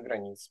нарушение личных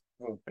границ.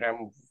 Ну,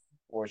 прям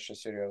очень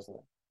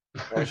серьезно,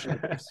 очень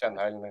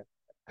непрофессионально.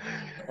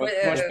 Вот,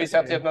 может,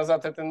 50 лет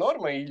назад это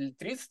норма или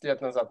 30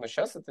 лет назад, но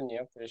сейчас это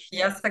нет, я я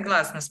считаю.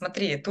 согласна.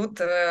 Смотри, тут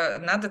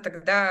надо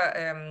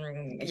тогда,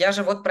 я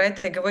же вот про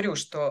это и говорю,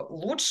 что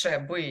лучше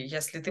бы,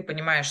 если ты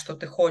понимаешь, что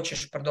ты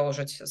хочешь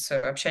продолжить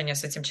общение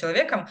с этим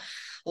человеком,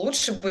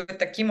 лучше бы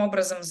таким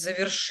образом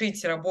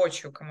завершить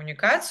рабочую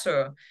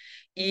коммуникацию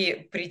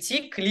и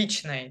прийти к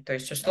личной. То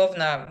есть,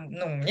 условно,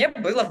 ну, мне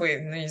было бы,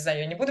 ну, не знаю,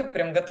 я не буду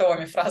прям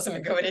готовыми фразами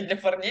говорить для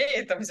парней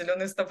и там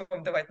зеленый стоп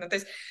им давать, ну, то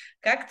есть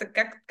как-то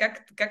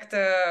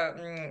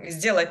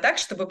сделать так,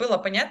 чтобы было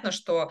понятно,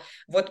 что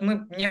вот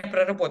мне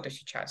про работу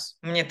сейчас.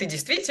 Мне ты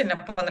действительно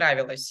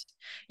понравилась,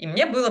 и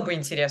мне было бы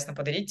интересно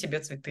подарить тебе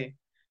цветы.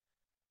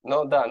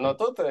 Ну да, но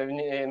тут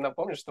мне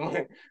напомню, что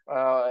мы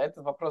этот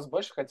вопрос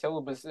больше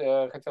хотелось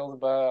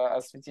бы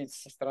осветить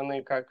со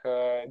стороны, как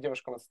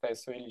девушкам отстоять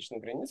свои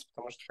личные границы,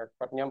 потому что как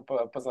парням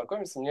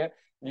познакомиться, мне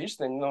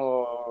лично,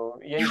 ну,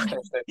 я не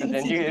считаю, что это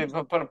для них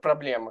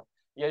проблема.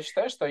 Я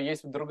считаю, что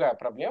есть другая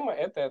проблема,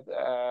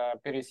 это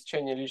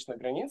пересечение личных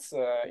границ,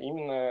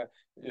 именно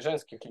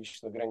женских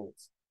личных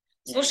границ.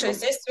 И Слушай, вот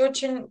здесь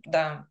очень,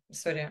 да,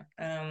 сори,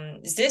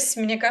 здесь,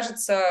 мне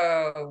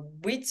кажется,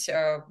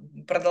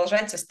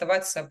 продолжать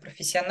оставаться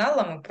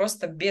профессионалом и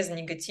просто без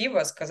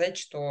негатива сказать,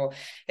 что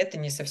это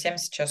не совсем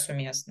сейчас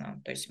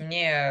уместно. То есть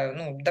мне,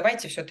 ну,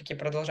 давайте все-таки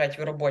продолжать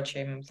в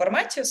рабочем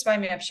формате с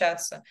вами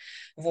общаться,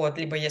 вот,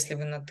 либо если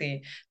вы на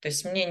 «ты». То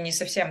есть мне не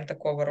совсем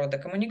такого рода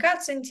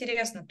коммуникация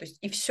интересна, то есть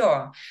и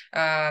все.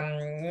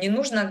 Не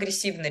нужно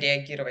агрессивно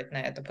реагировать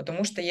на это,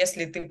 потому что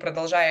если ты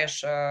продолжаешь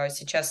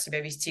сейчас себя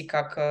вести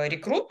как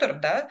рекрутер,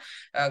 да,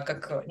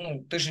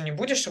 ну, ты же не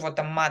будешь его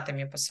там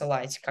матами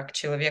посылать, как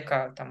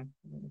человека там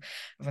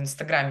в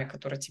Инстаграме,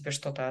 который тебе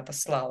что-то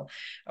отослал.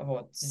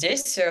 Вот.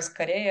 Здесь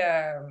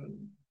скорее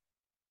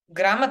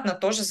грамотно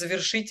тоже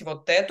завершить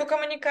вот эту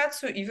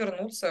коммуникацию и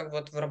вернуться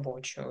вот в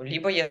рабочую.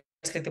 Либо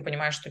если ты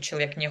понимаешь, что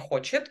человек не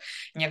хочет,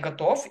 не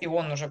готов, и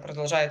он уже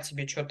продолжает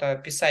тебе что-то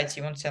писать,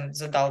 и он тебя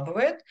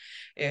задалбывает,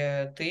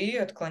 ты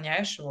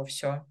отклоняешь его,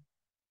 все.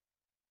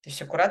 То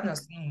есть аккуратно,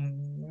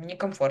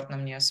 некомфортно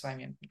мне с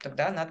вами,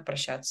 тогда надо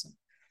прощаться.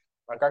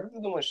 а как ты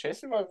думаешь,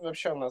 есть ли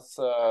вообще у нас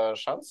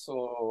шанс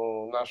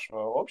у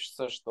нашего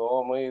общества,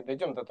 что мы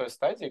дойдем до той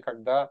стадии,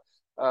 когда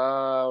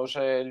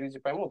уже люди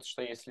поймут,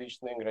 что есть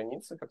личные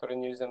границы, которые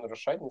нельзя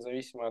нарушать,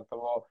 независимо от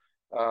того,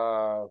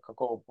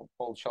 какого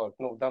пола человек.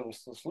 Ну, в данном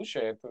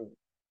случае это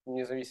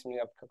независимо ни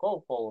от какого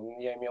пола,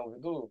 я имел в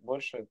виду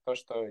больше то,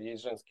 что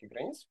есть женские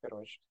границы, в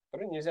первую очередь,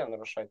 которые нельзя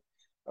нарушать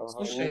ни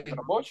Слушай, в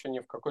рабочей, ни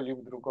в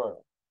какой-либо другой.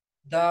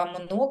 да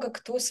много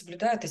кто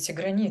соблюдает эти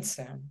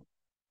границы.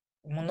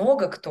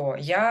 Много кто.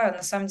 Я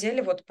на самом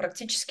деле вот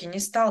практически не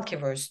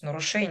сталкиваюсь с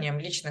нарушением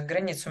личных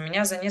границ. У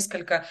меня за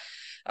несколько,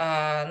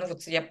 ну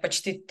вот я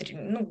почти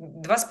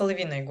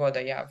 2,5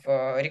 года я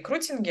в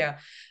рекрутинге.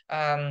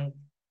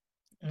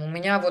 Ну, у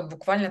меня вот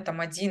буквально там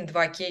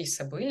один-два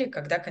кейса были,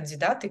 когда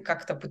кандидаты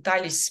как-то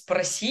пытались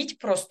спросить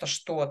просто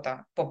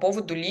что-то по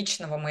поводу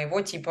личного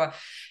моего, типа,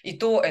 и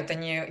то это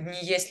не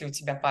есть ли у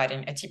тебя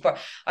парень, а типа,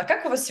 а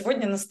как у вас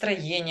сегодня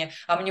настроение?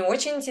 А мне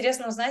очень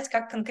интересно узнать,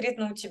 как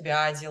конкретно у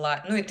тебя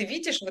дела. Ну, и ты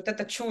видишь, вот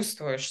это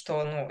чувствуешь,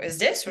 что, ну,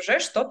 здесь уже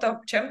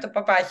что-то чем-то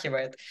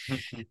попахивает.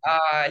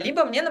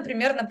 Либо мне,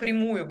 например,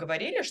 напрямую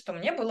говорили, что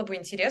мне было бы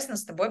интересно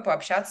с тобой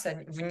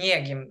пообщаться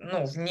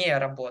ну, вне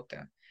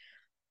работы.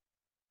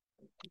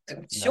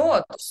 Да.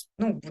 Все,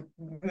 ну, вот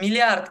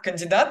миллиард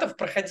кандидатов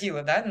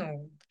проходило, да,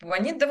 ну,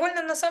 они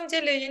довольно, на самом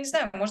деле, я не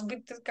знаю, может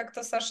быть, ты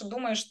как-то, Саша,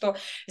 думаешь, что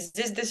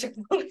здесь до сих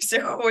пор все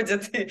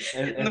ходят, ну,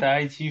 Это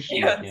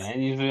айтишники, нет.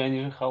 они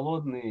же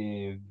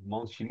холодные,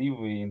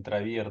 молчаливые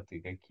интроверты.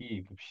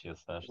 Какие вообще,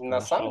 Саш, ты На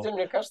самом нашел? деле,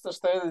 мне кажется,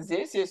 что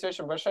здесь есть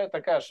очень большая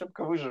такая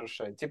ошибка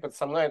выжившая. Типа,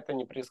 со мной это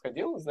не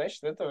происходило,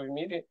 значит, этого в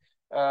мире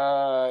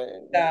Да,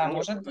 нет.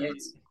 может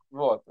быть.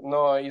 Вот.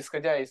 Но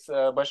исходя из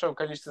большого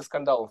количества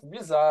скандалов в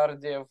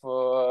Blizzard,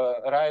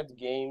 в Riot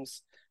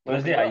Games, мы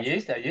Подожди,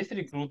 понимаем, а есть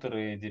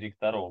рекрутеры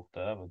директоров,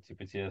 да? Вот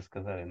типа тебе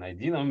сказали,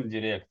 найди нам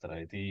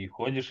директора, и ты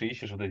ходишь и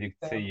ищешь вот этих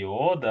Да.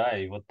 CEO, да,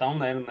 и вот там,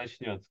 наверное,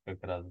 начнется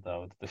как раз, да,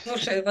 вот это все.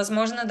 Слушай,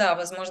 возможно, да,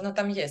 возможно,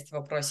 там есть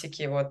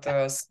вопросики, вот,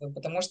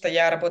 потому что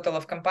я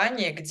работала в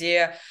компании,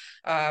 где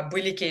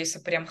были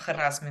кейсы прям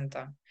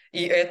харассмента.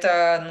 И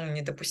это, ну,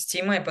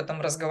 недопустимо, и потом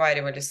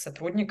разговаривали с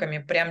сотрудниками,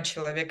 прям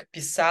человек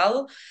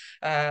писал,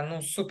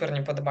 ну, супер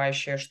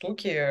неподобающие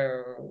штуки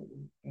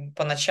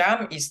по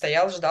ночам и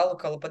стоял, ждал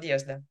около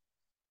подъезда.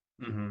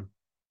 Мгм.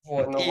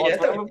 Вот, ну и вот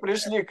это... вы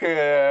пришли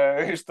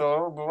к,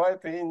 что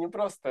бывают и не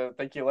просто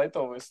такие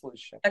лайтовые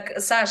случаи. Так,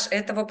 Саш,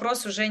 это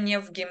вопрос уже не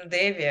в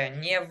геймдеве,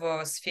 не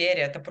в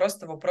сфере, это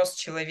просто вопрос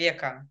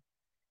человека.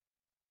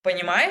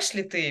 Понимаешь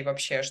ли ты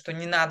вообще, что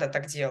не надо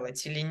так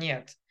делать или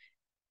нет?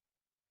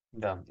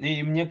 Да,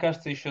 и мне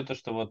кажется еще то,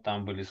 что вот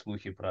там были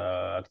слухи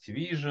про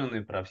Activision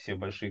и про все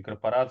большие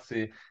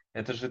корпорации.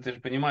 Это же, ты же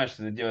понимаешь,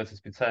 что это делается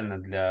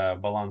специально для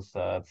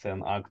баланса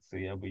цен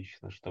акций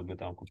обычно, чтобы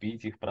там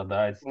купить их,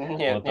 продать.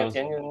 Нет, Вот там нет,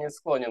 я не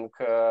склонен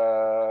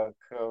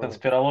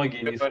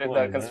конспирологии не говорю,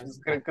 да, склонен,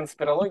 да? к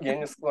конспирологии я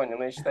не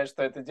склонен. Я считаю,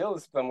 что это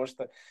делается, потому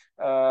что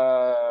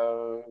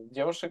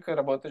девушек,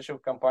 работающих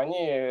в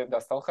компании,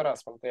 достал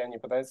харассмент, и они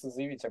пытаются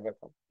заявить об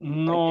этом.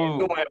 Не Ну,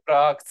 думая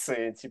про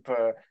акции,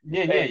 типа,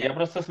 не, я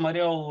просто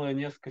смотрел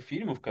несколько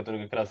фильмов,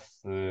 которые как раз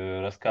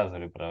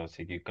рассказывали про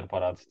всякие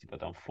корпорации, типа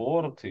там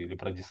Ford или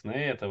про Disney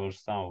того же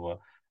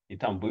самого. И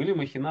там были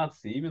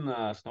махинации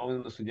именно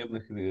основанные на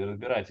судебных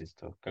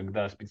разбирательствах,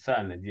 когда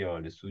специально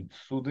делали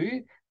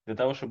суды для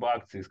того, чтобы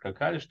акции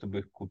скакали, чтобы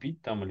их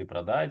купить там или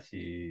продать.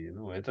 И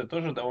ну, это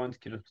тоже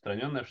довольно-таки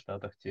распространенная в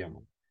Штатах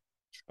тема.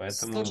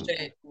 Поэтому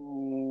Слушай,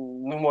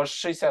 ну, может,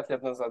 60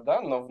 лет назад,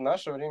 да, но в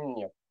наше время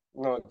нет.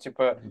 Ну,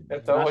 типа, в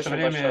это наше очень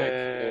время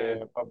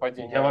большое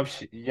падение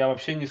акций. я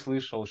вообще не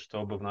слышал,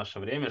 чтобы в наше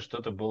время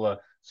что-то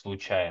было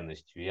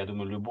случайностью. Я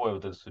думаю, любое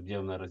вот это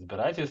судебное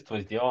разбирательство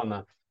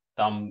сделано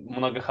там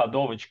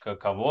многоходовочка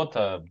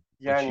кого-то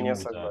Я не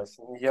почему-то.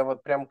 согласен. Я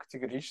вот прям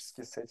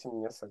категорически с этим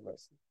не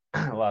согласен.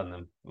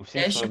 Ладно, у я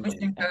всех еще свой...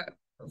 быстренько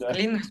Да.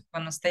 вклинусь по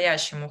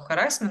настоящему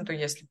харассменту,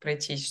 если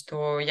пройтись,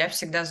 то я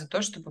всегда за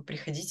то, чтобы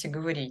приходить и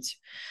говорить.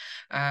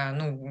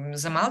 Ну,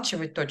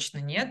 замалчивать точно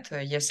нет.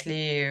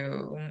 Если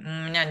у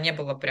меня не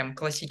было прям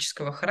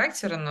классического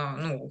характера, но,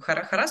 ну,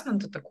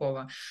 харассмента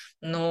такого,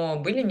 но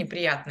были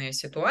неприятные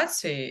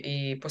ситуации,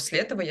 и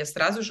после этого я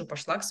сразу же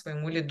пошла к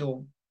своему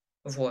лиду.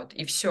 Вот,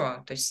 и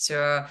все. То есть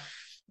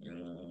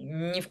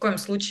ни в коем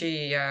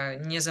случае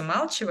не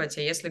замалчивать,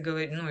 а если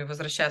говорить, ну и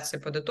возвращаться и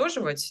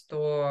подытоживать,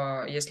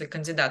 то если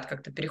кандидат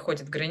как-то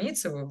переходит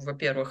границы,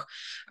 во-первых,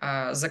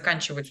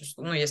 заканчивать,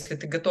 ну, если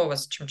ты готова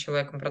с этим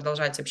человеком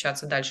продолжать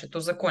общаться дальше, то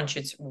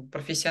закончить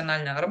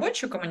профессионально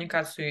рабочую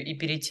коммуникацию и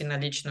перейти на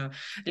личную,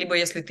 либо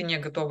если ты не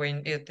готова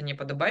и это не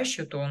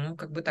подобающее, то, ну,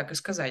 как бы так и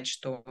сказать,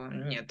 что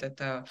нет,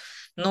 это...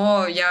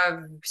 Но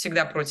я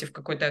всегда против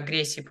какой-то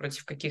агрессии,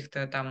 против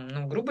каких-то там,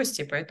 ну,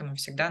 грубостей, поэтому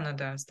всегда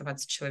надо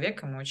оставаться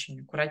человеком и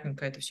очень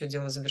аккуратненько это все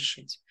дело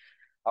завершить.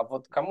 А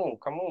вот кому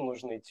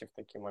нужно идти в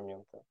такие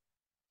моменты?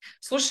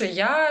 Слушай,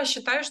 я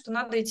считаю, что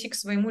надо идти к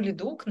своему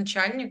лиду, к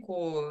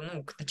начальнику,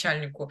 ну,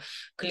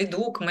 к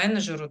лиду, к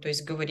менеджеру, то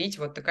есть говорить,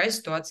 вот такая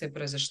ситуация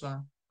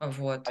произошла.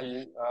 Вот.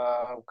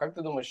 Как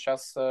ты думаешь,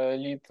 сейчас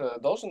лид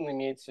должен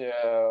иметь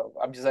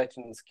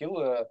обязательный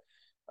скилл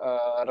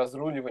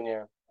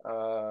разруливания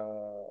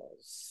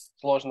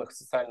сложных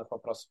социальных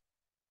вопросов?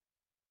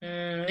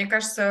 Мне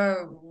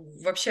кажется,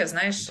 вообще,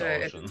 знаешь,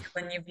 это Должен.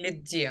 дело не в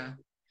лиде.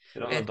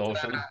 Все равно Это,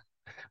 должен.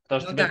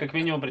 Потому что ну тебе да, как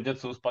минимум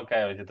придется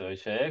успокаивать этого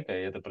человека,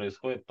 и это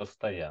происходит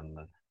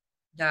постоянно.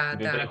 да,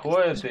 Тебе да.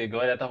 приходят и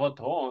говорят, а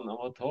вот он, а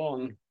вот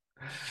он.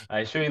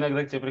 А еще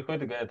иногда к тебе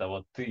приходят и говорят, а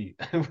вот ты.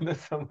 Это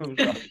самое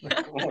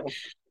ужасное.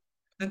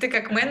 Ну, ты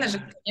как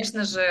менеджер,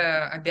 конечно же,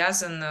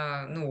 обязан,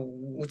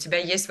 ну, у тебя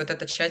есть вот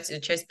эта часть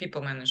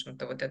people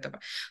management вот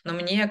этого. Но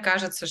мне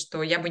кажется,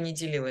 что я бы не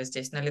делила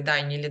здесь на лида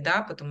и не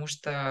лида, потому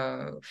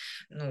что,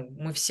 ну,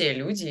 мы все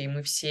люди, и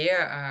мы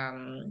все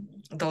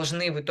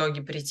должны в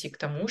итоге прийти к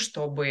тому,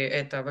 чтобы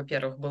это,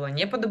 во-первых, было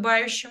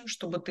неподобающим,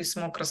 чтобы ты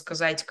смог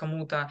рассказать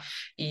кому-то,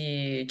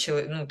 и,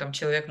 ну, там,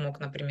 человек мог,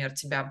 например,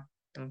 тебя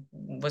там,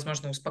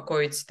 возможно,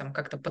 успокоить, там,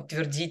 как-то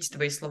подтвердить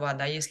твои слова,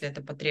 да, если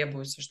это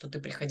потребуется, что ты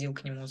приходил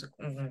к нему,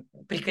 ну,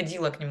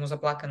 приходила к нему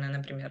заплаканная,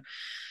 например.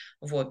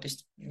 Вот, то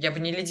есть я бы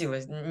не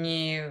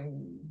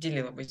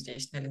делила бы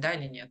здесь на лида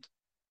или нет.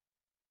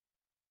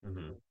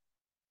 Мгм.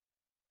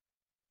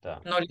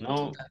 Да. Но лид,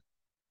 Ну, да,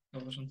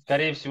 должен.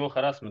 скорее всего,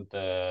 харассмент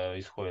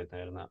исходит,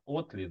 наверное,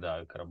 от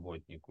лида к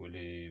работнику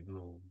или,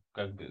 ну,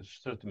 как бы,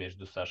 что ты имеешь в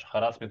виду, Саша?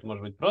 Харассмент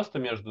может быть просто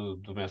между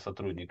двумя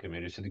сотрудниками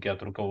или все-таки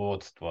от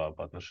руководства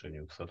по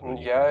отношению к Я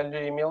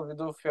сотрудникам? имел в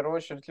виду в первую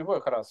очередь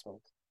любой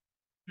харассмент.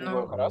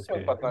 Любой Ну,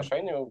 харассмент по Окей.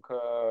 отношению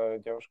к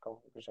девушкам,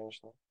 к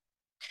женщинам.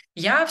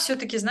 я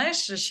все-таки, знаешь,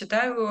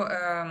 считаю,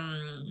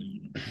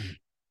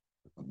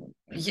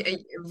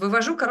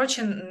 вывожу,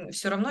 короче,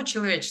 все равно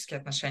человеческие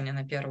отношения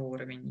на первый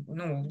уровень.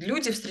 Ну,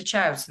 люди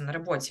встречаются на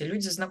работе,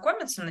 люди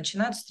знакомятся,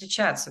 начинают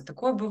встречаться.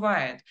 Такое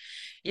бывает.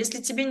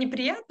 Если тебе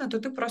неприятно, то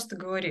ты просто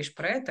говоришь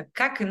про это,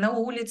 как и на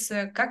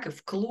улице, как и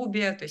в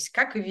клубе, то есть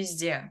как и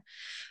везде.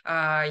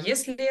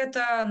 Если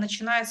это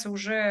начинается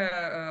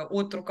уже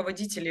от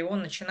руководителя, и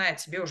он начинает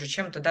тебе уже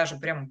чем-то даже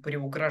прямо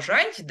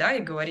приугрожать, да,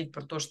 и говорить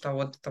про то, что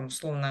вот там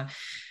условно,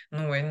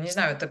 ну, я не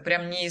знаю, это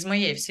прям не из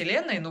моей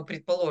вселенной, но,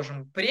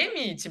 предположим,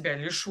 премии тебя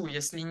лишу,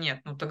 если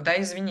нет, ну, тогда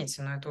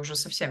извините, но это уже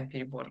совсем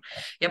перебор.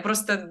 Я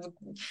просто,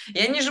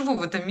 я не живу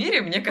в этом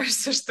мире, мне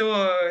кажется,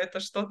 что это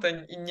что-то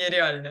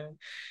нереальное.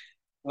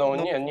 Ну,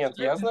 Но нет, нет,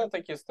 я знаю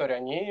такие истории.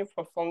 Они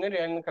вполне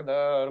реально,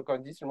 когда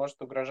руководитель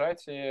может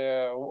угрожать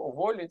и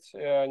уволить,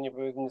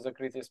 не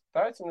закрыть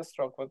испытательный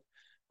срок. Вот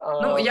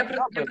ну, куда я бы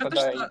про то,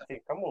 тогда что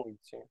идти? Кому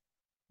идти?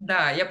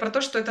 да, я про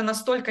то, что это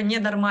настолько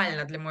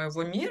ненормально для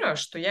моего мира,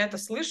 что я это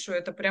слышу,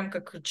 это прям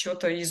как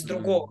что-то из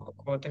другого М,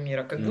 какого-то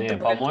мира, как будто Не,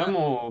 бы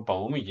это...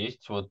 по-моему,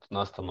 есть вот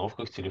на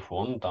остановках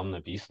телефон, там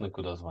написано,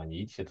 куда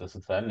звонить. Это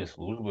социальные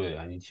службы,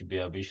 они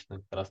тебе обычно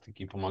как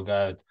раз-таки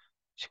помогают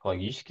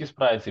психологически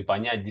справиться и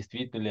понять,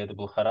 действительно ли это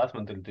был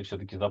харассмент или ты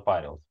все-таки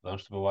запарился. Потому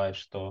что бывает,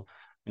 что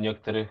у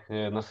некоторых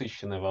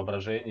насыщенное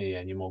воображение, и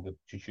они могут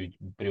чуть-чуть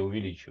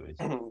преувеличивать.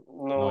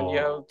 Ну,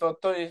 Но в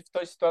той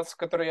ситуации,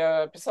 которую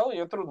я описал,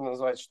 ее трудно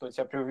назвать, что у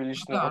тебя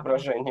преувеличенное Да.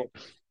 воображение.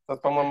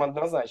 Тут, по-моему,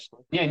 однозначно.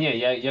 Не,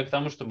 я к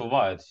тому, что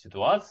бывают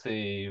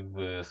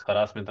ситуации с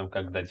харассментом,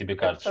 когда тебе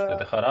кажется, что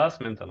это Это,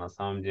 харассмент, а на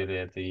самом деле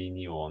это и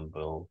не он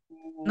был.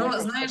 мне Ну,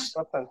 кажется, это знаешь,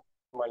 процент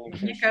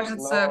маленький мне очень.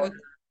 кажется, Но вот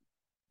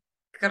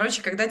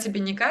короче, когда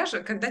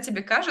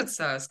тебе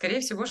кажется, скорее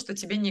всего, что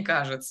тебе не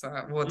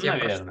кажется. Вот я про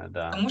что. Наверное,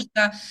 да. Потому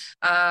что,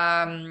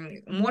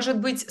 может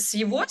быть, с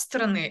его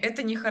стороны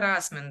это не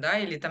харассмент, да,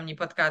 или там не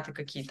подкаты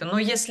какие-то, но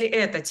если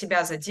это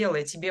тебя задело,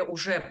 и тебе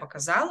уже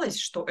показалось,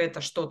 что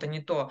это что-то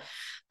не то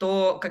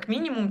как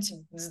минимум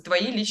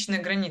твои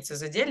личные границы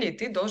задели, и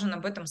ты должен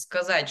об этом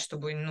сказать,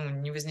 чтобы, ну,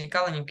 не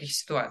возникало никаких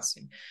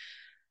ситуаций.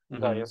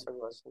 да, я Мгм.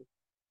 согласен.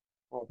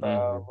 Вот,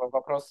 Мгм.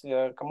 вопрос,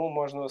 кому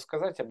можно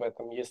сказать об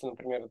этом, если,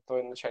 например, это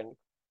твой начальник?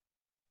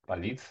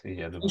 Полиции,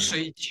 я думаю.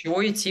 Слушай,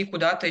 чего идти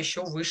куда-то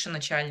еще выше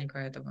начальника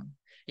этого?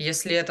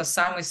 Если это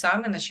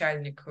самый-самый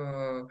начальник,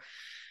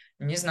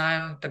 не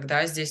знаю,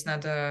 тогда здесь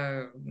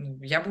надо, ну,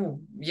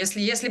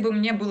 если бы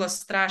мне было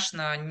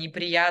страшно,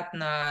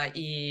 неприятно,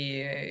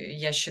 и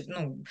я считаю,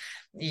 ну,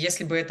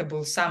 если бы это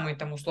был самый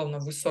там условно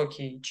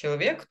высокий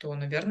человек, то,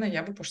 наверное,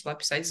 я бы пошла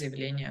писать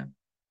заявление.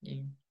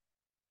 И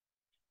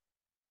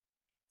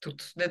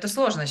тут это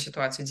сложная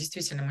ситуация,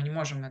 действительно, мы не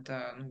можем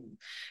это, ну,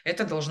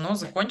 это должно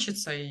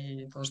закончиться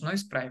и должно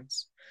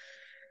исправиться.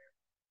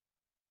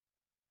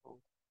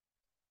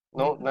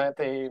 Ну, на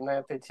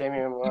этой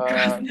теме,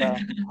 Прекрасно. да,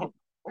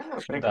 Да,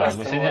 мы прекрасно,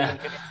 мы сегодня можем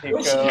перейти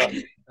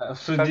Очень. к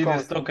обсудили такому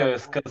столько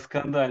стандартному.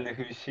 скандальных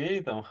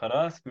вещей, там,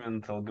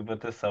 харассмент,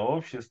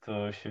 ЛГБТ-сообщество,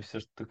 вообще все,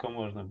 что только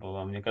можно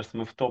было. Мне кажется,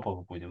 мы в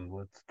топах будем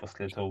вот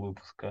после этого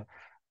выпуска.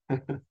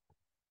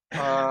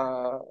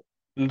 А,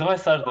 Ну, давай,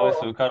 Саш, давай ну,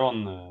 свой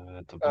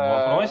коронный этот Э,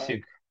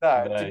 вопросик.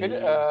 Да, Да, теперь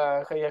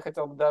и я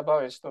хотел бы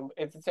добавить, что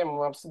эту тему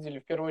мы обсудили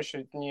в первую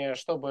очередь не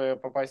чтобы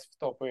попасть в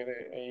топ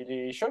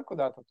или еще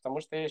куда-то, потому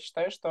что я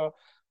считаю, что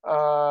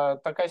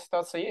такая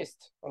ситуация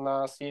есть. У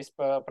нас есть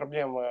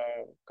проблемы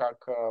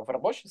как в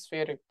рабочей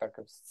сфере, так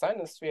и в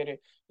социальной сфере,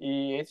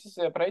 и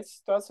про эти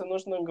ситуации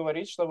нужно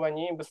говорить, чтобы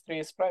они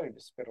быстрее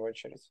справились в первую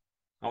очередь.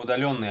 а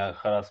удаленный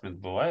харассмент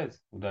бывает?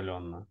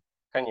 Удаленно?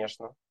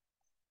 Конечно.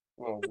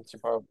 Ну,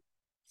 типа,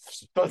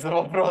 что за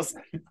вопрос?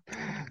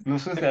 Ну, в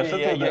смысле,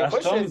 Сергей,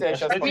 хочешь, я тебе а сейчас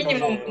что Как тебе...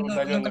 минимум, покажу ну,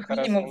 удаленный как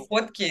минимум харассмент?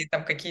 фотки,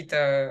 там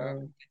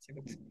какие-то эти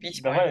вот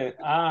письма.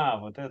 Давай,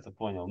 вот это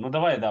понял. Ну,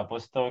 давай, да,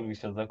 после того, как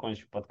сейчас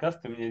закончу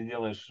подкаст, ты мне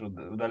сделаешь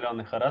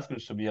удаленный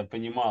харассмент, чтобы я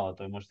понимал, а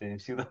то, может, я не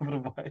всегда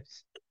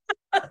врубаюсь.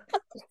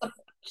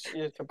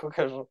 Я тебе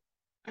покажу.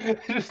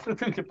 Что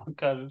ты мне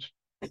покажешь?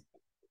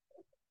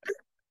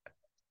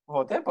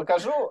 Вот, я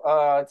покажу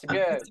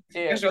тебе Покажу,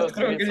 тот же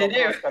открою вид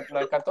галерею. вопрос,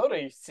 на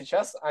который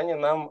сейчас Аня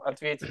нам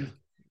ответит.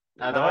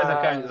 Давай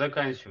А,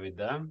 заканчивать,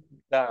 да?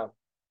 да,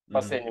 Мгм.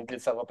 последний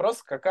блица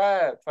вопрос.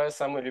 Какая твоя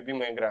самая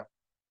любимая игра?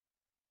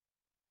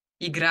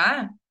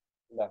 Игра?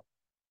 Да,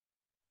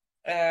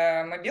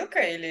 Мобилка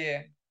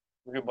или...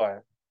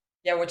 любая.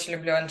 Я очень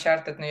люблю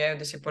Uncharted, но я ее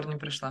до сих пор не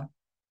прошла.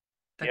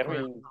 Такое.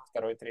 Первый,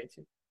 второй,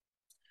 третий.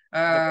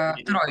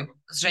 Дополнение. Второй,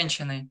 с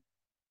женщиной.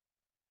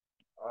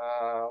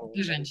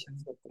 Две Ну, женщины.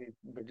 смотри,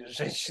 были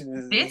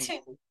женщины.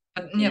 Третий?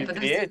 И Нет,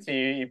 подожди.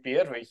 третий, и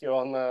первый, и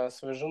он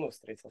свою жену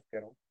встретил в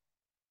первом.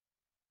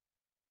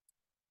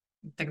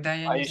 Тогда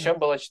я А не еще знаю.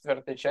 была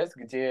четвертая часть,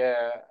 где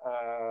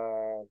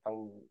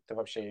там ты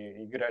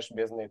вообще играешь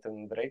без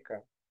Нейтана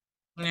Дрейка.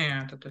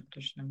 Нет, это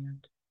точно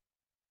нет.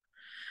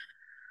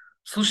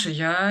 Слушай,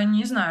 я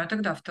не знаю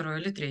тогда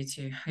второй или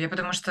третий. Я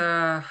потому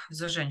что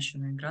за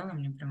женщину играла,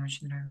 мне прям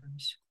очень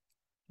нравилось.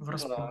 Но,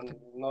 Врасплох.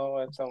 но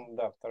это,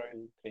 да, второй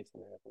или третий,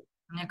 наверное.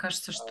 Мне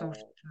кажется, что А,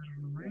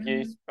 второй.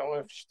 есть,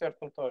 по-моему, в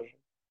четвертом тоже.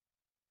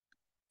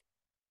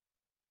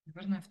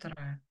 Наверное,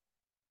 вторая.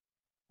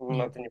 Но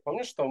Нет. ты не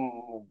помнишь, что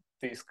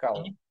ты Я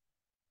искала? не-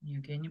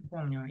 Нет, я не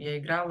помню. Я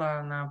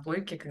играла на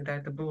плойке, когда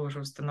это было уже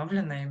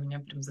установлено, и меня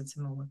прям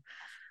затянуло.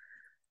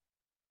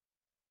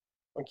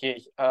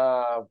 Окей.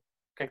 Что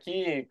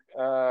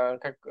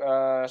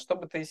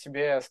бы ты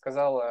себе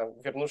сказала,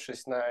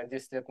 вернувшись на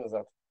 10 лет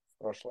назад в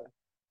прошлое?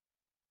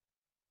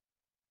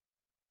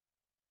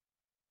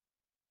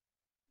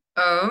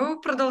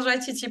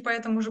 Продолжать идти по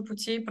этому же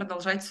пути,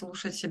 продолжать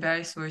слушать себя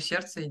и свое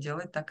сердце и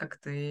делать так, как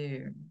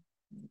ты...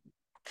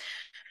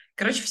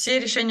 Короче, все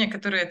решения,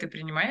 которые ты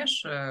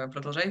принимаешь,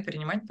 продолжай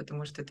принимать,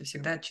 потому что это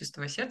всегда от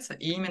чистого сердца.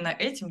 И именно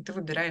этим ты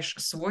выбираешь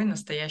свой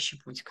настоящий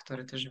путь,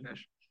 который ты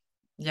живешь.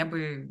 Я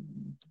бы...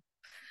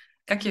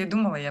 Как я и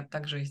думала, я бы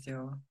так же и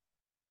сделала.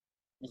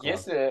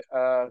 Есть Класс.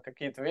 ли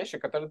какие-то вещи,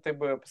 которые ты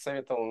бы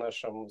посоветовал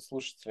нашим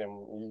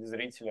слушателям или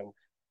зрителям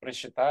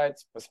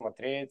прочитать,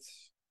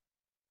 посмотреть?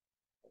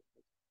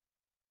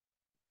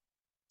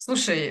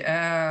 Слушай,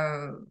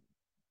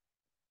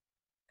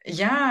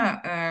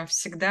 я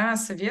всегда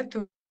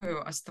советую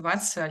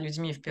оставаться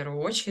людьми в первую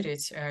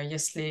очередь.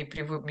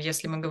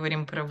 Если мы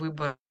говорим про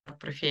выбор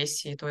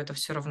профессии, то это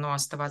все равно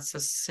оставаться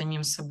с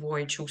самим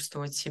собой,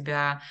 чувствовать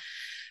себя,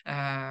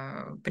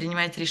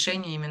 принимать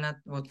решения именно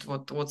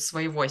вот от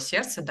своего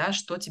сердца, да,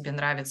 что тебе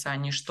нравится, а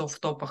не что в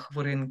топах в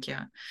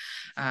рынке,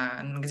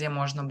 где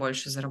можно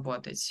больше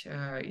заработать.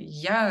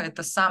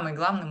 Это самый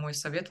главный мой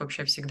совет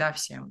вообще всегда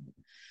всем.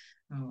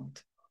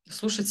 Вот.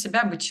 Слушать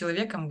себя, быть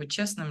честным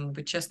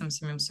с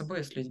самим собой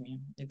и с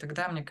людьми. И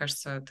тогда, мне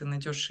кажется, ты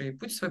найдешь и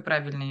путь свой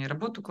правильный, и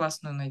работу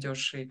классную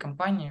найдешь, и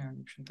компанию.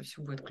 В общем-то,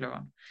 все будет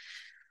клево.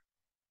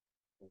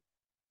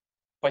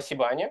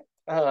 Спасибо, Аня.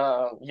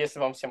 Если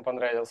вам всем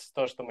понравилось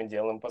то, что мы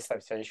делаем,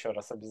 поставьте еще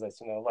раз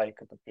обязательно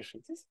лайк и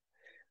подпишитесь.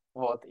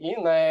 Вот. И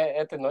на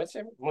этой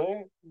ноте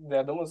мы,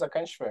 я думаю,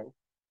 заканчиваем.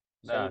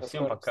 Всем Да, до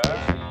всем скорых пока.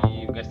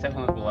 встреч. И в гостях у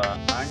нас была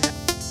Аня.